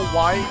don't know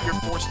why you're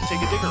forced to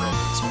take a digger over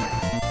this way.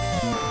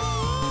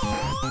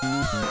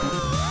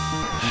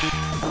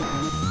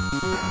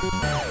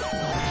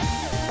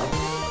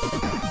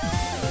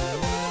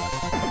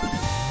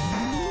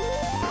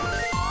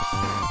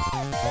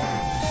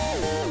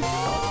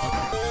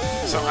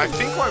 So I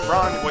think what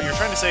you're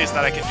trying to say is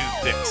that I can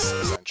do this,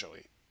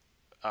 essentially.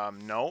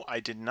 No, I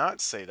did not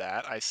say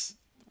that.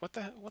 What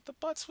the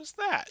butts was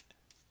that?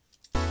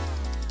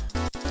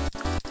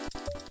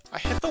 I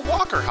hit the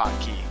walker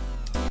hotkey.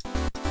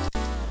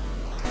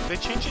 Did they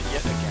change it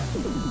yet again?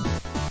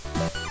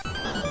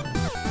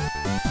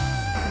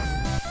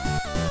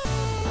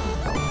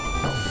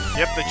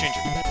 Yep, they changed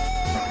it again.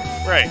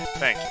 Great,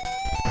 thank you.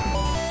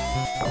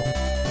 So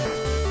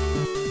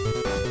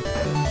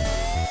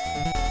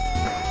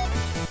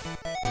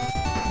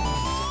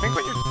I think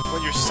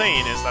what you're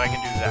saying is that I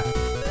can do that.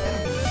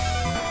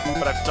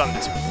 But I've done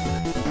this before.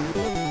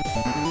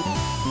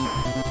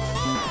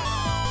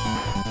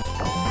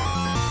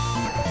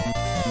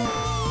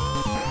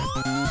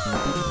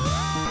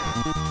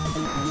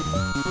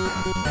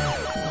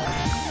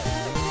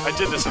 I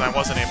did this and I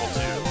wasn't able to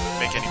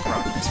make any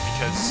progress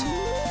because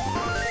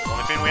the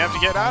only thing we have to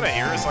get out of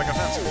here is like a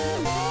fence.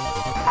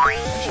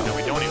 Actually, no,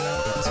 we don't even have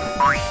a fence.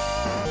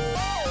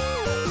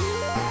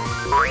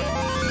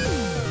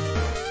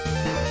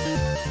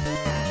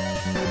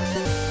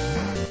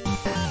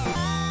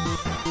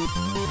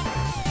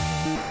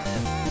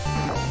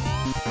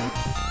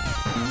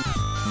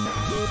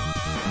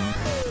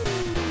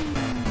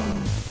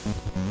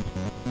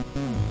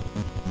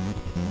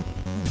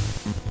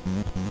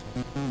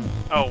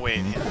 Oh, wait.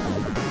 Yeah. I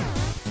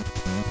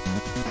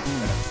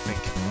think.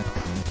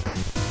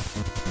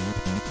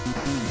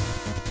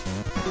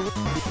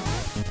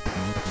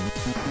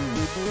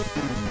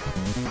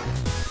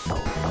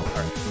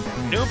 Alright.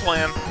 New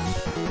plan.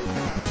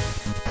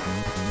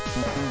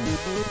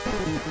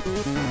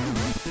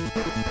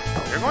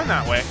 You're going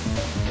that way.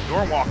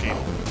 You're walking.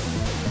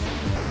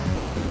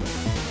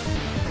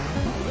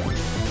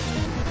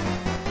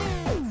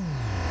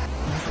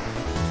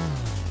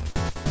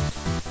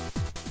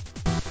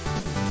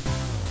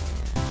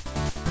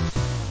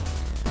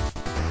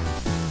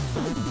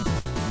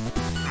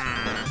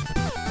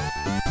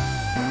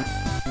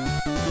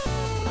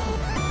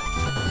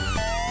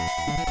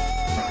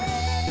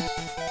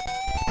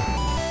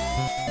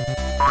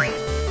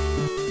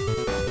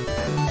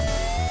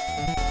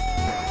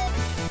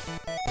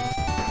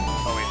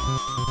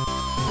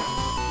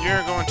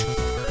 You're going too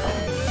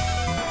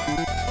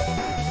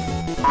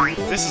far.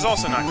 This is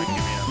also not going to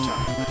give me enough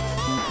time.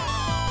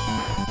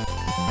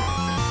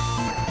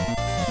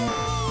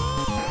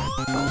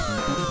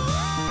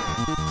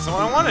 So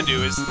what I want to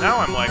do is, now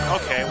I'm like,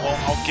 okay, well,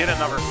 I'll get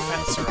another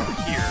fencer up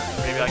here.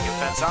 Maybe I can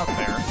fence out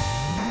there.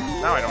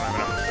 Now I don't have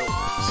enough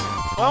builders.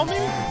 Well,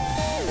 maybe...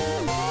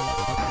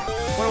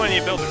 What do I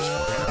need builders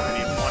for? I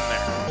need one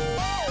there.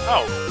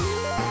 Oh.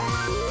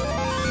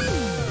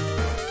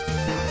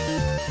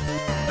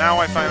 Now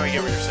I finally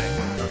get what you're saying.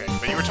 Okay,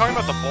 but you were talking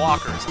about the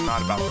blockers and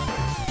not about the builders.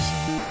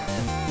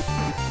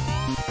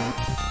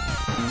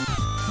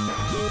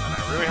 And I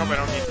really hope I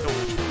don't need builders.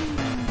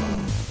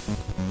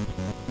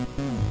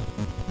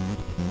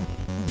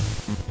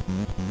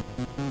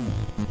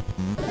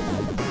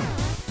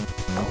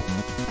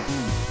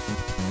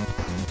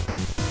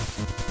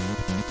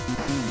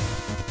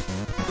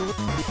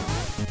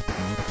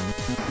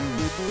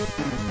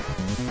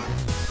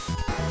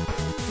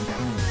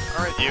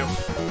 Alright, you.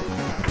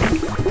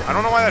 I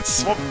don't know why that's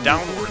sloped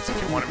downwards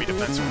if you wanted me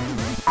defensive.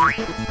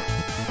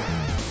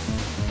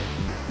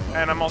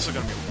 And I'm also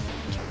gonna be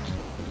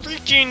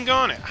freaking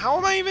gone it. How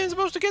am I even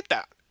supposed to get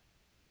that?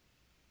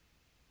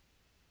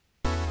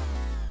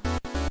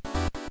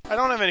 I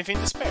don't have anything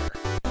to spare.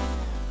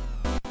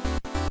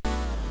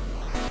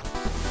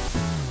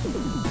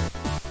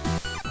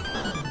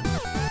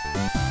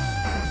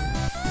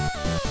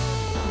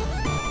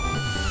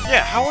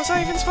 Yeah, how was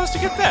I even supposed to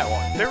get that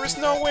one? There was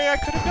no way I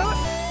could have done it.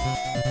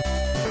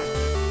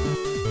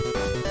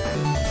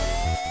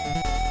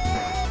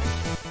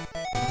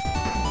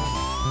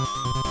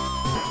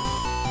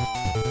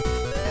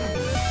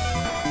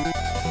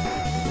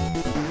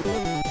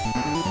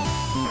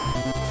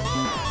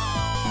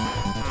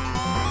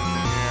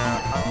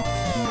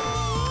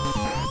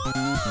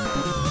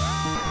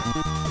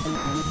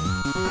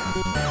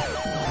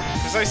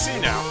 As I see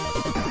now,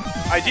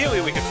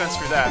 ideally we could fence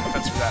through that,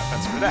 fence through that,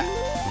 fence through that.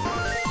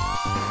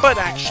 But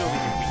actually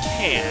we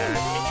can,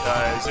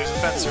 because there's a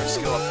fencer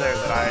skill up there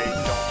that I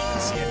don't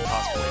even see any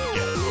possible way to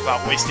get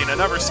without wasting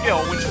another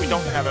skill, which we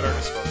don't have at our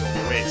disposal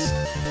to waste.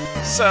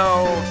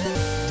 So,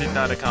 did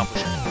not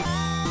accomplish it.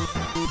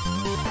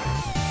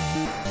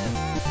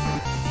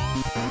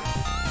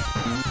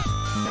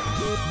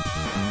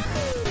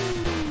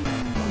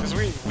 Because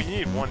we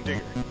need one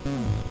digger.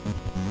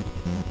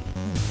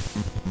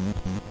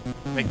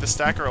 Make the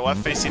stacker a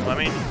left-facing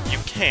lemming? You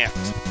can't.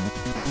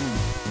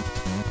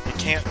 You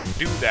can't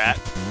do that,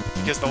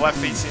 because the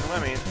left-facing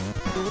lemming...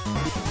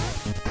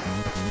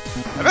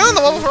 I've been on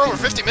the level for over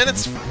 50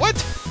 minutes? What?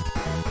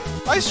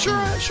 Sure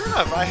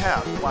enough, I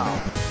have.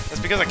 Wow. That's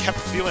because I kept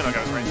feeling like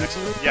I was right next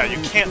to it. Yeah,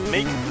 you can't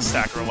make the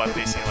stacker a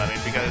left-facing lemming,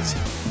 because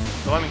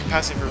the lemming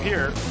passing through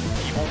here,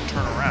 he won't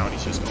turn around.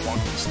 He's just going to walk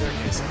through the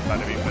staircase and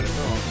let me put it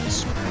through.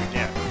 Screw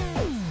again.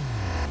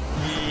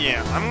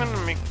 Yeah, I'm going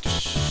to make...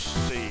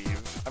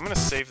 I'm gonna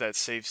save that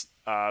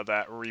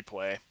that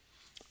replay,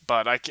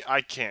 but I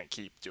can't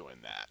keep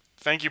doing that.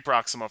 Thank you,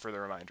 Proximo, for the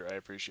reminder. I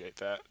appreciate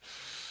that.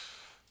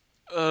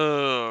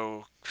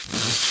 Oh,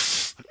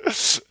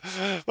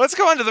 let's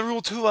go on to the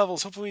Rule 2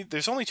 levels. Hopefully,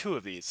 there's only 2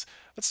 of these.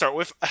 Let's start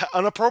with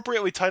an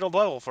appropriately titled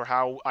level for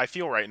how I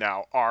feel right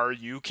now. Are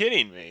you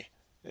kidding me?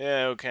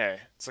 Yeah,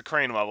 okay. It's a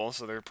crane level,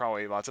 so there are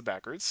probably lots of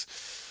backwards.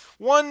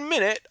 1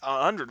 minute,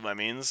 100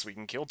 lemmings. We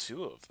can kill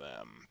 2 of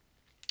them.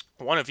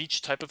 1 of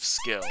each type of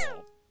skill.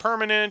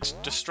 Permanent,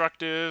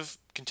 destructive,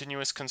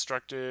 continuous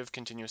constructive,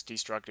 continuous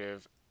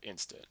destructive,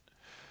 instant.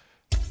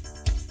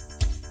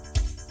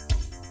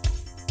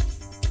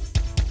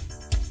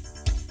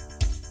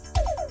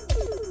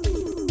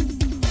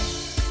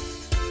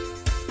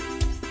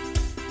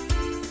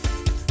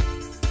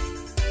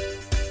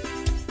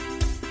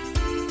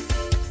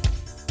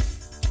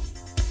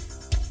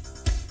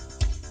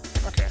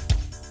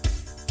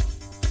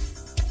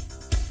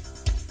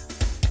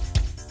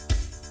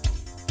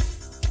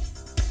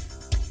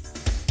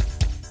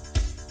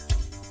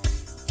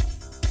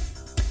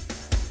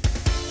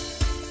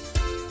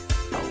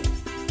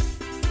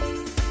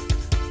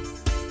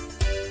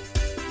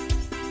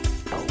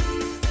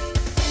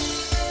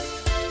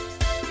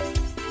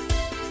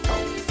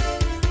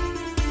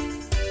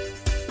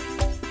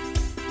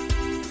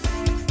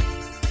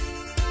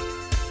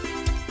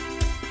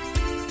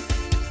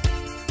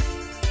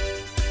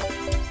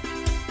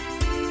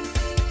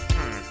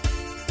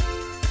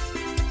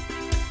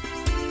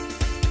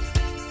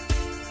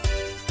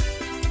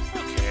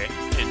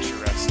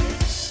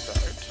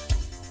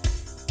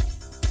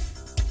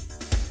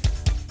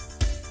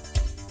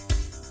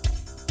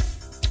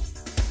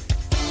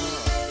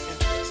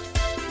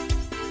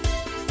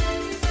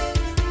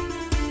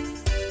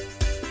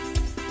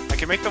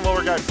 Make the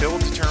lower guy build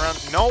to turn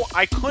around. No,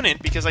 I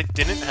couldn't because I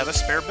didn't have a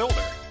spare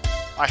builder.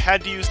 I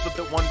had to use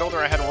the one builder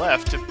I had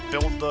left to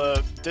build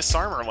the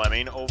disarmor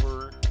lemming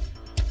over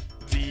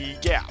the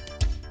gap.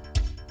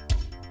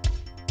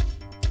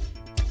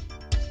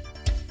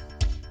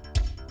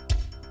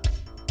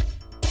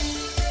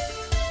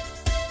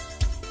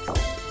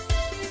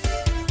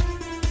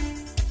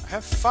 I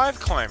have 5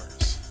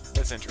 climbers.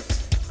 That's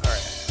interesting.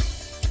 Alright.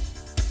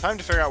 Time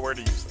to figure out where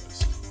to use those.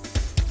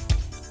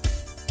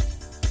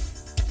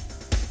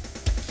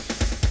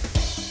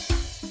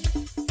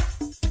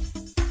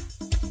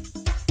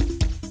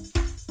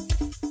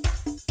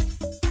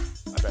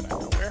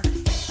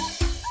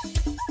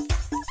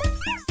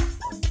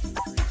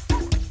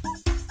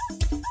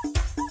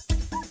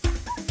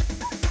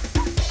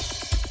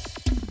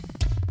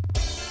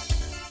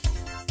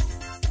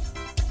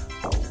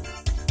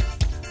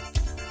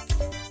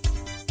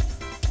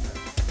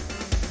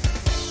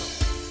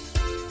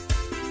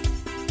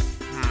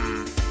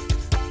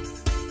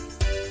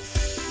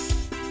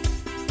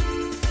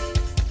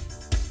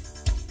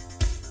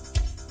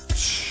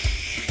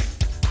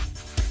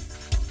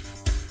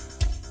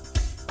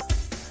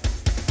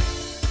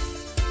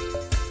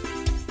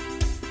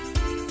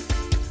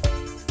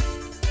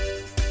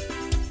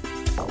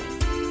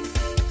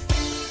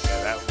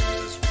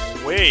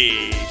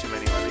 Way too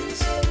many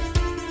lemmings.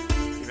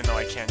 Even though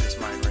I can just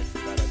mine right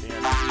through that at the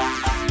end.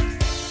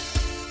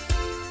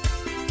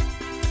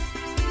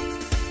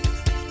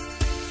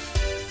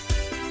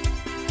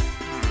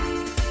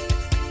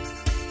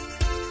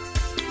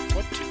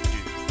 What to do?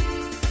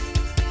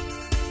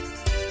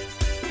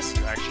 This is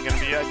actually going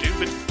to be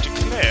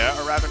declare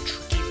a rather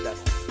tricky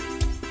level.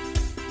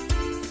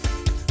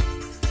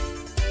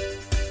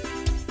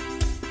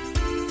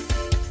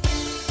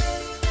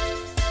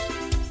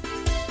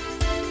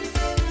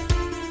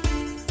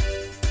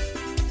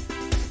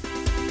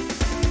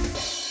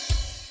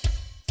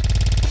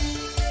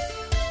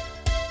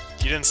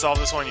 You didn't solve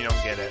this one, you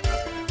don't get it.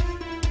 Okay.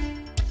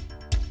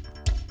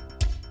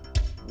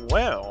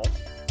 Well,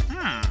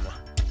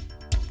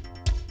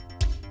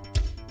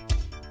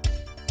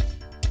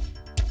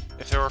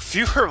 if there were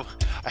fewer...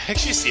 I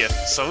actually see a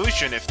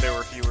solution if there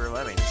were fewer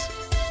lemmings.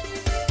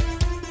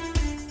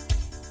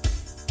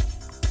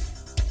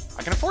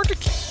 I can afford to...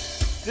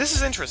 This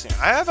is interesting.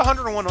 I have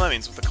 101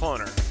 lemmings with the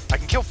cloner. I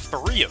can kill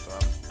 3 of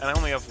them, and I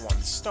only have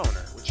 1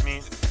 stoner, which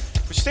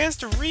stands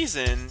to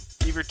reason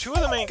either 2 of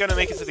them ain't gonna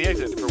make it to the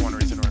exit for one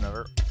reason or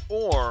another,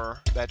 or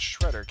that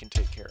shredder can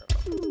take care of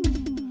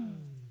them.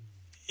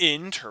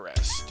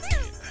 Interesting.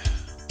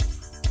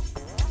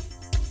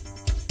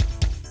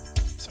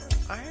 So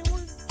if I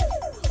were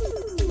something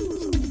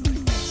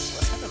like this,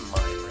 let's have a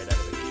mine right out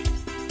of the gate.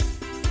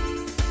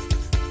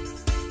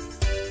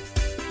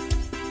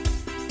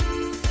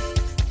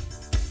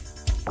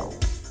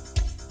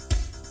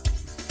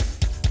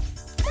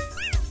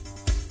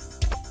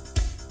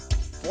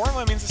 Four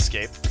lemmings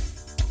escape.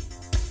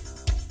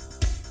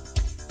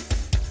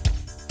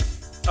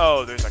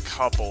 Oh, there's a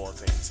couple of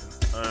things.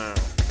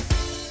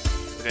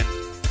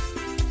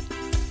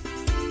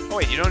 Oh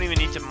wait, you don't even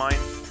need to mine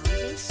through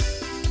this?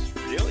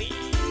 Really?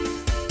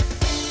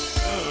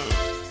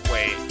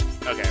 Wait.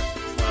 Okay.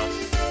 Well.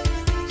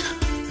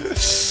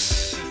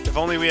 If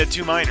only we had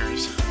 2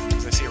 miners.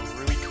 Because I see a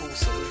really cool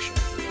solution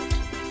if we had 2.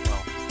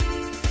 Well.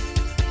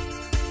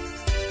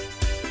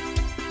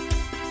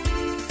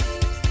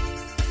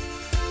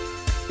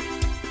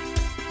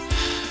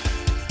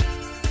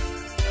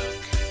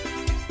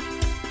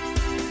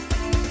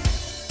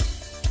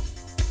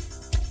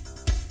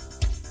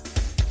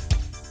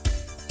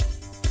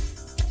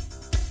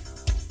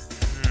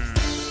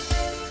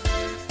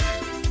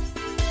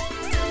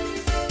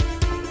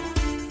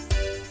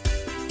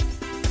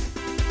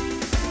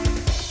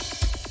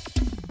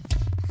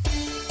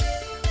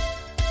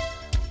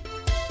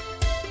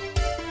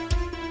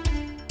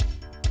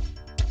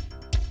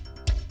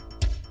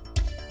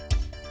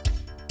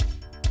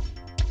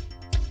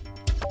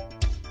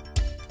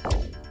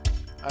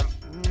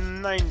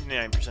 I'm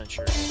 99%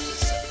 sure it's this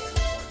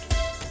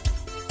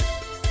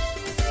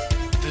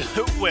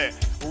simple.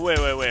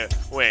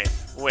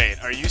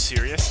 Wait. Are you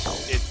serious?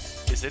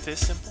 Is it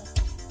this simple?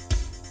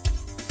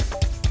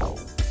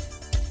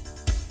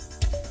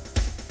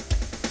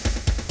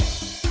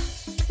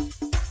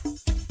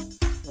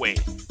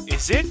 Wait,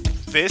 is it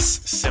this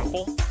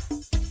simple?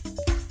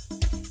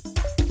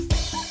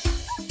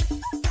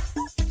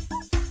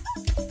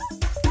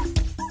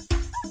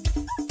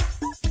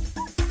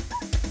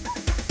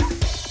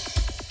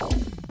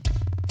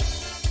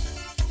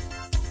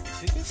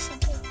 Is it this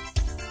simple?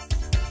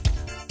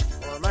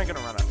 Or am I gonna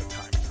run out of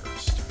time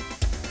first?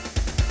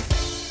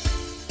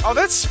 Oh,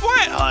 that's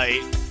splat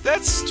height!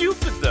 That's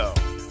stupid, though.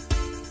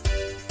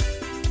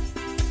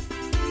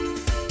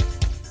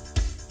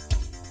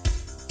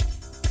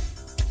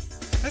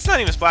 That's not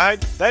even splat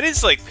height. That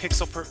is like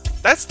pixel per...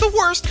 That's the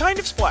worst kind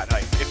of splat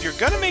height. If you're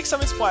gonna make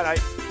something splat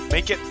height,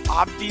 make it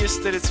obvious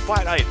that it's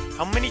splat height.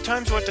 How many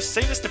times do I have to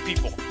say this to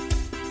people?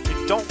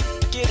 They don't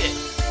get it.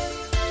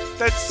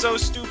 That's so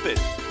stupid.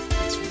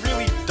 It's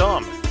really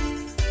dumb.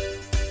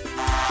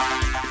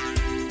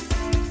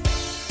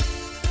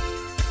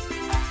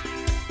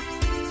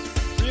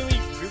 Really,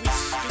 really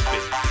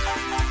stupid.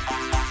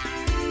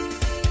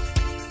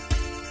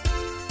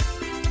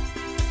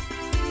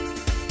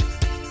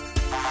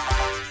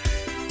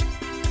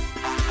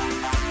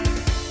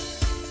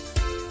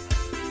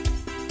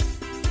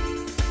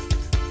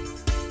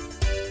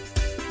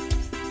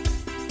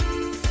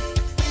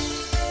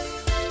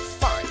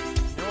 Fine.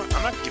 You know what?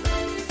 I'm not giving up.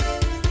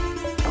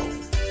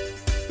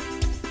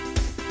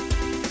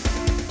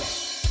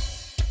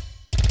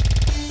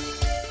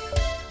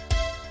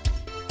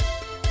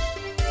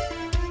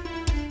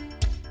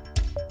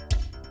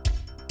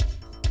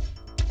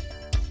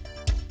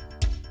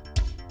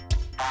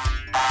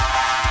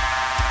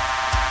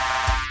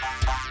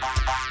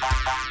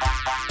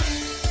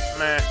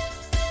 Meh.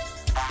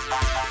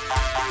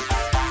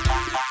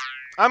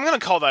 I'm gonna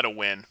call that a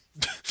win.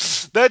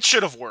 That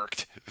should have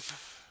worked.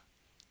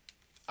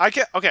 I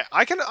can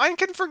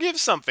forgive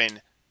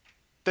something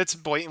that's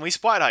blatantly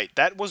splat height.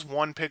 That was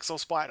 1 pixel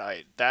splat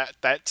height.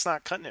 That's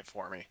not cutting it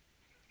for me.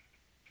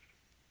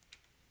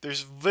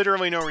 There's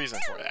literally no reason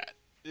for that.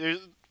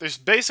 There's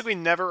basically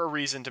never a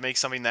reason to make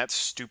something that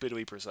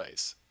stupidly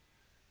precise.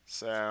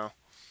 So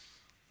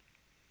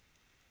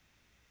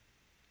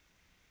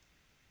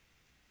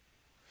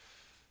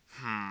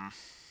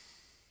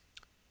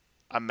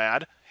I'm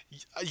mad.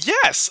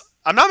 Yes!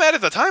 I'm not mad at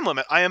the time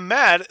limit. I am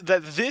mad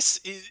that this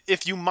is,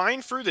 if you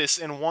mine through this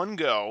in one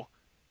go,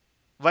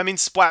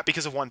 Lemmings splat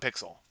because of 1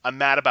 pixel. I'm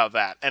mad about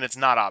that, and it's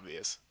not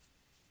obvious.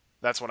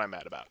 That's what I'm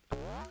mad about.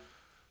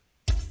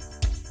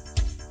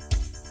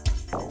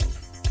 How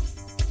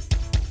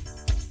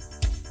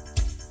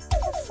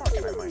far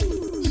can I mine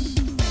through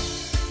this?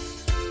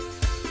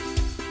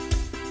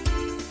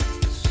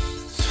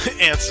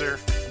 Answer,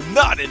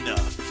 not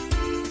enough.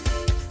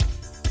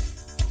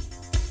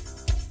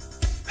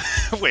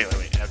 wait,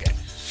 okay.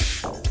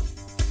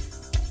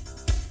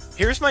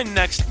 Here's my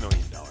next $1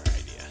 million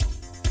idea.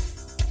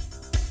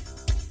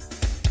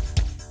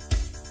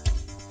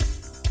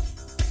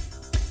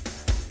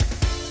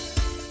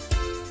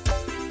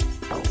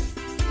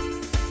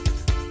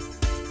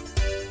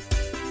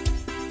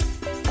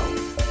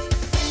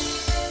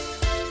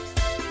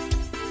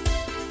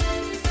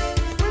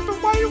 Wait, but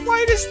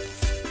why does...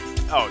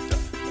 Oh, duh.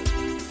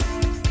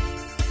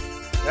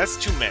 That's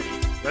too many.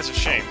 That's a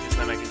shame, because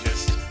then I could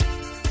just...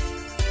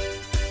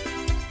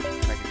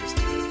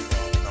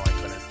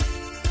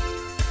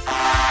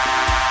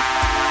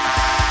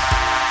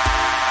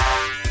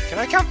 Can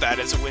I count that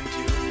as a win, too?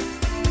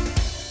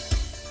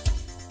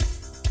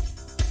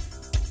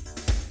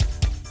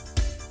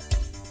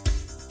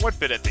 What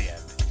bit at the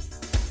end?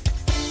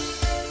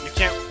 You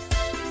can't...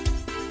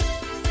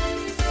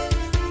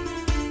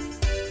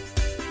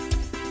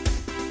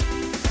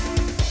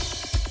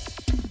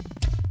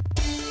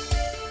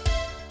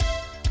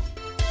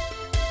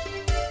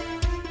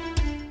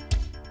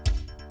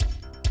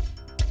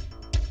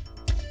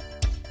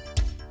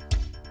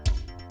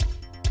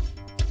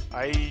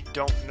 I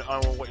don't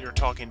know what you're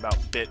talking about,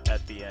 bit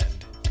at the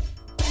end.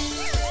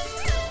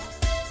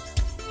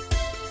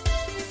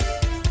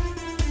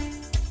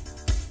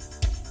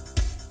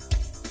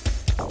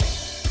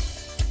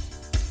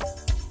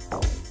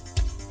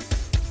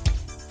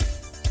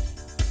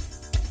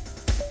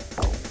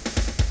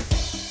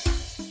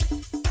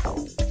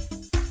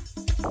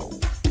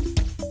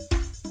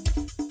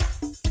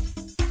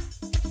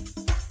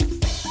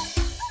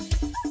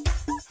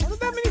 How did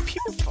that many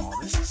people fall?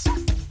 This is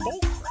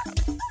bullcrap.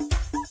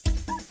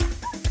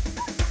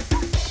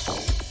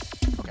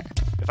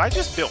 If I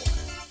just build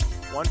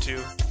 1, 2,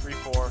 3,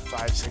 4,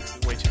 5, 6,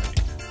 way too many.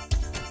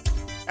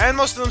 And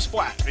most of them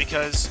splat,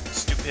 because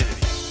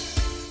stupidity.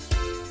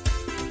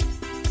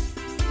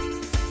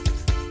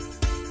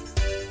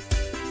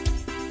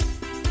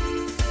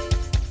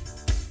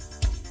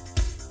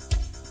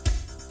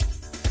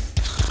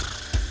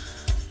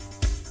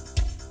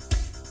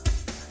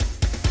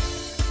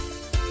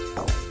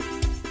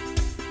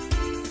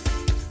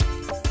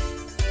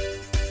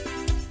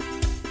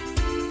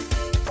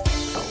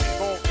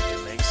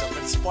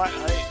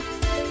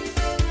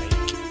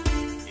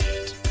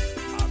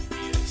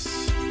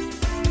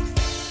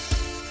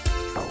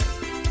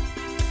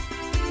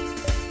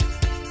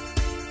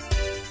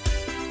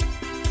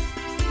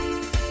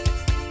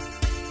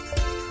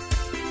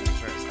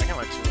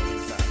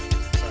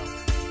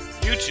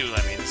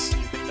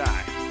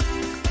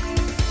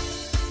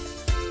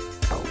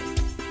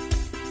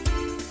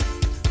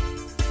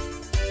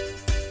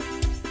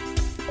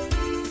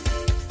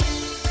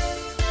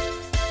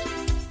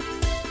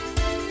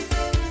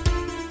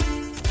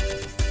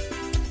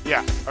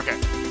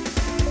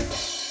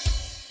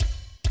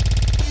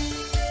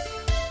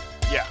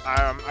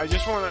 I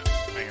just want to...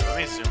 Hang on, let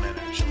me zoom in,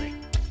 actually.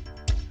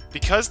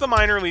 Because the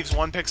miner leaves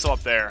 1 pixel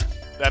up there,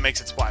 that makes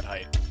it splat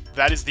height.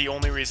 That is the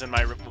only reason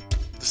the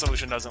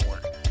solution doesn't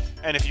work.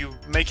 And if you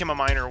make him a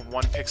miner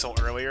 1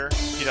 pixel earlier,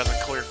 he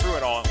doesn't clear through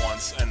it all at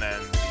once, and then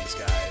these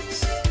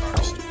guys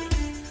are stupid.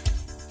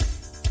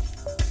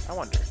 I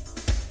wonder.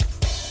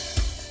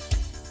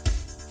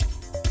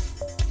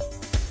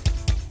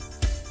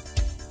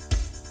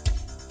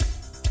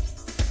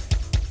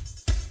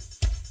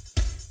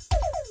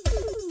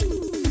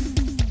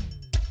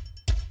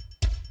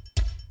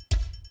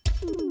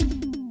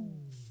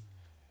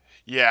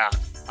 Yeah,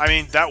 I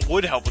mean, that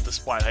would help with the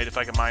splat height if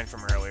I could mine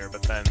from earlier,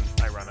 but then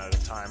I run out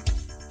of time.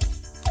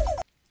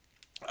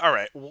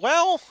 Alright,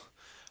 well,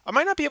 I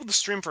might not be able to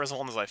stream for as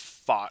long as I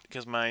thought,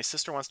 because my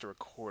sister wants to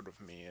record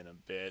with me in a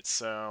bit,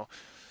 so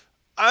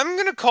I'm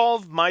going to call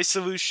my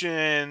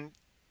solution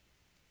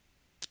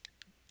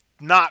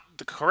not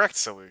the correct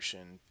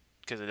solution,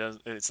 because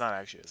it's not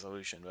actually a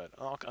solution, but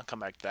I'll come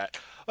back to that.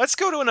 Let's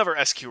go to another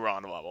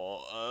SQ-RON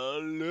level.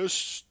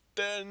 Less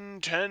than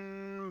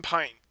 10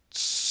 pints.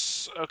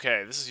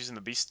 Okay, this is using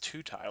the Beast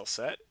 2 tile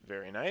set.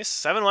 Very nice.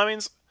 7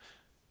 lemmings.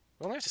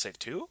 We only have to save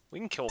 2? We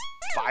can kill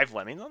 5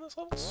 lemmings on this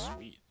level?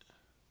 Sweet.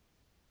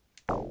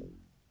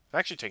 I've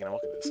actually taken a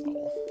look at this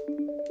level.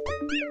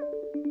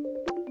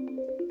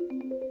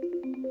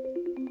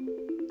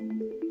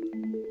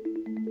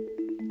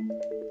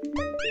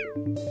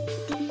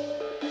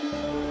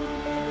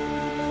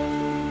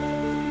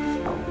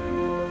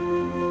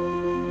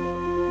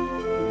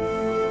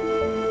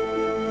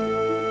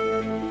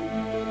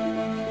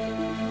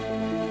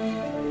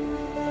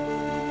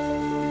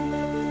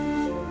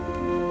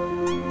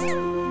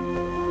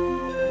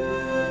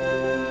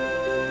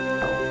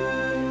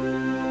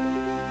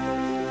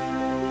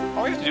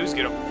 All we have to do is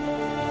get him.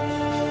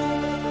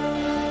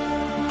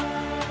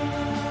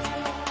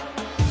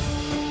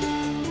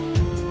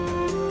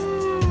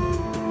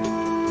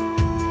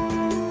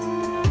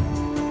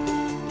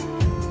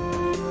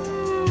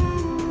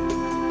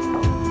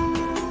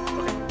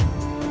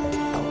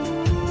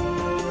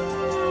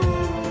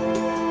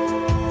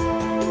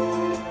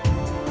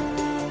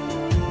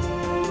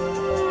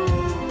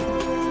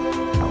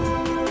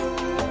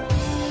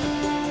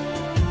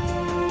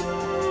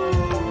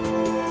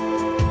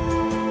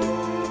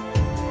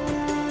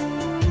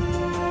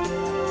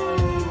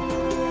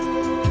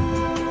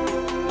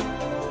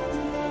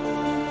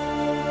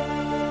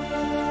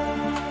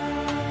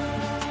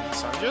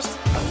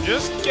 I'm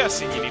just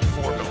guessing you need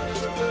 4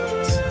 builders to do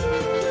this.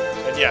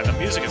 And yeah, the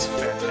music is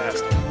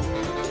fantastic.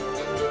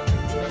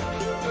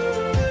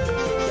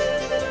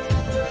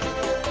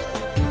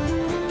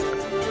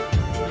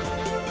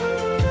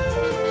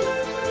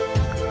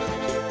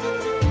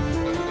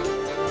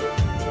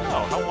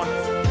 Oh, how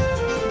wonderful.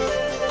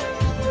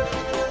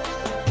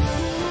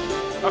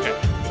 Okay.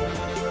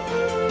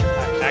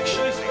 I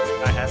actually think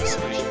I have a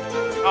solution.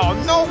 Oh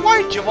no,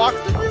 why'd you lock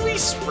the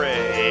release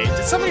rate?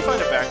 Did somebody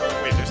find a backup?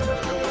 Wait, there's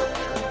another builder over there.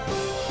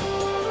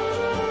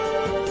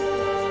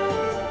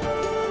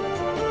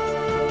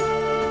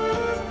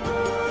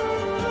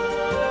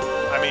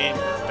 I mean,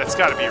 that's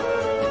gotta be...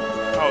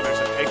 Oh, there's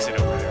an exit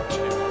over there,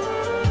 too.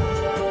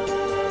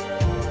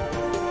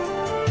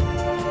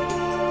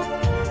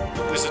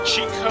 There's a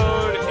cheat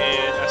code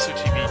in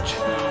SOTV 2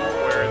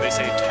 where they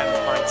say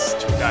 10 points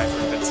to a guy for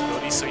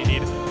invincibility, so you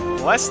need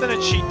less than a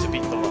cheat to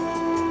beat the level.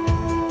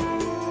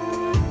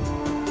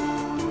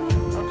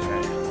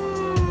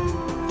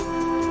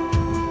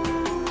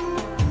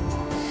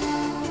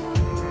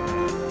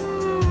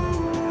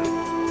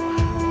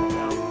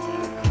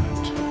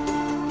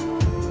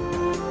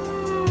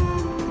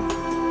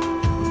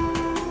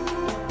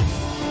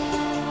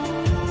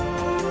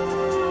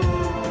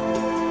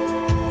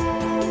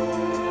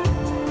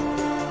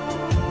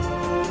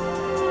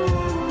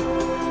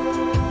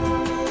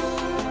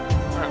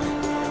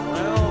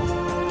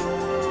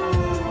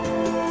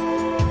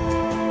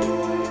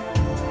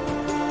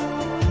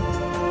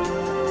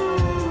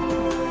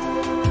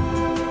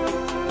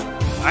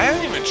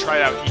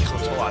 Tried out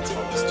Eclotolot's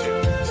levels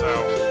too, so...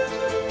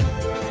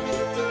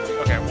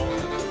 Okay, well...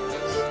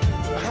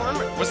 I don't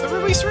remember... Was the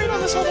release rate on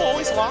this level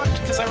always locked?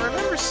 Because I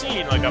remember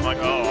seeing, like, I'm like,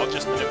 oh, I'll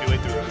just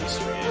manipulate the release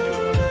rate and do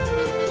a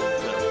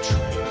little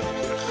trade.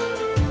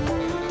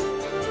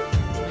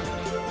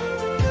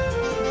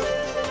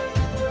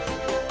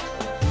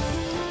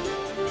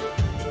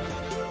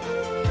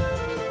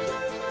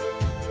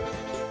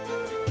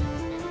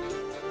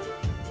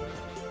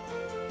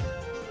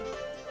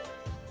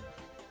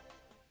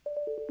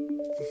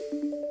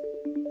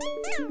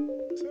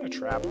 Is that a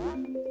trap?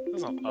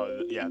 Oh,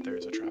 yeah, there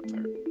is a trap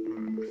there.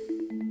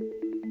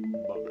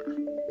 Bummer.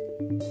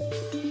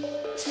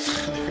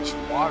 There's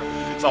water.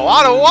 It's a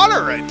lot of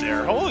water right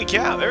there. Holy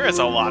cow, there is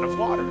a lot of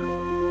water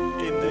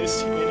in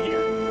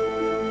here.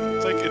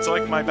 It's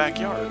like my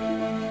backyard.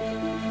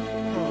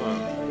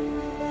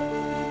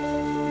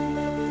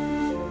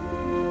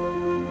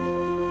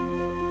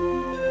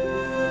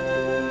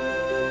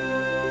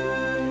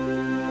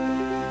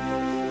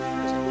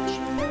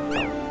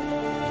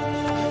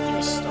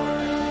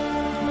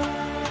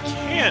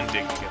 can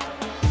dig to get them.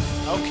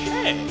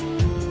 Okay.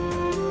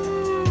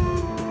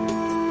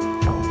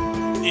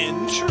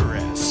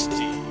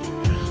 Interesting.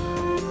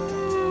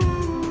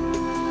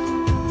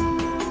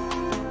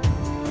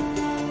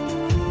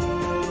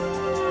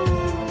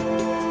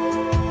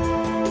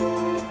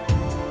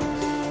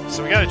 So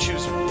we gotta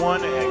choose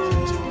one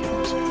exit to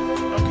get to.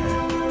 Okay.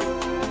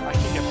 I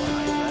can get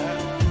behind that.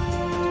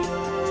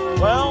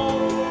 Well,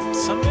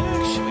 something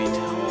actually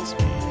tells me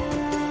I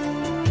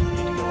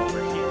need to go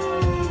over here.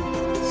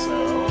 So...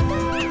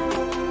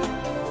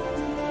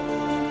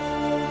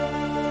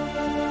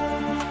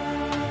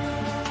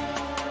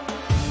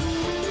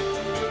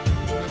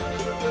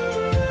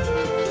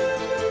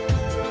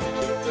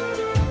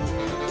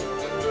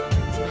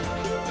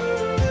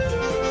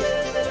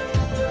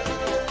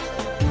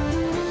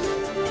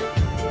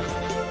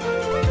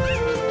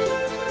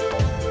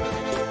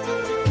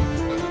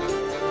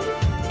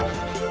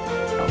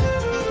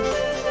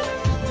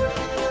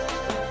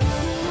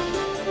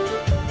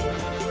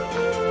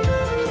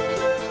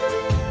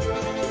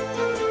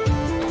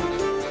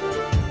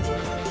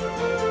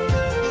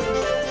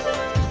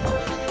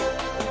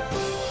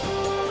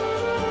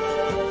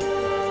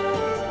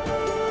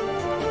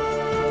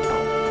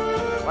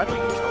 Why do we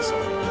kill so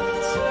many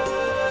minutes?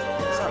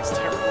 Sounds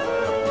terrible.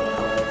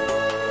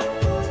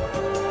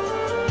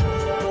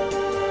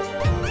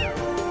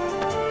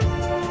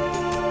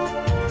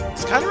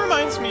 This kind of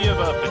reminds me of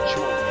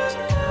Bejeweled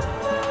music.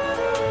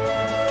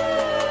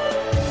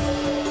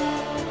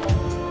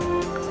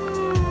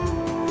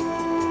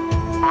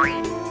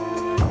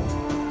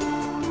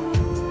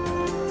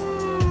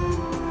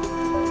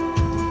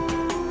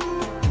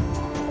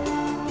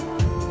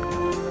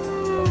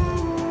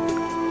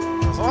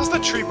 As long as the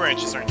tree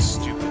branches aren't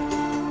stupid.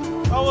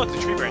 Oh look, the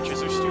tree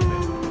branches are stupid.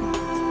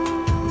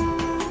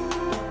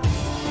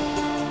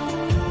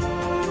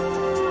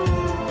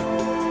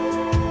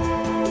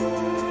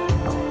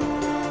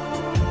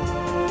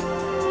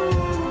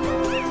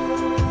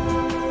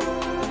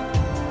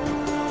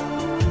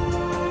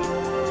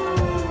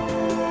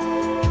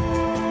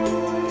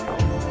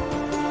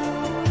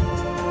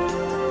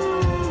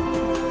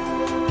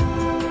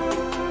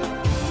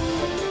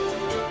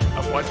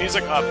 Of what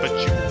music?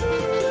 Bejeweled.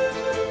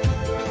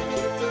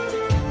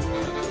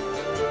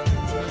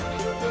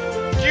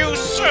 You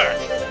suck!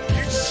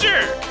 You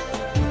suck!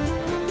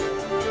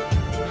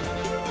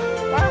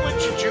 Why would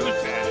you do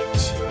that?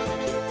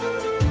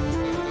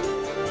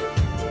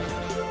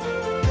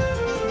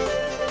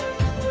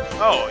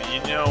 Oh, you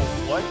know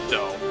what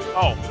though?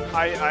 Oh,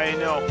 I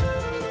know.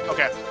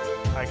 Okay,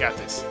 I got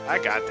this. I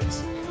got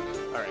this.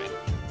 Alright.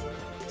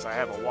 Because I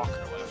have a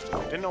walker left. I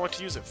didn't know what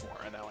to use it for,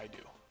 and now I do.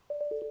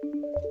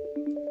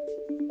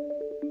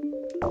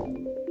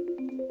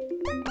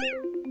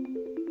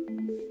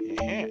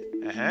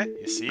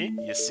 You see?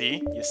 You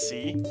see? You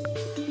see? And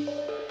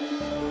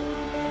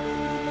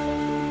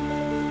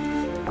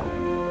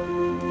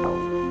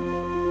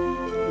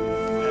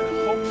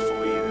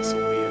hopefully this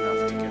will be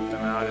enough to get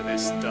them out of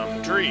this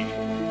dumb tree.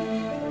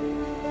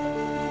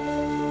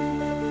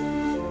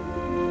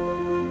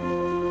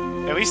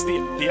 At least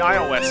the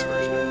iOS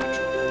version of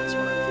Bejeweled is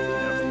what I'm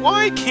thinking of.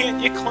 Why can't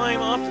you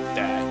climb up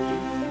that, you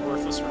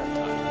worthless reptiles?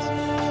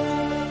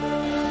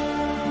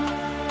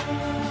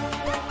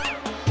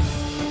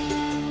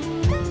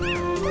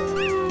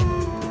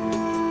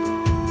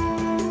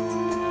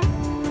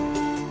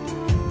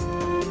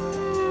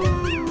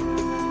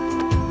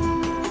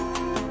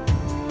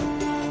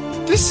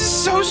 This is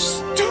so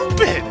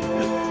stupid!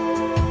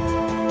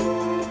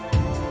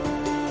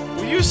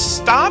 Will you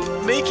stop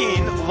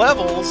making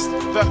levels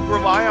that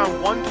rely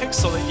on one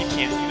pixel that you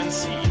can't even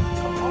see?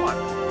 Come on.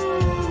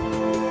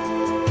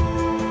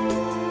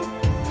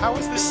 How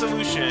is this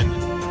solution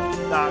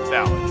not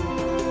valid?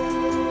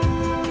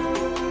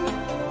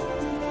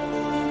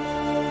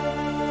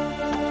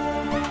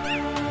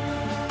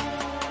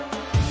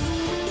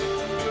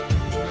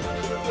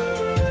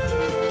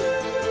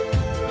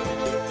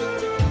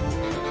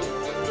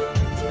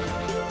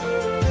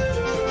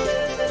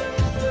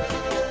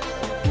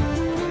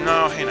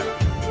 No, hey no.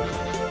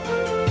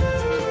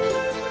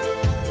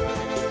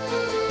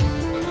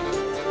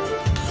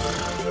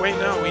 Wait,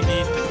 no, we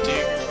need the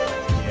digger.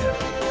 Yeah,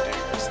 we need the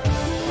diggers. That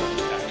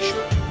won't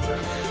actually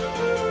work.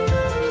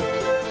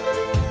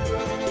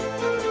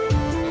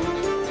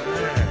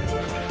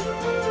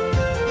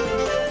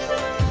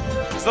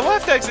 Is the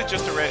left exit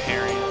just a red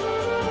herring?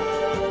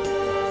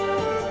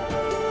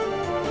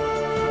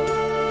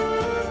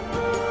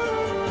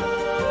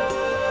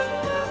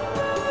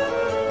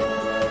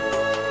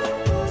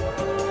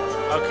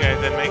 Okay,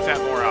 then make that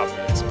more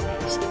obvious,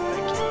 please.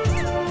 Thank you.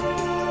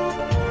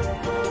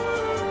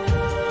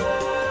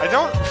 I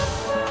don't...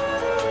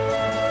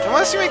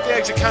 Unless you make the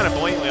exit kind of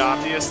blatantly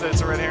obvious that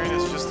it's a red herring,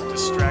 it's just a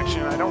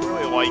distraction. I don't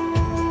really like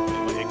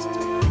the exits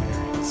being red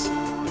herrings,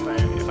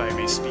 if I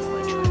may speak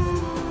my truth.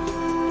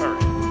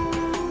 Alright.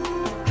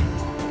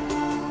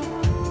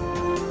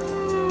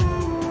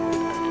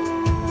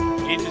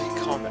 You need to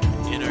calm down.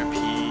 Inner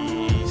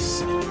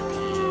peace, inner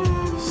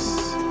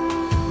peace.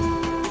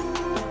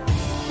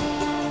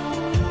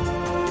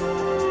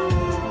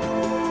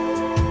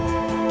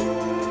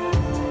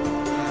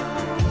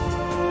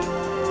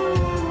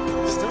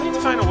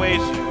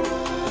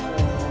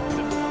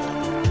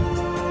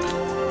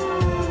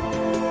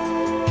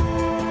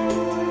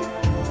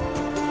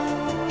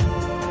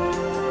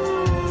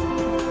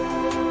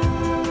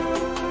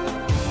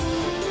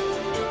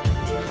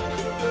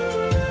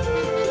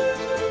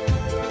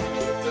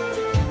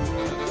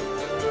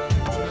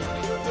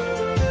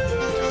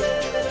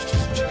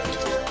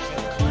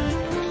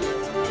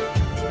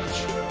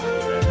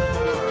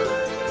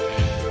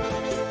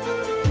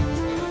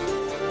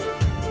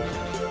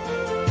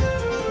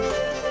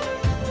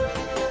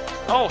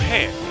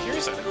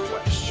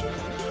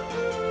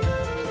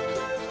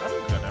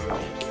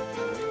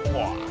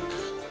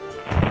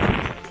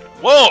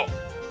 Whoa!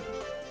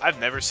 I've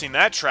never seen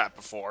that trap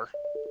before.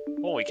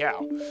 Holy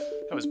cow.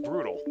 That was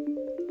brutal.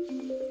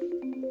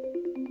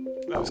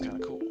 That was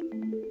kind of cool.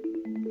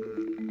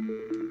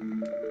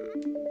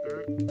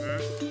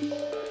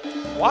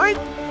 Why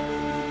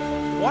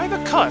the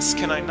cuss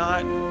can I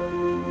not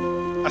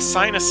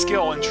assign a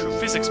skill in true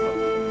physics mode?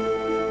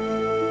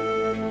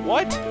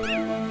 What?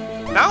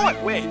 Now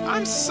what? Wait,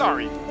 I'm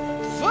sorry.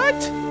 What?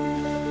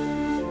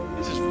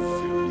 This is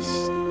really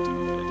stupid.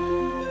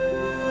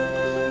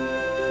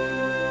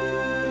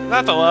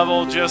 Not the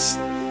level, just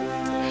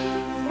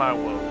my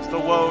woes. The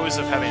woes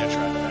of having a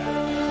trackpad.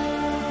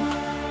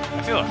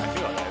 I feel like I've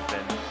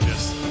been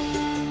just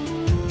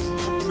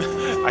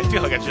I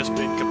feel like I've just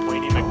been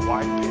complaining like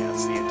wide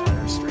pants the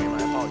entire stream.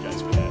 I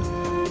apologize for that.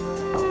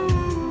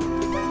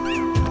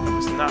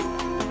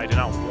 I did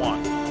not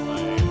want to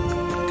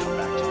come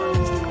back to my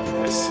mistake like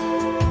this.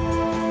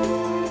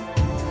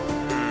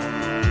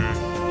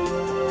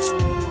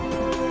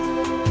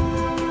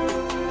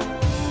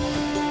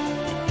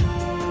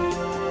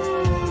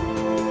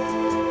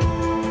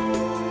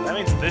 That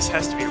means this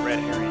has to be red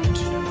herring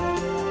too.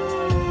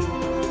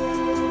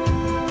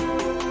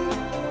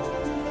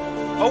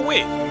 Oh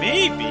wait,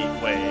 maybe.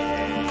 Wait.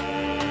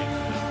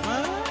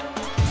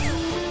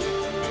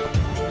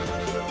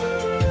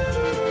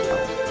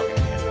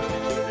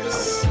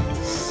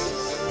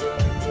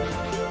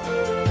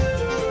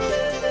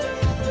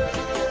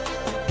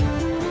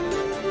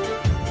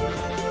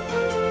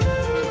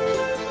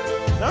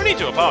 No need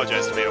to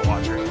apologize, Tomato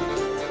Watcher.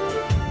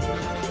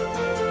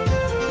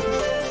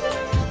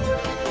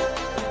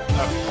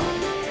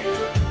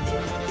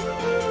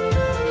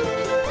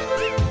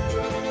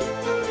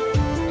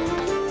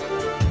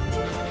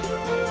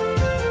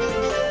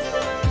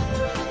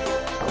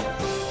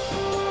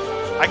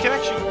 I can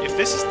actually, if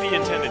this is the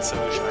intended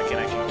solution, I can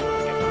actually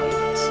totally get behind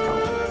this.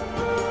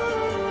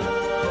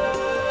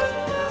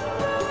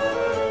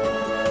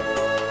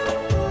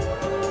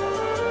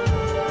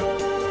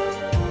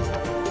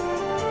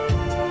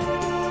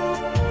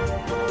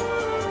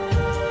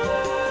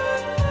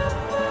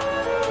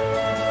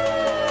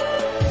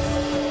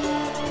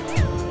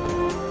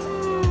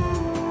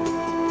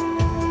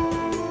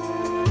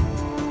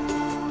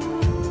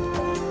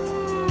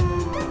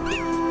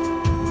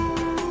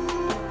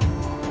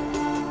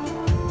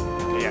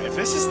 If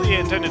this is the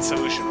intended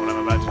solution, what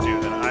I'm about to do,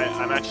 then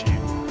I'm actually...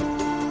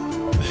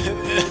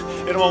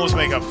 It'll almost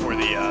make up for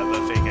the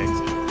fake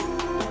exit.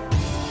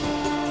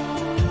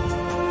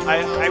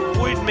 I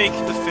would make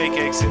the fake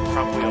exit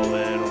probably a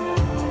little more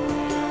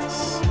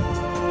obvious.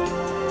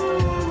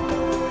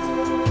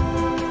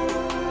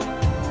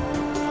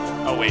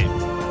 Oh, wait.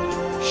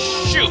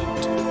 Shoot!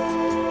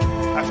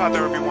 I thought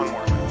there would be one more.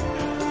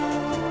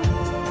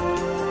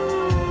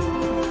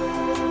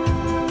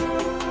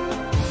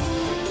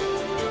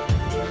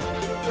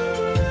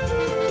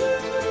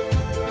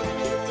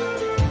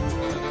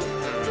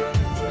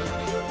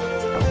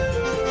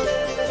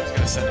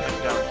 Send him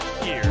down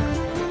here.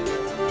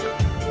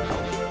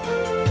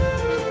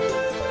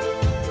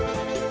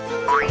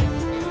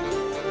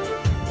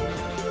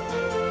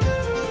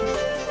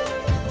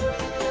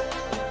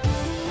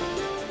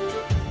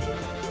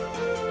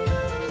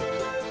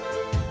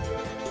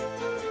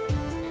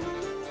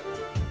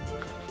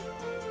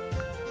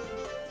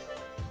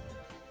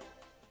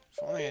 If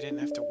only I didn't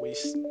have to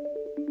waste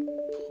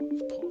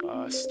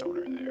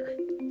Stoner there.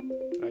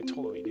 But I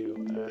totally do.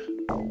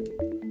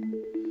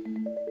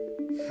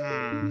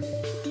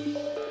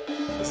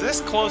 Is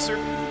this closer?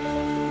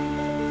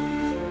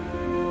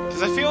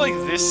 Because I feel like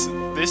this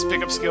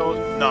pickup skill,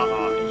 nah,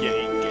 you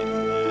ain't getting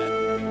that.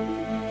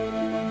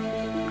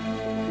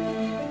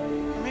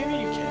 Maybe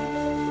you can.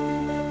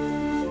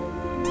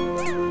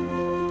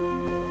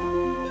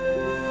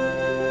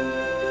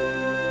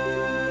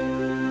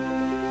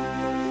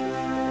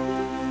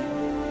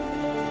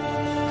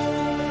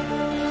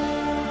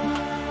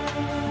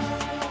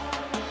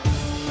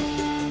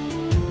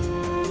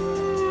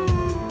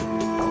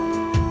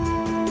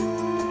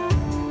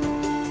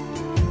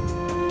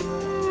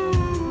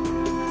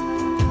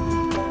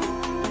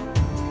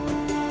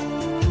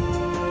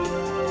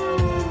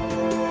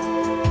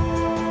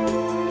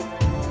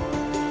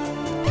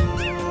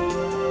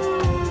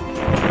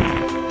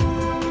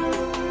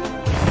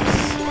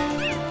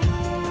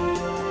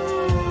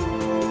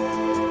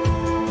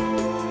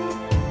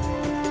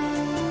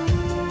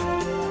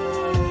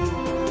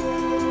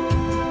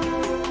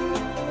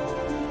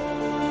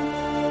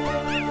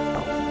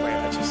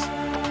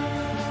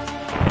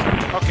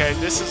 Okay,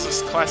 this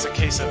is a classic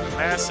case of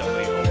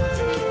massively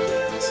overthinking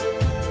things.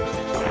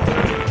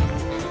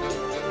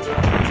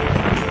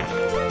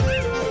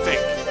 I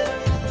think.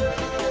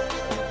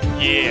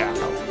 Yeah.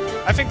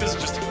 I think this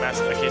is just a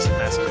case of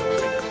massive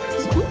overthinking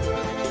things.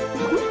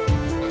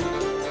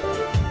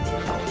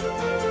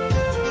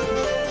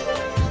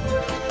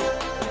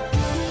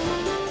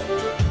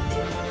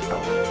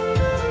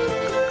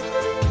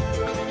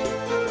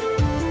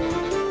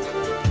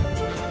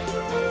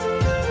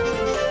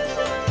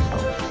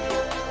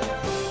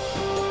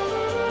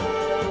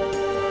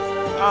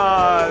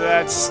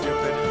 That's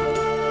stupid.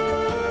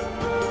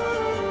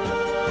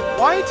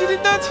 Why did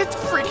it not hit the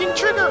freaking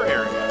trigger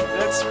area?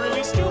 That's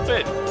really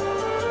stupid.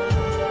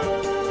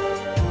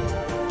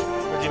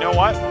 But you know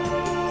what?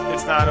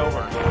 It's not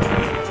over.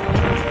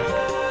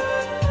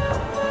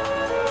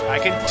 I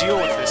can deal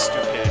with this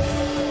stupidity.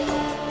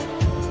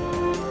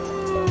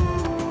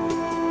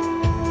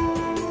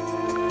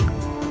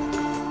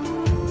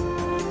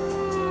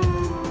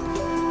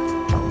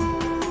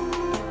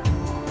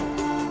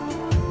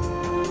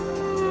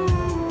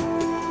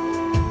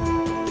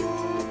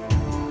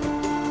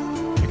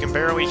 You can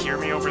barely hear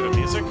me over the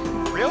music?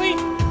 Really?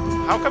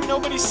 How come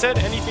nobody said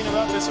anything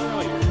about this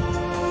earlier?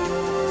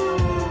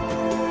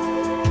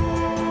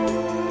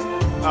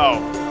 Oh.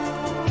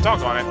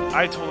 Doggone it.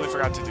 I totally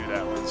forgot to do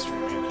that when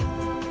streaming.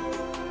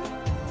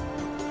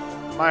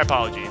 My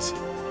apologies.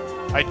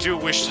 I do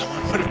wish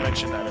someone would have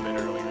mentioned that a bit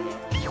earlier,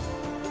 though.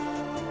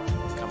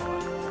 Come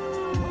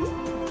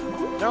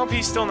on. Nope,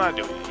 he's still not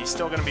doing it. He's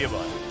still gonna be a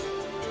bud.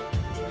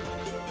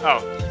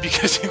 Oh,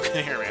 because you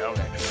can hear me.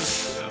 Okay.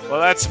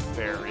 Well, that's a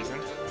fair reason.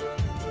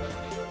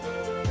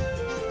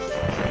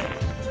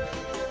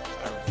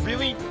 I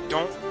really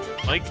don't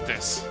like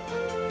this.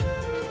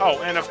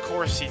 Oh, and of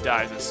course he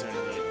dies as soon as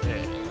he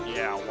did.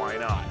 Yeah, why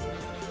not?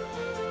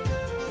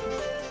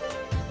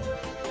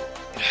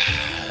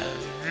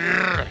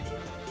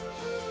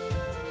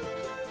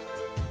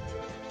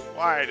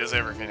 Why does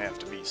everything have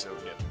to be so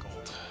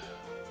difficult?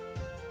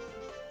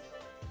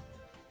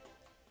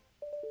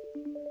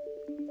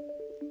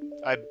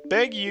 I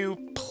beg you,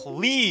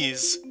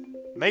 please,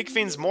 make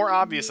things more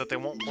obvious that they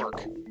won't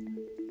work.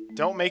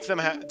 Don't make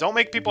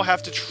people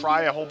have to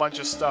try a whole bunch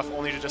of stuff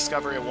only to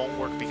discover it won't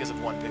work because of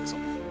one pixel.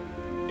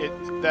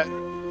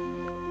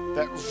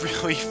 That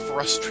really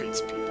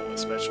frustrates people,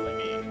 especially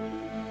me.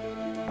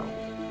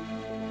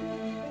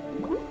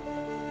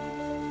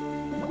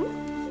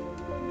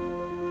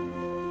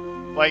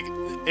 Like,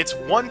 it's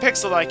one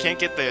pixel that I can't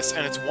get this,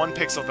 and it's one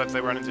pixel that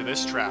they run into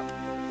this trap.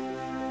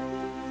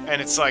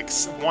 And it's like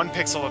one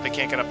pixel that they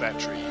can't get up that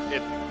tree.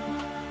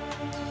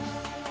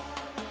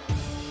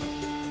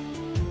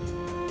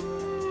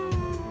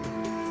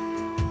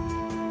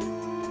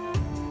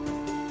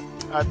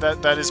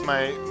 That is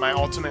my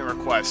ultimate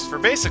request for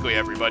basically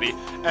everybody,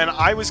 and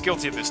I was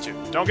guilty of this too.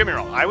 Don't get me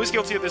wrong, I was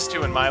guilty of this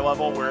too in my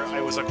level, where I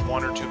was like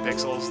 1 or 2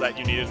 pixels that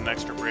you needed an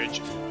extra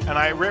bridge, and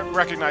I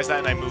recognized that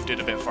and I moved it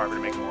a bit farther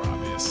to make it more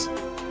obvious.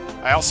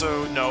 I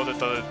also know that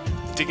the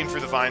digging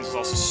through the vines was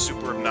also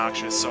super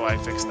obnoxious, so I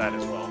fixed that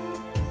as well.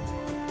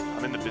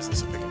 I'm in the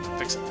business of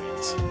fixing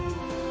things.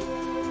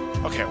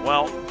 Okay,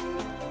 well,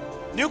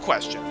 new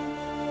question.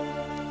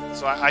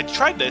 So I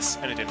tried this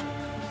and it didn't work.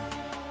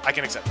 I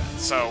can accept that.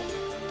 So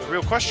the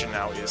real question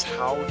now is,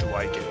 how do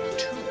I get it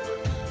to work?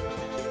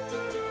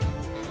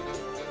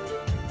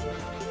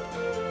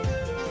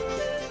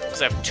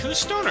 Because I have 2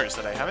 stoners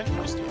that I haven't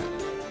used yet.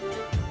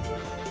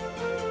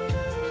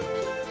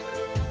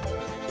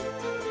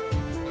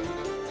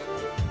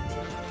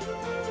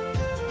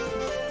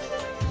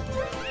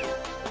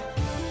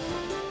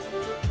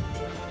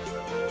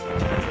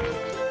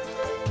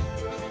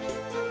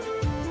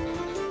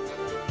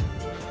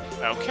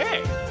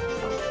 Okay.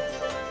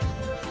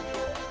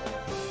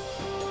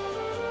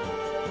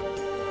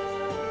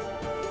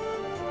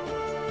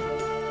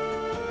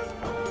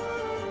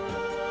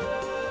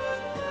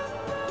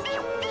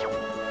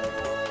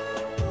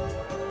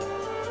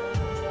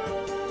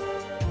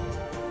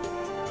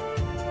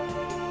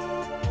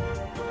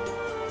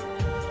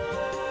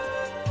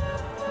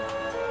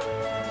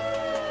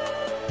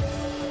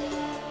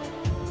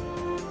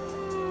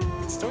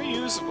 Still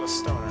usable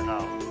stoner.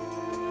 Oh.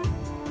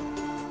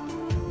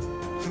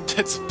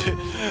 That's a bit.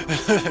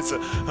 That's a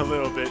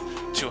little bit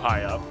too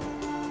high up.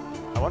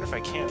 I wonder if I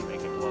can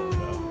make it lower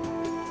though.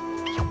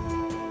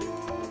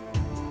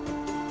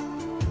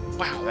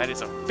 Wow, that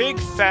is a big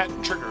fat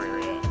trigger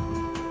area.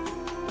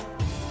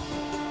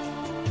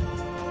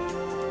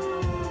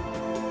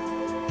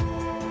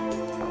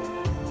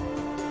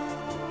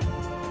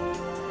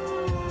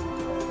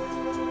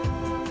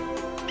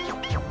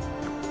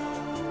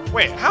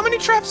 Wait, how many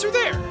traps are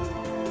there?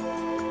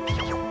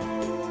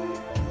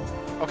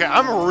 Okay,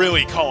 I'm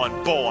really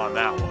calling bull on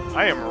that one.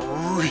 I am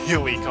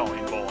really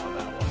calling bull on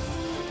that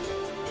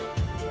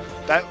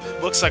one. That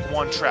looks like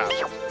one trap.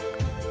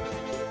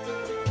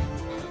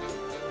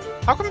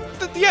 How come,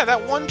 yeah,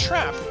 that one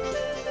trap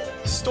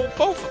stole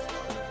both of them?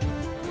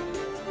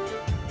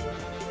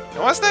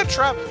 Unless that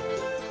trap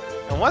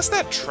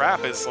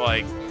is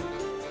like,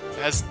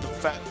 has the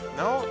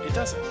no, it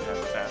doesn't have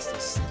the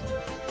fastest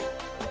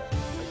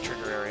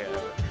trigger area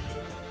ever.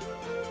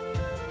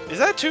 Is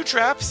that 2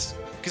 traps?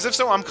 Because if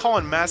so, I'm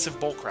calling massive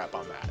bullcrap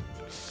on that.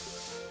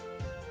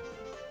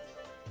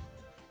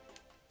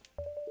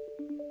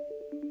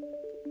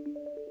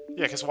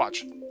 Yeah, because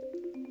watch.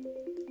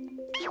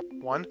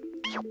 1,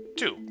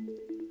 2.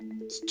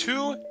 It's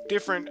 2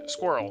 different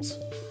squirrels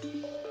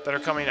that are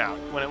coming out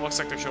when it looks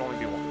like there should only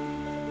be 1.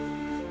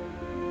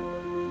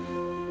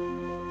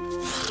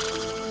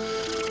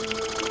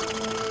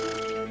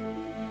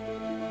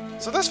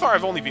 So thus far,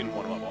 I've only beaten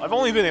one level. I've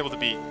only been able to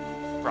beat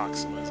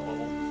Proxima's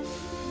level.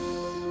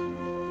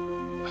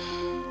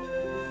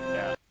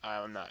 Yeah,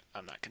 I'm not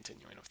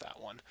continuing with that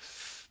one.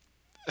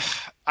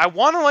 I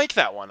want to like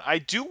that one. I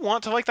do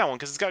want to like that one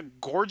because it's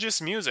got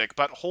gorgeous music,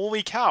 but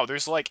holy cow,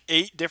 there's like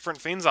 8 different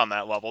things on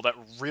that level that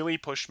really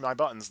push my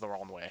buttons the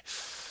wrong way.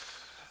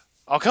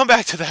 I'll come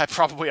back to that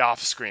probably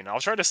off screen. I'll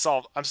try to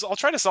solve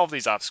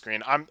these off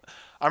screen. I'm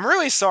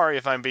really sorry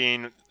if I'm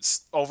being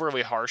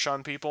overly harsh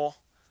on people.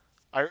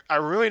 I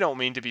really don't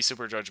mean to be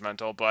super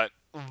judgmental, but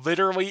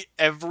literally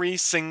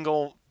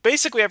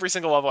basically every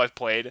single level I've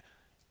played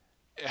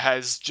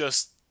has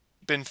just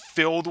been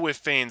filled with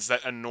things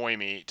that annoy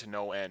me to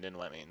no end in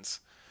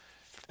Lemmings.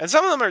 And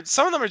some of them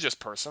are just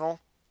personal.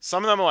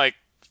 Some of them are like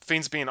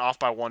things being off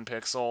by 1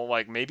 pixel.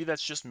 Like maybe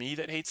that's just me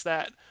that hates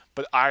that,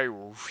 but I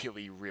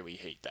really, really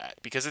hate that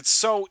because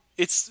it's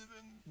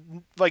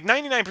like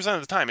 99%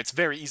 of the time it's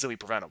very easily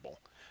preventable.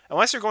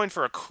 Unless you're going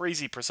for a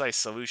crazy precise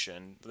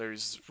solution,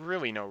 there's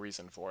really no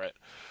reason for it.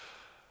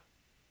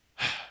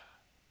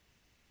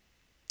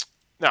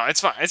 No, it's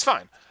fine. It's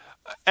fine.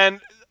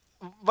 And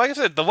like I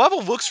said, the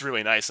level looks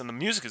really nice, and the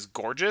music is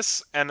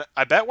gorgeous, and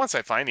I bet once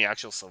I find the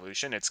actual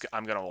solution,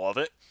 I'm going to love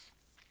it.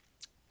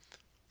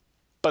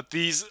 But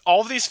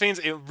all of these things,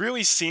 it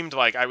really seemed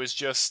like I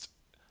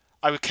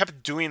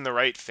kept doing the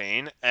right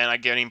thing, and I'm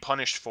getting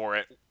punished for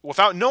it,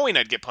 without knowing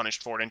I'd get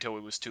punished for it until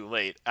it was too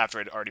late, after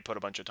I'd already put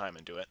a bunch of time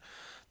into it.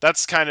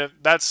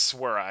 That's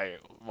where I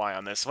lie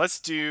on this.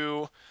 Let's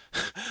do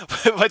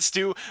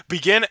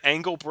Begin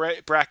Angle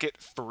Bracket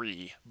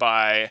 3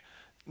 by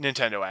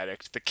Nintendo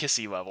Addict, the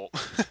Kissy level.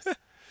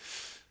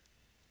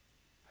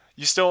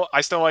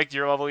 I still liked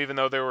your level, even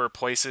though there were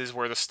places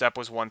where the step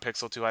was 1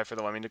 pixel too high for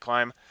the lemming to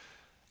climb.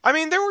 I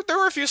mean, there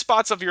were a few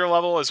spots of your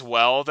level as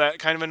well that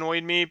kind of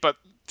annoyed me, but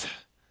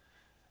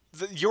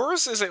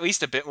yours is at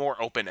least a bit more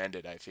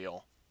open-ended, I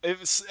feel.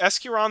 It's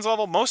Escuron's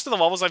level. Most of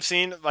the levels I've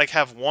seen like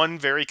have one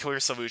very clear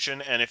solution,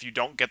 and if you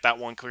don't get that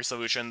one clear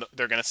solution,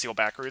 they're going to seal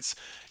back routes.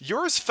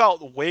 Yours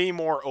felt way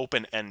more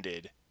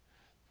open-ended.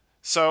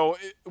 So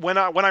when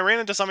I ran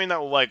into something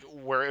that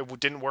where it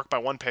didn't work by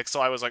 1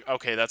 pixel, I was like,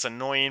 okay, that's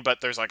annoying, but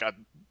there's like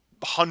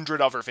 100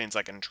 other things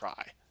I can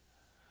try.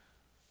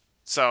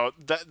 So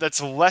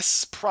that's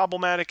less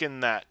problematic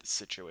in that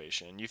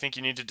situation. You think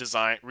you need to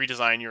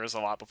redesign yours a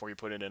lot before you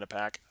put it in a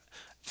pack?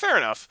 Fair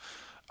enough.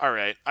 All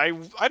right, I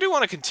do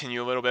want to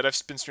continue a little bit. I've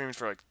been streaming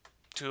for like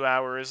 2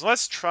 hours.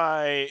 Let's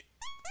try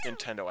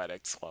Nintendo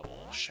Addict's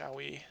level, shall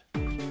we?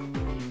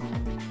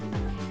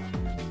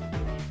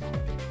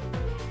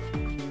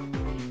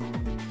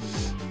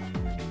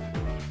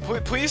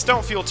 Please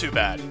don't feel too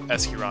bad,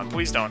 Escuron.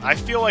 Please don't. I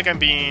feel like I'm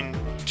being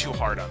too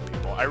hard on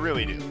people. I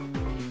really do.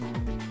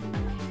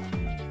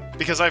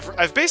 Because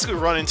I've basically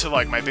run into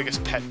like my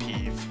biggest pet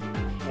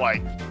peeve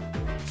like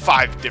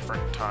 5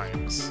 different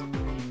times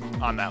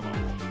on that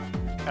level.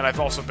 And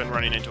I've also been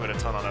running into it a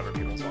ton on other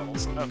people's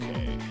levels.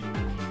 Okay.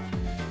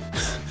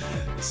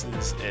 This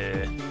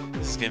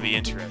is gonna be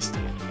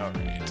interesting.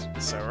 Alright.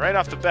 So right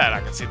off the bat I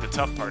can see the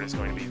tough part is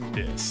going to be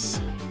this.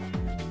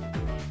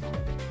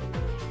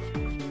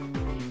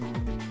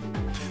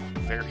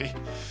 Very,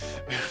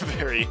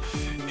 very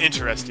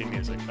interesting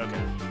music.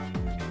 Okay.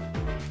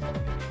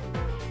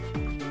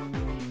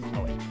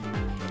 Oh wait,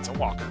 it's a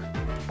walker.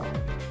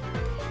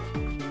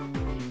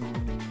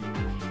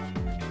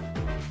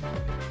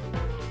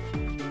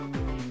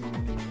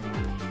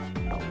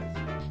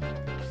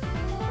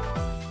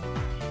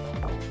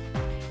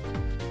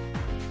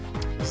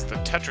 This is the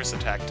Tetris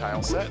Attack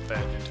tile set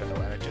that Nintendo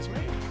Addict has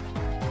made.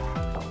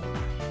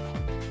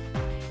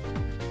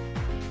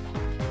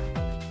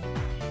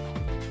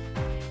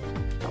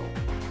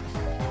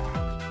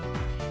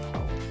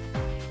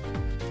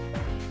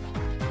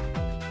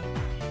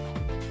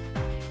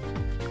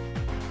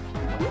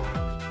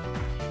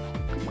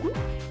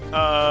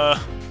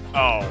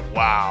 Oh,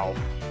 wow.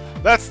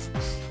 That's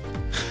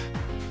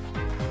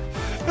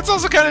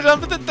also kind of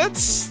dumb, but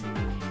that's...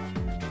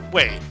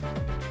 Wait.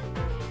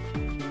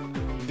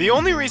 The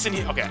only reason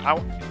he... Okay, I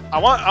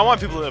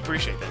want people to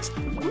appreciate this.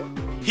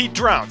 He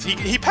drowns.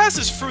 He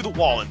passes through the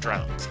wall and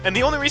drowns. And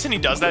the only reason he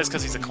does that is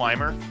because he's a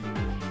climber.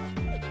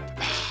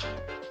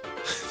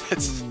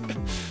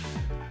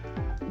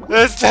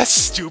 That's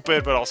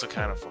stupid, but also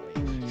kind of funny.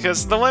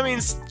 Because the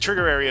Lemmings'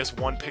 trigger area is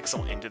 1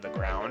 pixel into the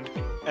ground,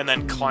 and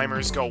then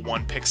climbers go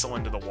 1 pixel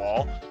into the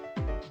wall,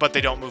 but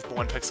they don't move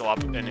 1 pixel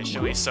up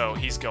initially, so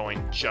he's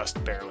going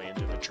just barely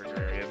into the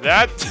trigger area.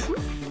 That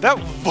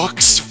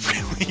looks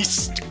really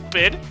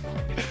stupid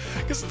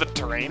because of the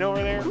terrain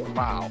over there.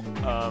 Wow.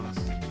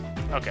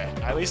 Okay,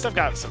 at least I've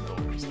got some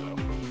builders, though.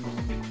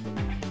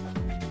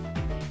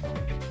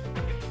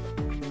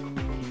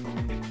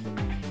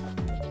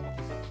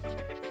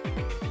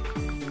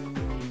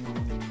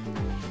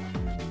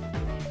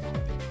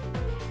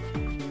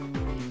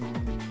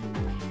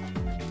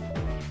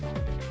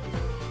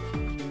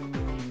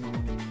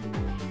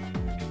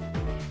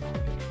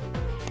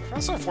 I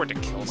can also afford to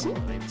kill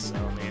something, so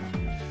I mean,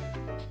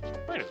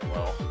 might as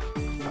well.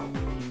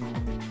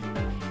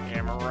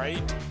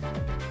 Hammerite.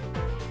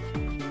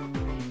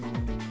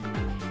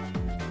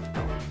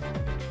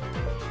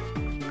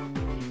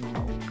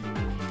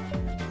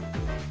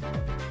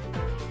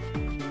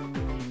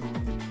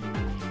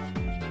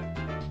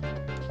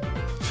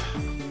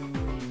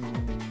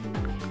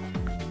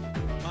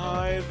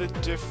 the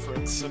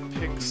difference a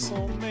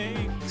pixel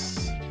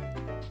makes.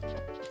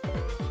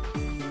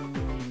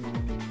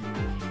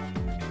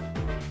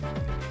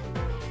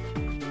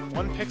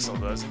 One pixel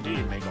does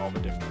indeed make all the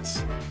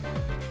difference.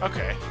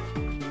 Okay.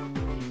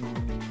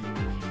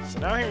 So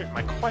now here,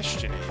 my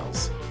question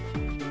is,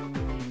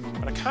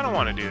 what I kind of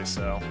want to do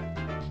so.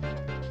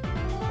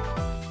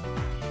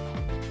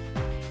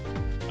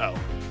 Oh.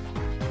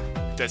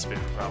 That's been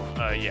a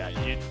problem. Yeah,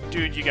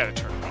 dude, you gotta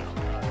turn around.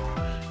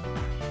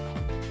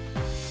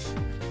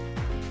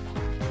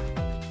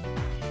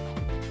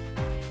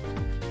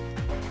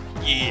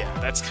 Yeah,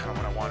 that's kind of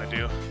what I want to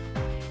do.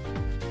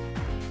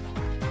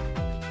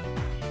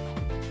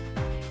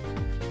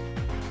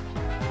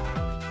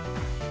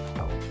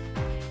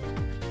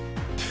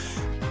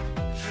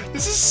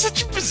 This is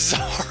such a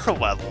bizarre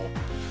level.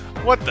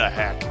 What the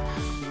heck?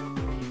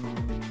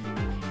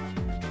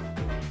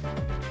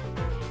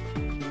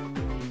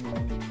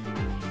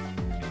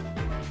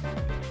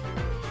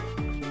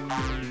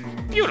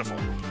 Beautiful.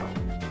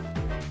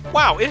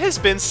 Wow, it has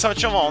been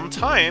such a long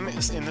time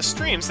in the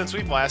stream since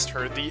we've last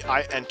heard the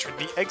I entered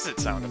the exit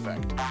sound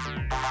effect.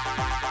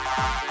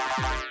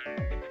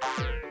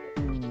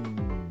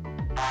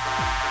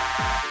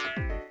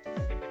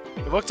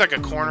 It looked like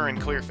a corner in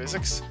clear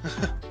physics.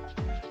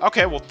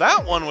 Okay, well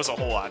that one was a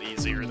whole lot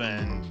easier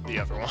than the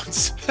other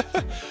ones.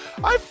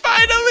 I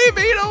finally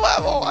beat a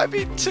level! I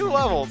beat 2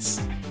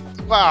 levels!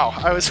 Wow,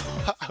 I was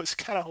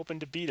kind of hoping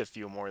to beat a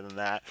few more than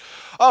that.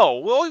 Oh,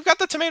 well, we've got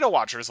the Tomato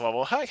Watchers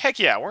level. Heck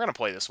yeah, we're gonna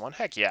play this one.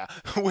 Heck yeah.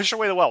 Wish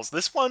Away the Wells.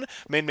 This one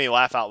made me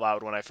laugh out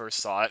loud when I first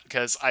saw it,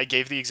 because I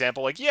gave the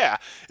example, like, yeah,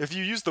 if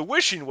you use the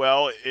wishing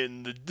well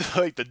in the,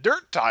 like, the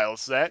dirt tile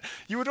set,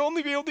 you would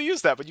only be able to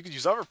use that, but you could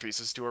use other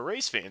pieces to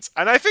erase feints.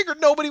 And I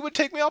figured nobody would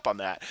take me up on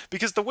that,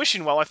 because the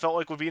wishing well I felt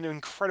like would be an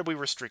incredibly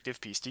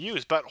restrictive piece to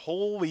use, but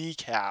holy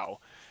cow.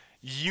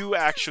 You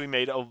actually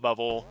made a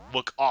level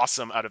look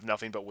awesome out of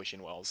nothing but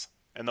wishing wells.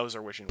 And those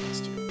are wishing wells,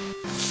 too.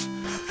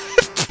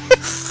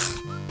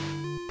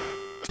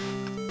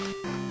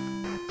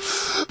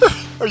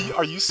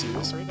 Are you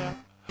serious right now?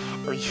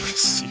 Are you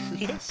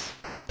serious?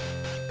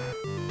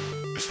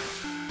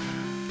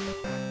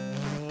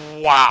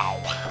 Wow.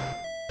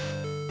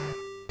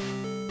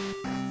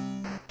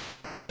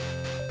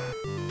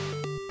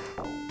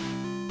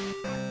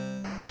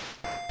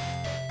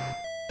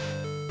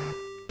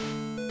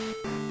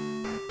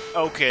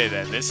 Okay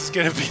then, this is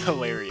gonna be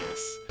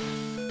hilarious.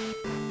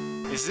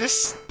 Is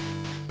this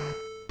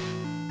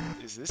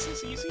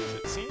as easy as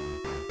it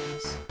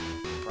seems?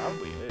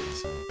 Probably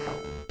is.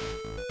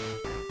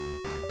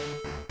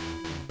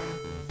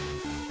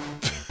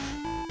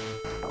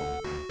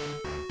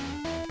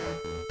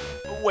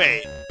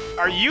 Wait,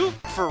 are you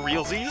for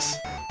realsies?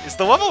 Is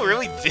the level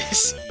really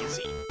this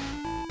easy?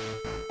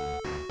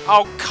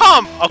 Oh,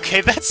 come!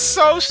 Okay, that's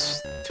so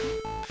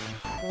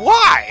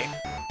why?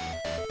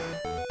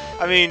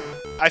 I mean,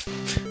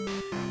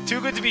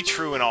 too good to be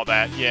true and all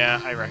that.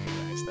 Yeah, I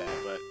recognize that,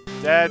 but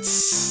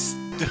that's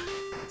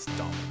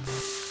dumb.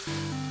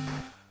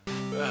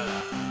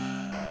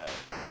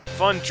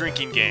 Fun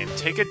drinking game.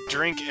 Take a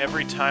drink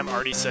every time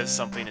Artie says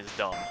something is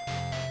dumb.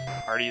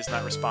 Artie is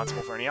not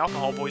responsible for any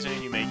alcohol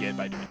poisoning you may get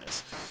by doing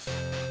this.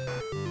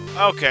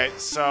 Okay,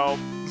 so...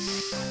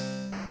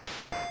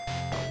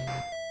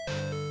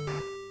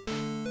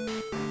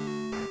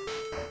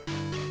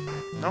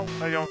 No,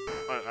 I don't.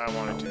 I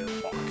wanted to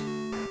walk.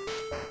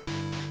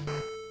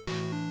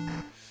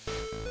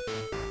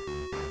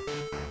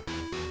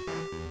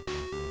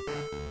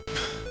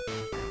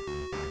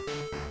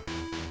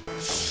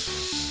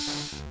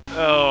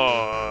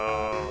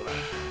 Oh,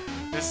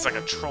 this is like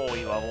a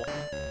trolley level.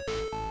 There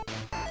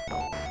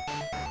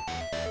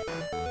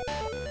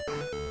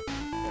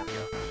we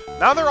go.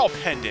 Now they're all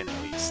penned in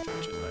at least,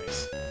 which is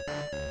nice.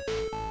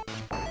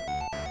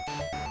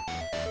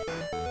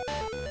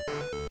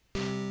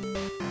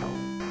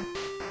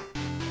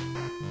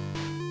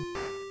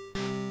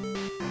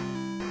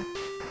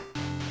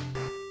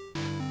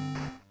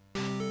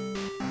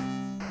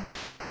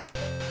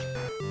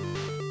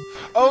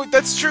 Oh,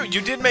 that's true. You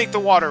did make the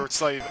water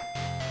slave.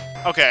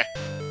 Okay.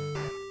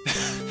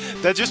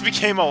 That just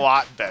became a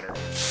lot better.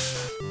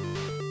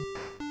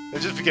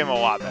 It just became a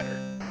lot better.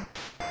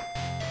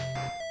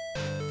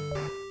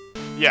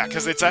 Yeah,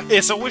 because it's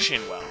a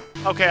wishing well.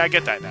 Okay, I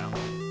get that now.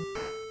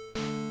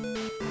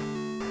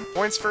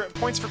 Points for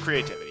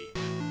creativity.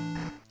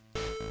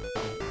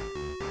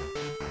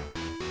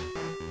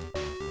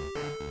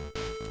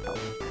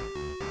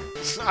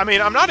 I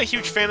mean, I'm not a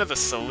huge fan of the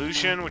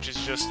solution, which is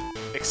just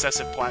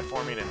excessive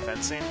platforming and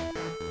fencing.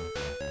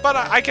 But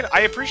I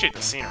appreciate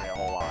the scenery a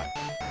whole lot.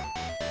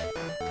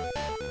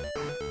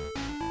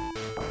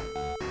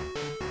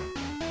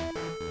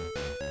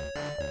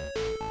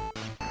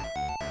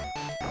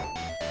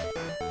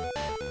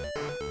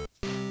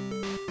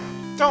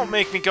 Don't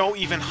make me go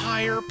even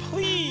higher,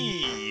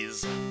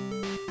 please!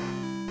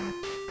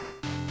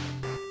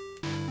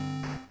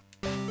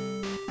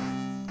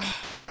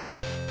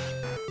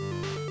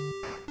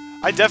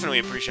 I definitely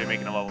appreciate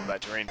making a level of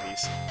that terrain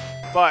piece.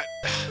 But...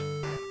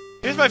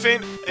 Here's my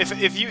thing.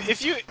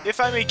 If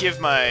I may give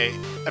my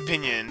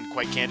opinion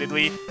quite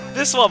candidly,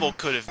 this level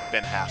could have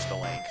been half the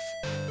length.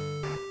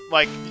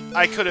 Like,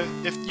 I could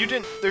have, if you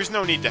didn't, there's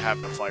no need to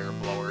have the fire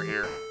blower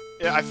here.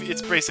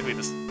 It's basically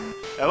this,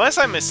 unless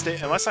I'm missing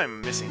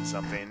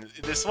something,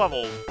 this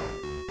level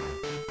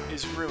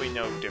is really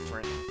no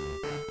different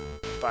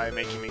by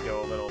making me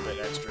go a little bit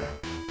extra.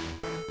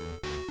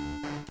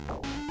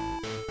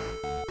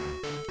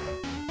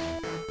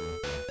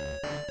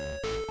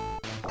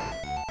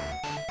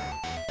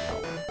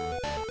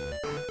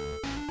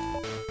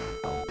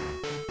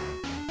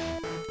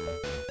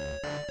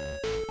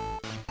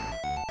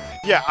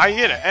 Yeah, I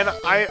get it, and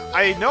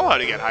I know how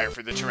to get higher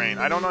for the terrain.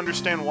 I don't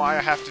understand why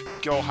I have to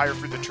go higher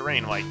for the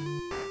terrain, like,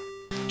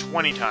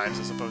 20 times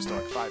as opposed to,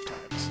 like, 5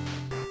 times.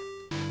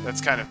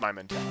 That's kind of my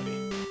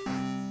mentality.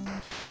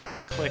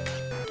 Click.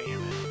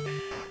 Damn it.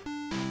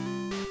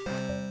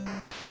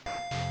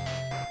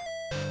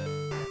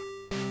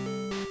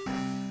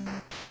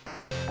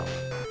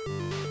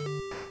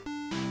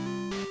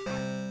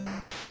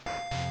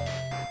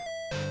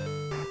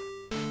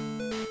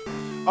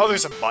 Oh,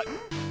 there's a button?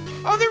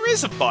 Oh, there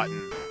is a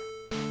button!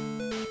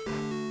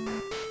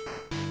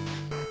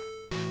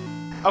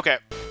 Okay,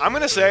 I'm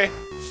gonna say,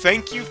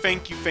 thank you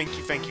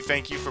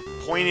for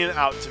pointing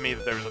out to me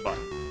that there's a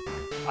button.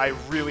 I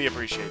really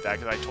appreciate that,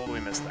 because I totally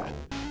missed that.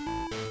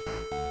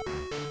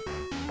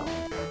 No,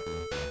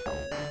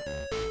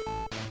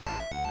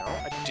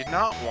 I did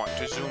not want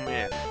to zoom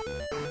in.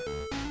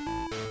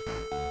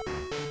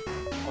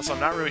 Also, I'm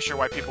not really sure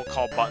why people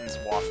call buttons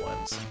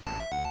wafflins.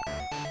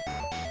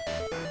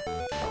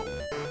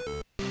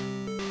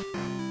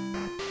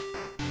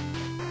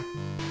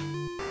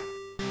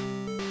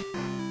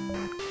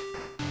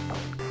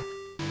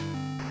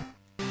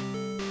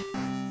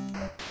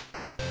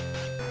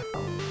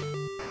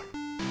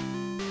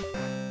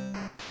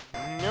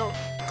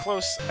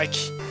 Close.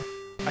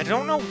 I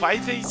don't know why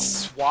they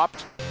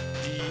swapped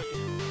the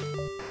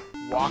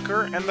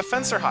walker and the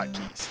fencer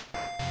hotkeys.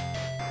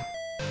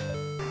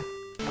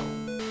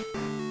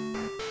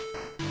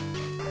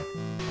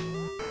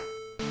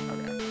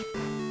 Okay.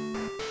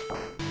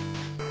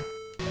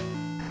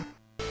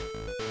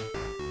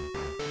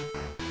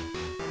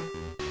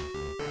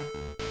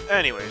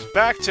 Anyways,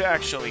 back to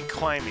actually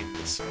climbing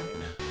this thing.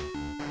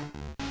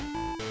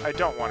 I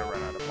don't want to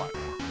run out of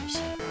platformers.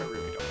 I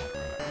really don't want to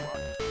run out of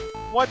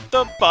platformers. What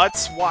the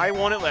butts? Why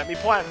won't it let me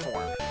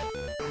platform?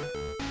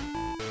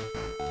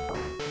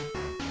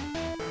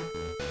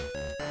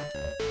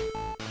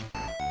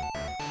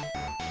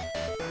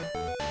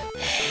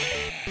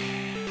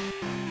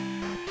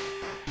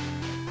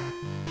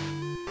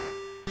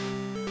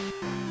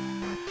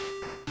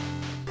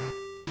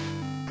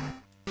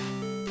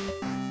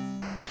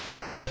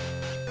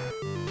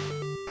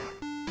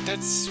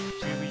 That's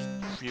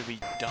really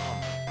dumb.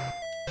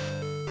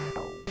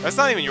 That's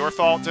not even your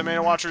fault,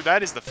 Tomato Watcher.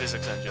 That is the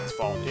physics engine's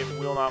fault. It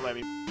will not let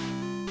me...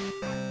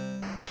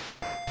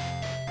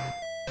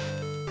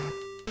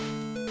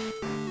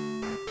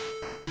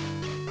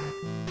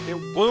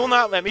 It will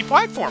not let me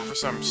platform for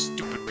some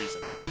stupid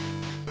reason.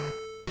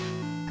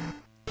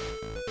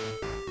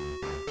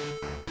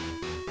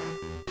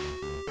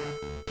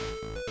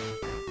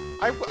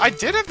 I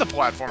did have the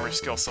platformer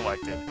skill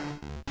selected.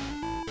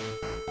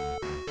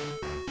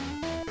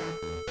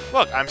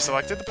 Look, I'm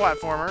selected the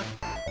platformer.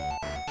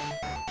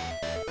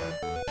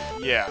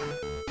 Yeah.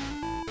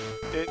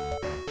 It...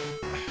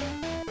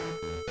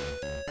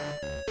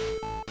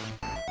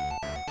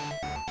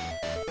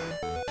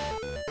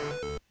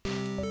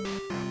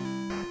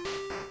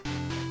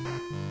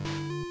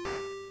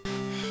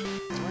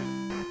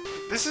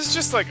 This is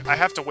just like, I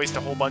have to waste a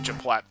whole bunch of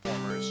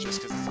platformers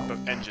just because the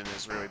engine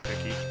is really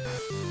picky.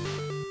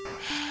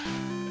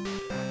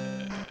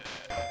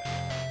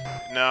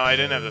 No, I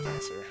didn't have the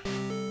fencer.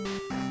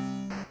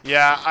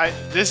 Yeah,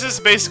 this is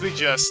basically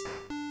just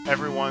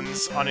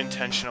everyone's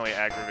unintentionally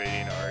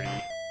aggravating Artie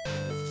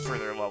for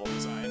their level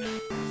design.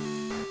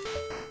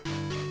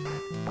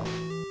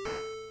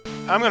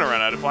 I'm gonna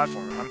run out of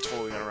platformers. I'm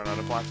totally gonna run out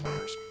of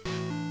platformers.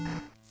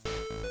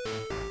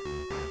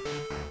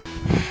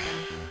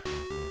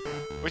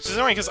 Which is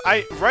annoying, because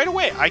right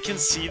away, I can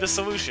see the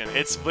solution.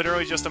 It's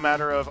literally just a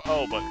matter of,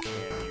 oh, but can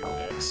you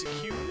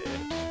execute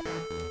it?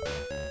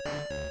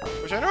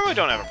 Which I normally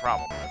don't have a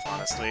problem with,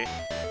 honestly.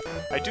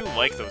 I do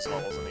like those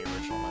levels in the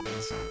original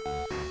Lemmings.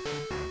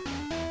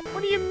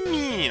 What do you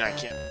mean I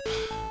can't?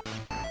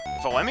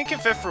 If a Lemming can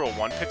fit through a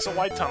 1-pixel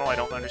wide tunnel, I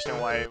don't understand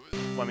why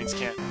Lemmings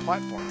can't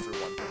platform through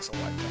 1-pixel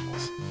wide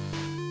tunnels.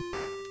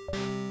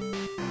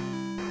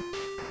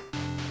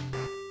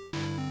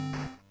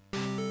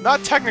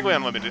 Not technically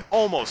unlimited,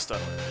 almost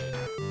unlimited.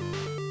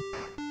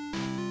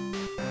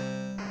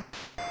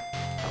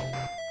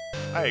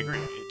 I agree,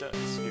 it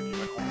does give you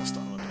an almost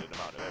unlimited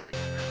amount of everything.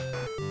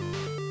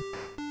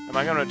 Am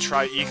I gonna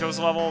try Eco's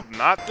level?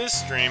 Not this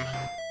stream.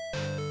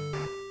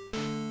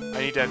 I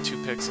need to have 2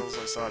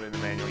 pixels, I saw it in the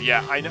manual.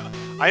 Yeah, I know.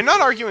 I'm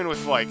not arguing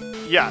with, like,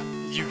 yeah,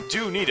 you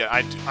do need it.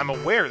 I'm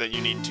aware that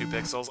you need 2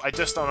 pixels. I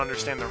just don't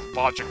understand the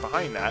logic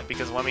behind that,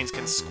 because Lemmings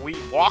can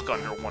walk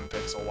under 1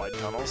 pixel wide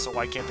tunnels, so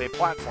why can't they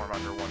platform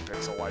under 1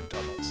 pixel wide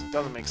tunnels? It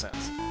doesn't make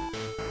sense.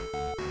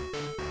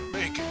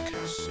 Make it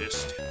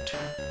consistent.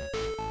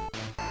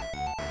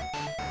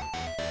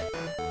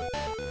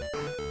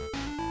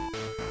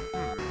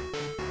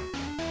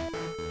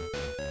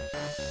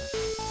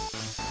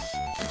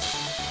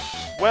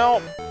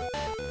 Well,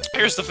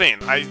 here's the thing.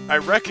 I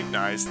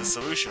recognize the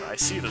solution. I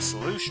see the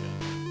solution.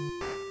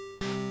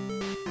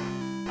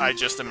 I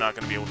just am not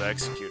going to be able to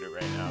execute it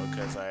right now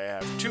because I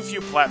have too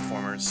few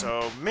platformers.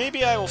 So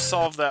maybe I will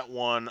solve that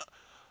one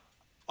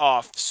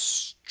off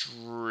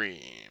stream.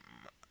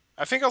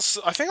 I think I'll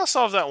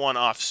solve that one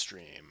off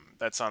stream.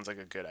 That sounds like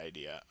a good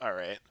idea. All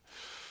right.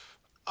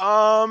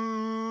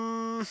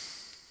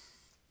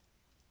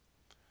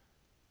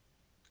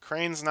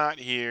 Crane's not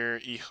here.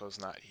 Icho's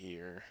not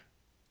here.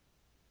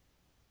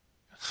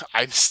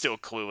 I'm still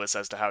clueless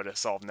as to how to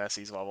solve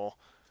Nessie's level.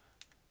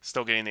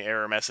 Still getting the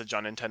error message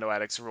on Nintendo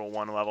Addict's Rule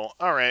 1 level.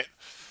 Alright.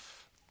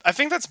 I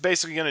think that's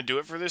basically going to do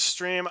it for this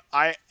stream.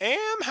 I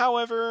am,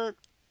 however...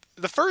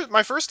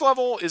 My first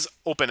level is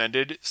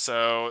open-ended,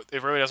 so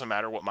it really doesn't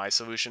matter what my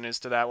solution is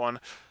to that one.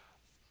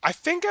 I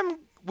think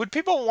do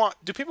people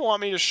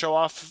want me to show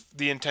off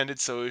the intended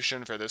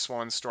solution for this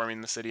one,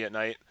 storming the city at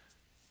night?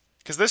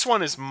 Because this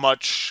one's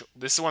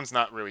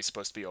not really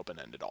supposed to be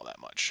open-ended all that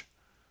much.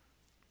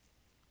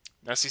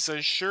 Nessie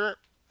says, sure.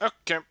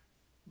 Okay.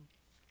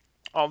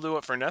 I'll do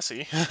it for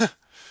Nessie.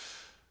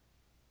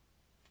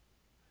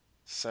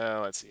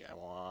 So, let's see. I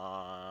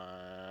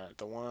want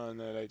the one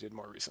that I did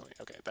more recently.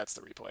 Okay, that's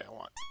the replay I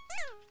want.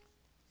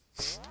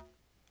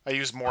 I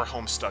used more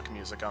Homestuck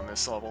music on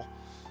this level.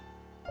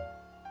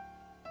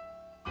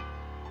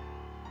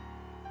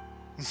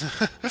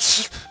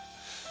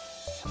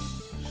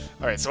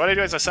 Alright, so what I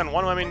do is I send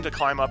one Lemming to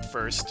climb up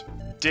first,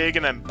 dig,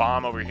 and then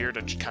bomb over here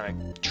to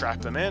kind of trap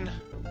them in.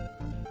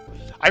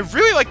 I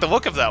really like the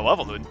look of that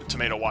level, the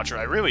Tomato Watcher.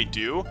 I really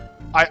do.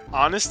 I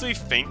honestly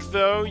think,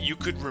 though, you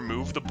could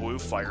remove the blue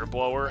fire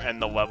blower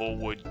and the level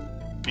would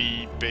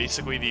be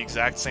basically the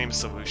exact same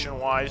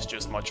solution-wise,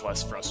 just much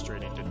less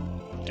frustrating to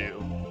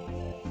do.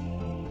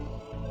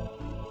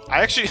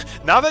 I actually,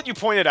 now that you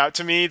pointed out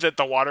to me that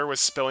the water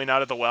was spilling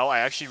out of the well, I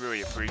actually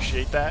really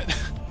appreciate that.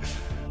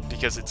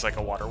 Because it's like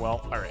a water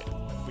well. Alright,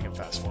 we can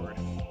fast forward.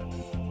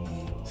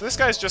 So this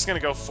guy's just going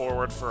to go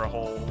forward for a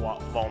whole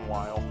long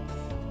while.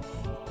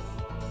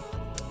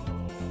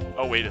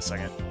 Oh, wait a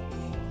second.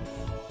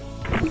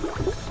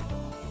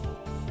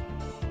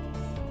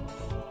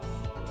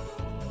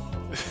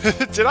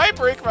 Did I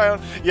break my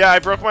own? Yeah, I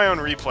broke my own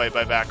replay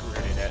by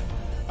backrouting it.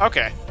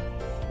 Okay.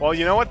 Well,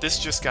 you know what? This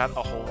just got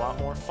a whole lot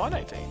more fun,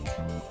 I think.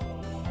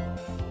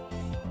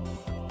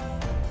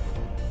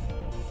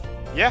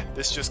 Yeah,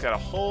 this just got a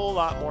whole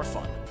lot more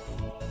fun.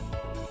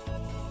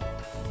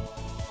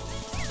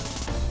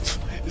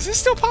 Is this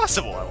still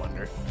possible, I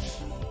wonder?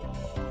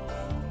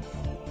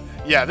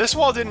 Yeah, this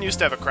wall didn't used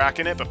to have a crack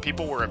in it, but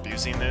people were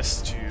abusing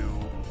this to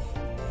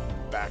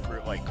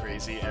backroute like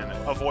crazy and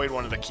avoid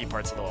one of the key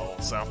parts of the level,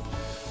 so...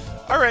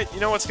 Alright, you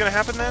know what's gonna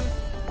happen then?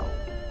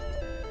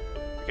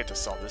 I get to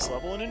solve this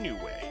level in a new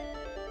way.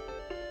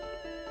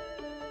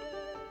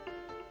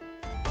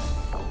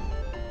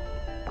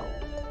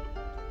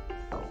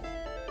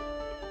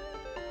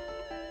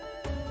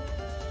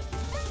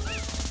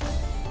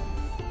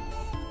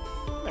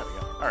 There we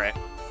go. Alright.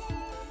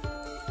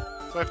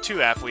 So I have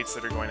 2 athletes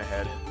that are going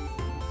ahead.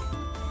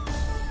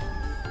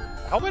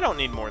 I hope I don't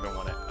need more than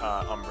one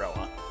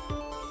umbrella.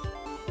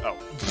 Oh.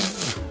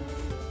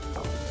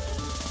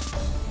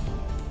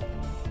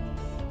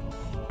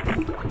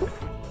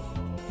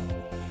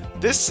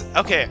 This...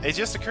 Okay, it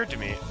just occurred to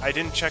me. I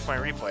didn't check my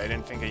replay. I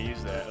didn't think I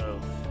used that.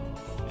 Oh.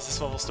 Is this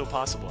level still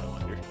possible, I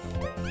wonder?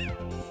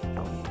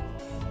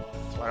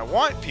 So what I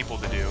want people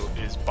to do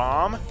is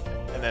bomb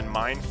and then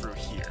mine through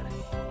here.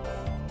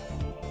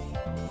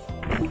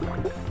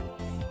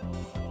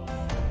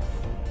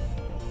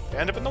 They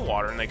end up in the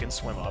water and they can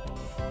swim up.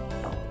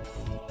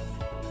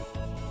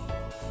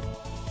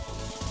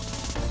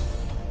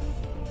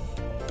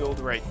 Build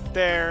right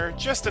there,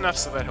 just enough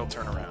so that he'll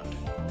turn around.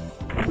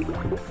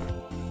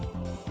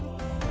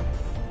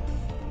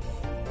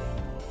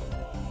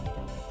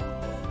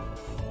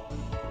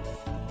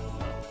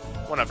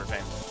 One other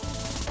thing.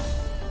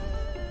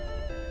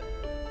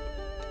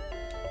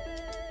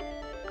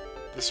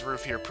 This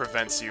roof here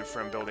prevents you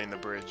from building the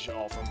bridge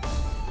all from...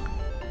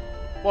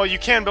 Well, you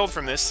can build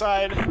from this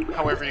side.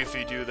 However, if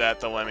you do that,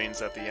 the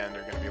Lemmings at the end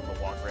are going to be able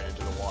to walk right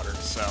into the water,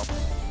 so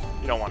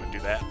you don't want to do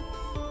that.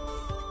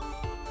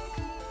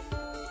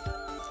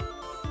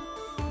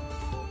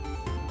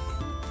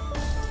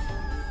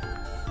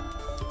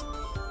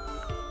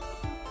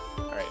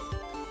 Alright.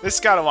 This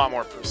got a lot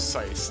more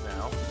precise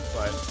now,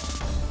 but...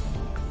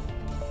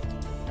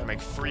 Gotta make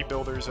 3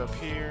 builders up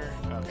here.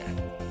 Okay.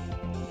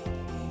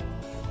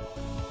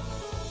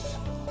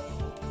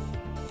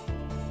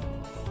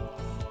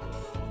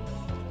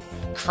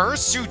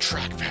 Curse you,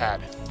 trackpad!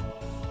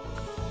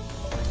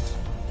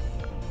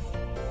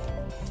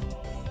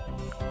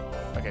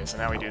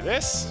 now we do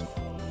this.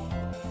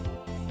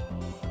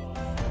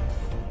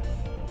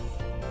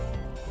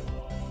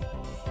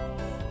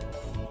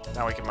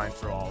 Now we can mine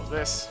through all of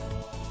this.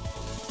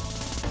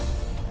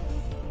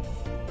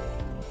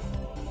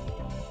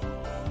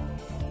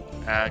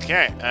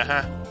 Okay,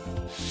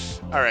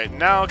 Alright,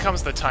 now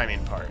comes the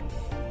timing part.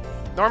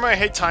 Normally I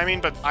hate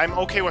timing, but I'm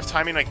okay with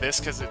timing like this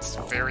because it's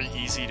very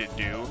easy to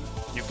do.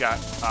 You've got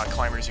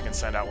climbers you can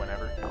send out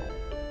whenever.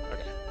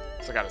 Okay,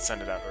 so I gotta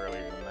send it out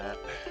earlier than that.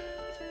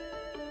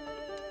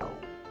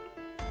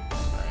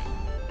 Alright.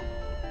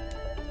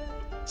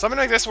 Something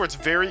like this where it's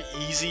very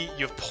easy,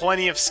 you have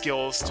plenty of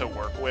skills to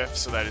work with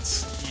so that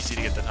it's easy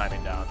to get the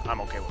timing down. I'm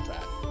okay with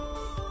that.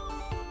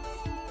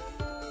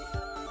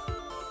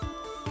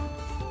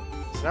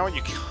 So now what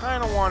you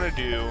kind of want to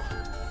do...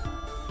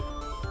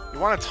 You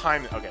want to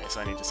time... Okay,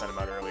 so I need to send them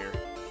out earlier.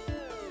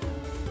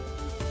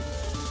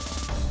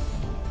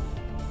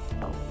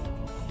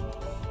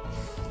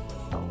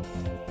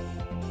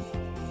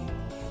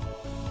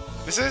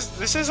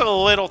 This is a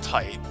little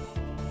tight.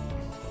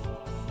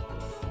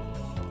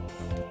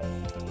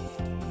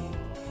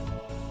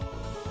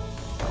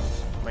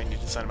 Might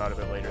need to send him out a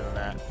bit later than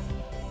that.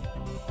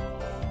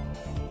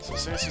 So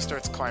as soon as he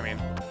starts climbing...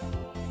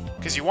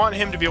 Because you want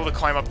him to be able to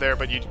climb up there,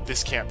 but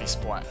this can't be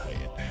splat height.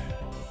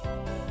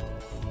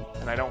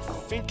 And I don't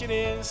think it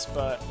is,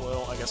 but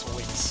I guess we'll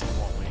wait and see,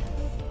 won't we?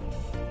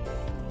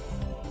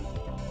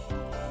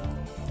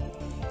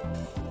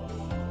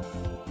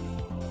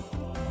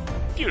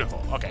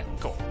 Beautiful. Okay,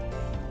 cool.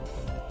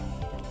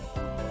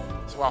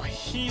 So while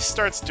he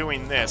starts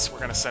doing this, we're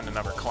going to send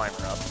another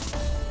climber up.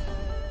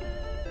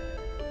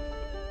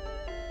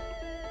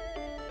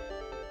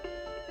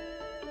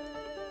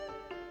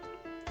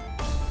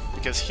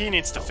 Because he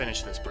needs to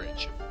finish this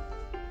bridge.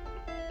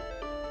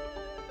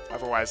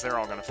 Otherwise, they're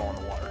all going to fall in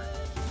the water.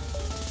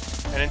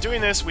 And in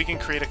doing this, we can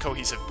create a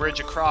cohesive bridge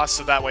across,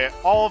 so that way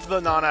all of the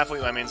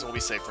non-athlete lemmings will be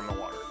safe from the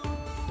water.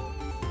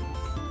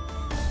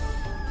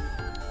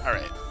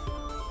 Alright.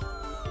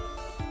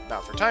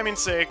 Now, for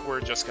timing's sake,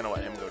 we're just going to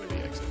let him go to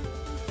the exit.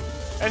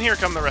 And here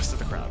come the rest of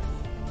the crowd.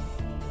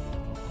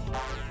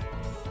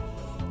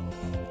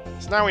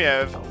 So now we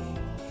have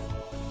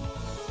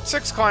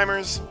 6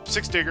 climbers,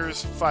 6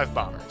 diggers, 5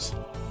 bombers.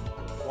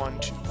 1,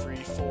 2, 3,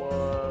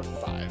 4,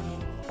 5.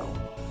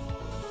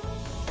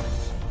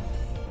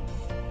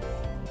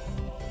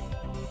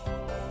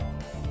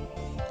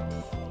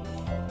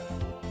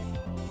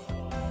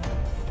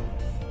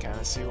 Kind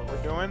of see what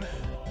we're doing.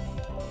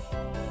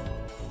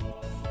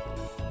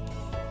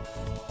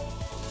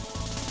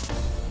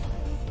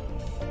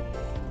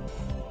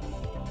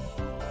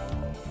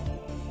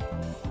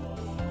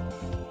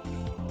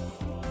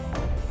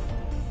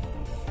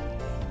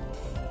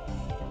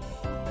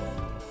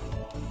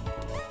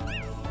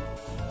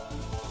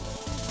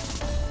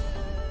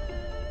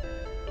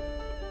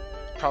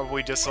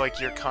 Probably just like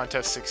your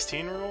Contest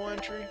 16 rule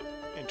entry.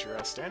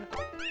 Interesting.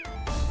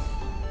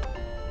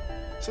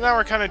 So now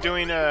we're kind of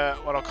doing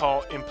what I'll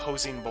call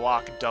imposing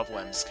block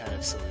doublings kind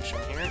of solution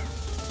here.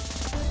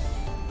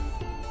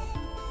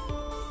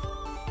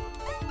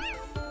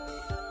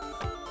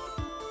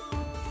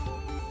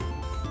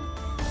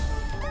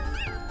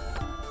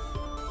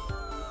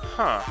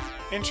 Huh.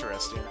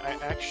 Interesting. I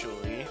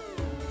actually...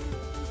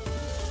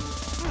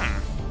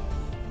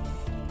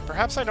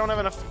 Perhaps I don't have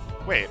enough...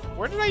 Wait,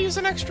 where did I use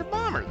an extra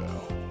bomber,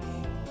 though?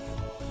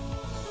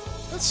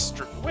 That's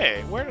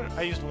wait, where did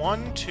I used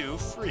 1, 2,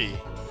 3,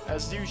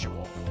 as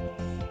usual.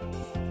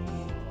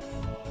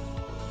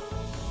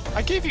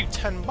 I gave you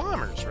 10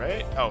 bombers,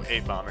 right? Oh,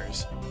 8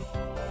 bombers.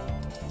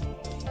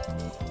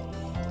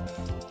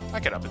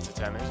 I could up it to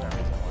 10. There's no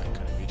reason why it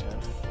couldn't be 10.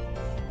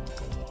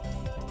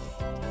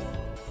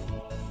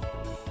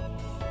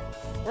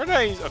 Where did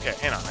I use... Okay,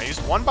 hang on. I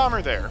used 1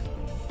 bomber there.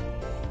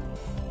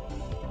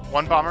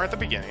 1 bomber at the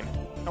beginning.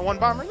 And 1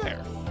 bomber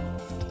there.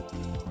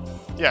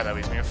 Yeah, that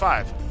leaves me with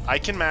 5. I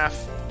can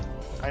math.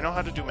 I know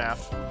how to do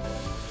math.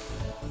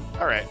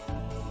 Alright.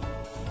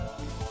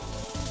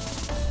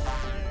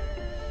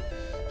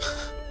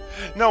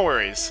 No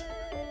worries.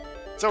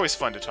 It's always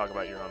fun to talk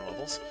about your own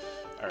levels.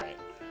 Alright.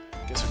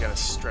 Guess we gotta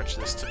stretch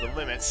this to the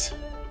limits.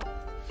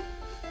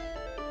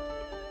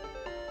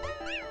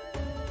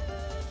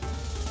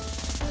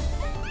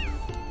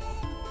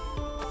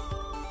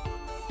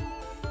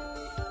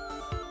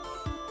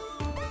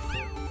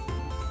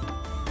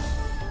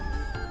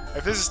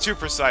 If this is too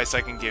precise,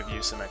 I can give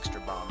you some extra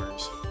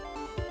bombers.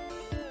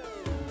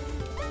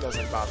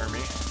 Doesn't bother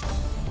me.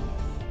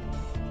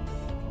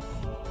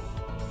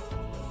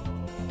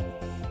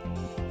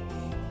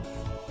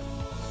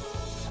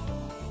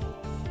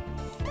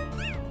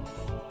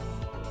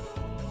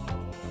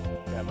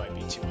 That might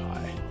be too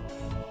high.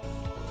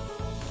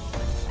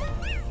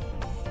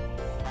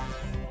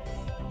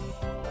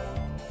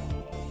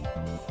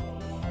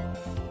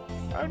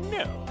 Oh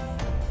no!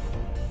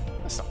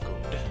 That's not good.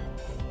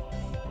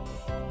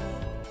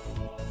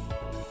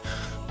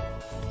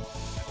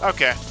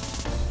 Okay.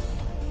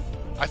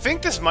 I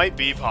think this might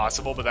be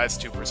possible, but that's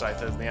too precise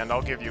at the end.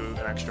 I'll give you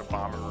an extra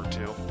bomber or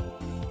 2.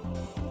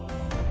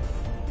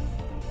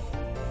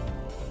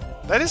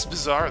 That is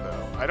bizarre,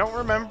 though. I don't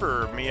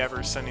remember me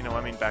ever sending a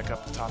Lemming back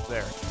up the top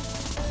there.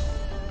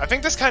 I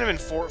think this kind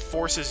of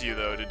forces you,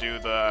 though, to do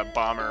the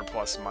bomber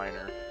plus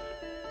miner.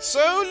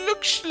 So,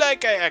 looks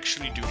like I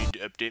actually do need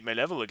to update my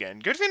level again.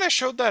 Good thing I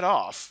showed that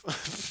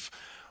off.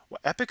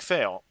 Epic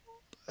fail.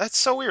 That's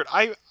so weird.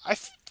 I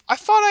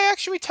thought I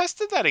actually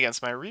tested that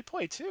against my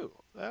replay, too.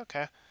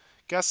 Okay.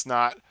 Guess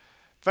not.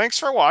 Thanks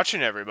for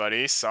watching,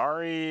 everybody.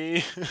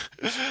 Sorry.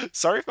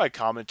 Sorry if my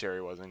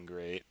commentary wasn't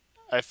great.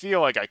 I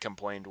feel like I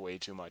complained way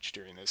too much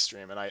during this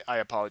stream, and I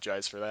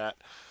apologize for that.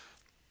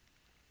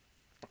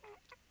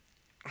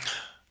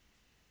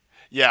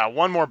 Yeah,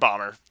 one more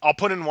bomber. I'll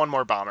put in one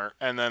more bomber,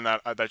 and then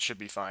that should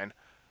be fine.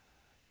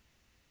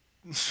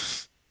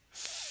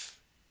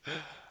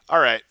 All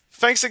right.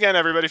 Thanks again,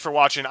 everybody, for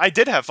watching. I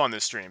did have fun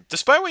this stream.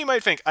 Despite what you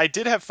might think, I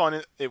did have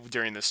fun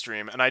during this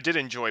stream, and I did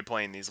enjoy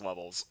playing these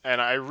levels. And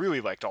I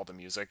really liked all the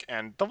music,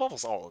 and the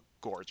levels all look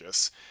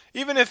gorgeous.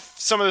 Even if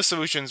some of the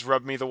solutions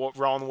rubbed me the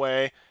wrong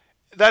way,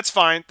 that's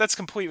fine. That's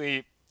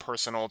completely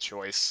personal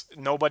choice.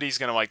 Nobody's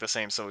gonna like the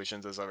same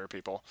solutions as other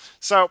people.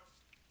 So,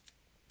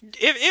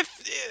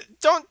 if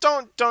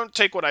don't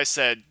take what I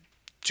said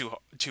too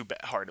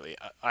hardly.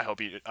 I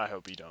hope you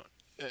don't.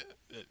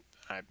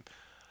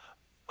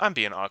 I'm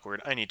being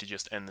awkward. I need to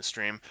just end the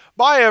stream.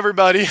 Bye,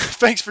 everybody.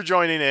 Thanks for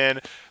joining in.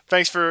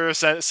 Thanks for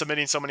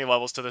submitting so many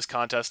levels to this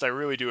contest. I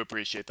really do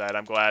appreciate that.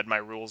 I'm glad my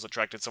rules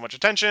attracted so much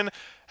attention.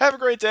 Have a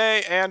great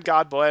day, and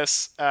God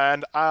bless.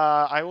 And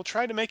I will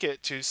try to make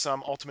it to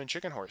some Ultimate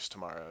Chicken Horse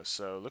tomorrow,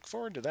 so look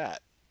forward to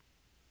that.